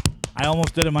 I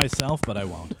almost did it myself, but I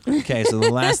won't. Okay, so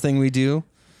the last thing we do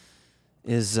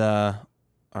is our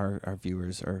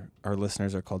viewers or our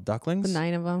listeners are called ducklings. The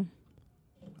 9 of them.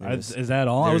 Is that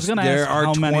all? I was going to there ask are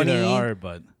how many there 20 are,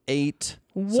 but 8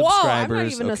 Whoa! I'm not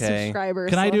subscribers. even Okay. a subscriber.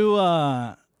 can I so- do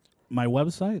my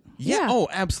website? Yeah. Yeah. Oh,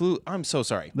 absolutely. I'm so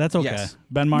sorry. That's okay. Yes.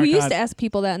 Ben Marcotte. We used to ask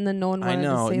people that, and then no one I wanted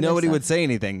know. to say Nobody their would stuff. say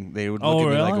anything. They would Oh, look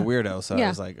at me like a really? weirdo. So Yeah. I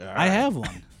was like, all I right, have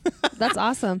one. That's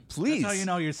awesome. please. That's how you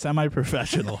know you're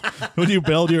semi-professional when you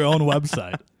build your own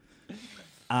website.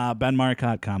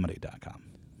 BenMarcotteComedy.com.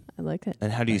 I like it.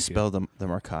 And how do you Thank you. spell the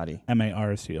Marcotti?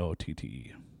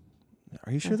 MARCOTTE.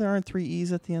 Are you sure there aren't 3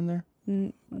 E's at the end there?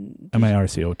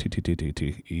 MARCOTTE.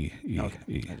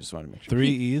 Okay. I just want to make sure. 3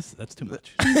 E's? That's too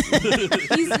much.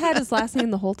 He's had his last name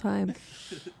the whole time.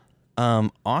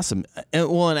 Awesome.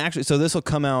 And actually, so this will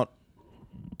come out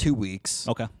 2 weeks.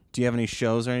 Okay. Do you have any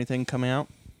shows or anything coming out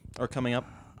or coming up?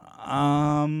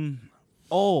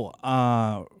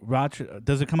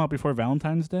 Does it come out before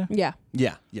Valentine's Day? Yeah.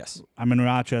 Yeah. Yes. I'm in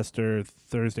Rochester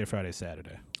Thursday, Friday,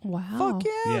 Saturday. Wow. Fuck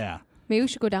yeah. Yeah. Maybe we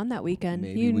should go down that weekend.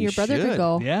 Maybe You and we your brother should. could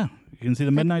go. Yeah. You can see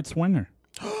the Midnight Swinger.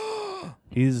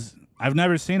 I've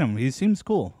never seen him. He seems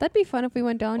cool. That'd be fun if we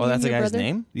went down. Oh, you that's and a your guy's brother.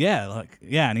 name? Yeah,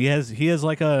 and he has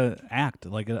like a act.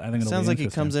 Like I think it'll Sounds be like he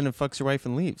interesting. comes in and fucks your wife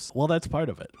and leaves. Well, that's part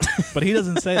of it, but he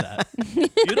doesn't say that.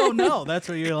 You don't know. That's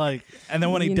what you're like. And then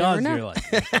when he You does, never you're like,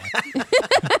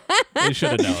 you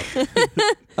should have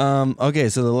known. Okay,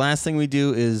 so the last thing we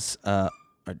do is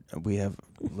we have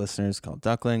listeners called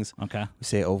ducklings. Okay. We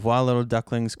say, au revoir, little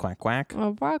ducklings, quack, quack.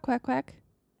 Oh, wow, quack, quack.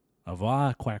 Au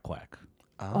revoir, quack quack.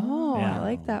 Oh, Yeah. I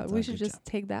like that. That's We a should good just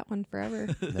take that one forever.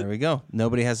 There we go.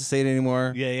 Nobody has to say it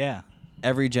anymore. Yeah.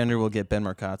 Every gender will get Ben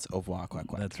Marcotte's au revoir, quack,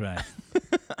 quack. That's right.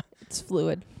 It's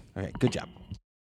fluid. All right, good job.